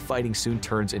attackers, and the fighting soon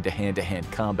turns into hand-to-hand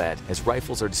combat as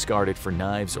rifles are discarded for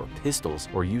knives or pistols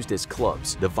or used as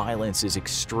clubs. The violence is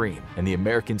extreme, and the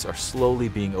Americans are slowly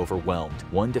being overwhelmed,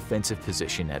 one defensive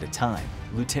position at a time.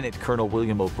 Lieutenant Colonel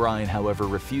William O'Brien, however,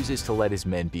 refuses to let his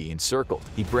men be encircled.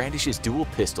 He brandishes dual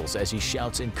pistols as he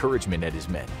shouts encouragement at his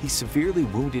men. He's severely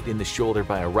wounded in the shoulder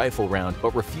by a rifle round,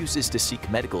 but refuses to seek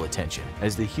medical attention.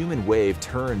 As the human wave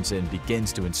turns and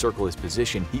begins to encircle his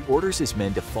position, he orders his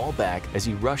men to fall back as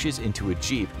he rushes into a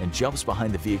jeep and jumps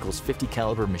behind the vehicle's 50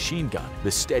 caliber machine gun.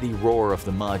 The steady roar of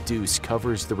the Ma Deuce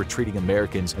covers the retreating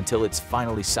Americans until it's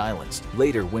finally silenced.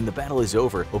 Later, when the battle is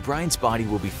over, O'Brien's body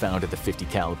will be found at the 50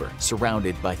 caliber, surrounded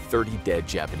by 30 dead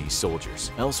Japanese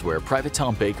soldiers. Elsewhere, Private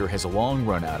Tom Baker has a long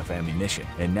run out of ammunition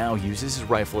and now uses his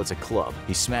rifle as a club.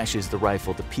 He smashes the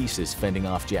rifle to pieces, fending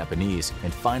off Japanese,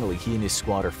 and finally he and his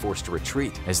squad are forced to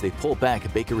retreat. As they pull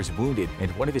back, Baker is wounded and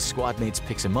one of his squad mates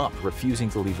picks him up, refusing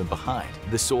to leave him behind.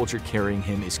 The soldier carrying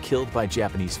him is killed by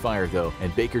Japanese fire though,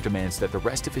 and Baker demands that the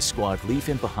rest of his squad leave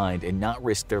him behind and not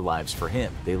risk their lives for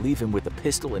him. They leave him with a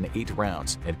pistol and 8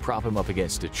 rounds and prop him up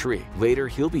against a tree. Later,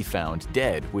 he'll be found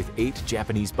dead with 8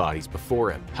 Japanese bodies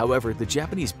before him. However, the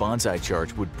Japanese banzai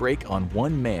charge would break on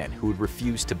one man who would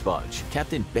refuse to budge.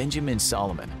 Captain Benjamin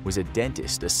Solomon was a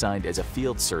dentist assigned as a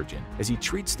field surgeon. As he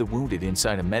treats the wounded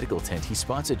inside a medical tent, he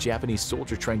spots a Japanese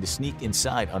soldier trying to sneak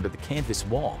inside under the canvas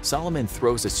wall. Solomon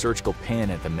throws a surgical pan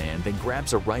at the man, then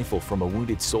grabs a rifle from a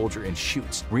wounded soldier and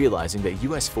shoots. Realizing that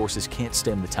U.S. forces can't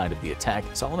stem the tide of the attack,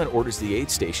 Solomon orders the aid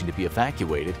station to be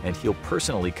evacuated, and he'll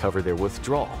personally cover their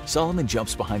withdrawal. Solomon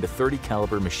jumps behind a 30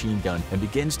 caliber machine gun and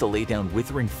begins to lay down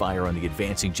withering fire on the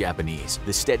advancing Japanese.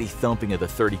 The steady thumping of the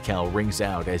 30 cal rings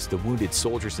out as the wounded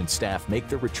soldiers and staff make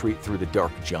their retreat through the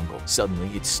dark jungle. Suddenly,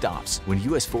 it stops. When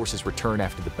U.S. forces return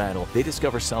after the battle, they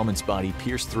discover Solomon's body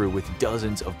pierced through with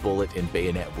dozens of bullet and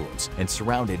bayonet wounds and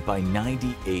surrounded by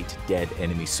 98 dead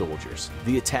enemy soldiers.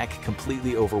 The attack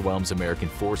completely overwhelms American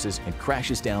forces and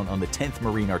crashes down on the 10th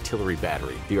Marine Artillery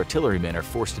Battery. The artillerymen are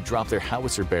forced to drop their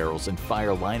howitzer barrels and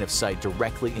fire line of sight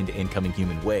directly into incoming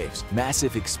human waves.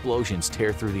 Massive explosions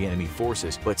tear through the enemy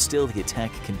forces, but still the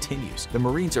attack continues. The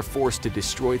Marines are forced to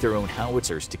destroy their own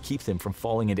howitzers to keep them from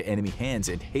falling into enemy hands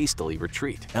and hastily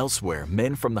retreat. Elsewhere,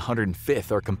 men from the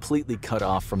 105th are completely cut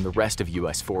off from the rest of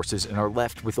U.S. forces and are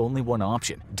left with only one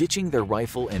option. Ditching their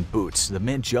rifle and boots, the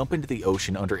men jump into the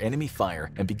ocean under enemy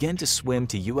fire and begin to swim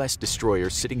to U.S.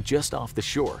 destroyers sitting just off the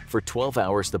shore. For 12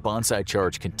 hours, the banzai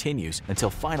charge continues until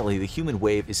finally the human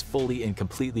wave is fully and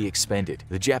completely expended.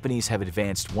 The Japanese have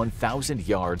advanced 1,000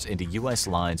 yards into U.S.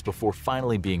 lines before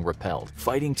finally being repelled,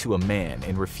 fighting to a man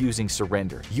and refusing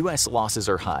surrender. U.S. losses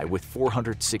are high, with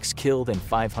 406 killed and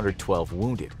 512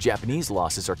 wounded. Japanese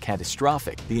losses are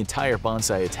catastrophic. The entire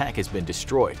banzai attack has been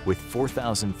destroyed, with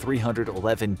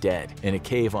 4,311 dead. In a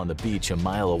cave on the beach a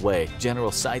mile away,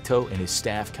 General Saito and his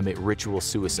staff commit ritual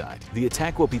suicide. The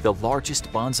attack will be the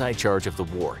largest banzai charge of the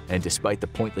war, and despite the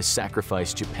pointless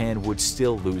sacrifice, Japan would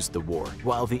still lose the war,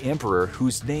 while the emperor,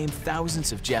 whose name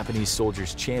thousands of Japanese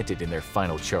soldiers chanted in their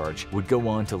final charge, would go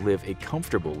on to live a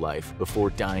comfortable life before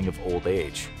dying of old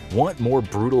age. much. Want more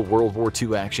brutal World War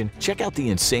II action? Check out the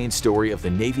insane story of the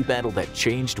Navy battle that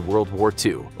changed World War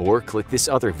II, or click this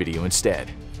other video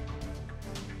instead.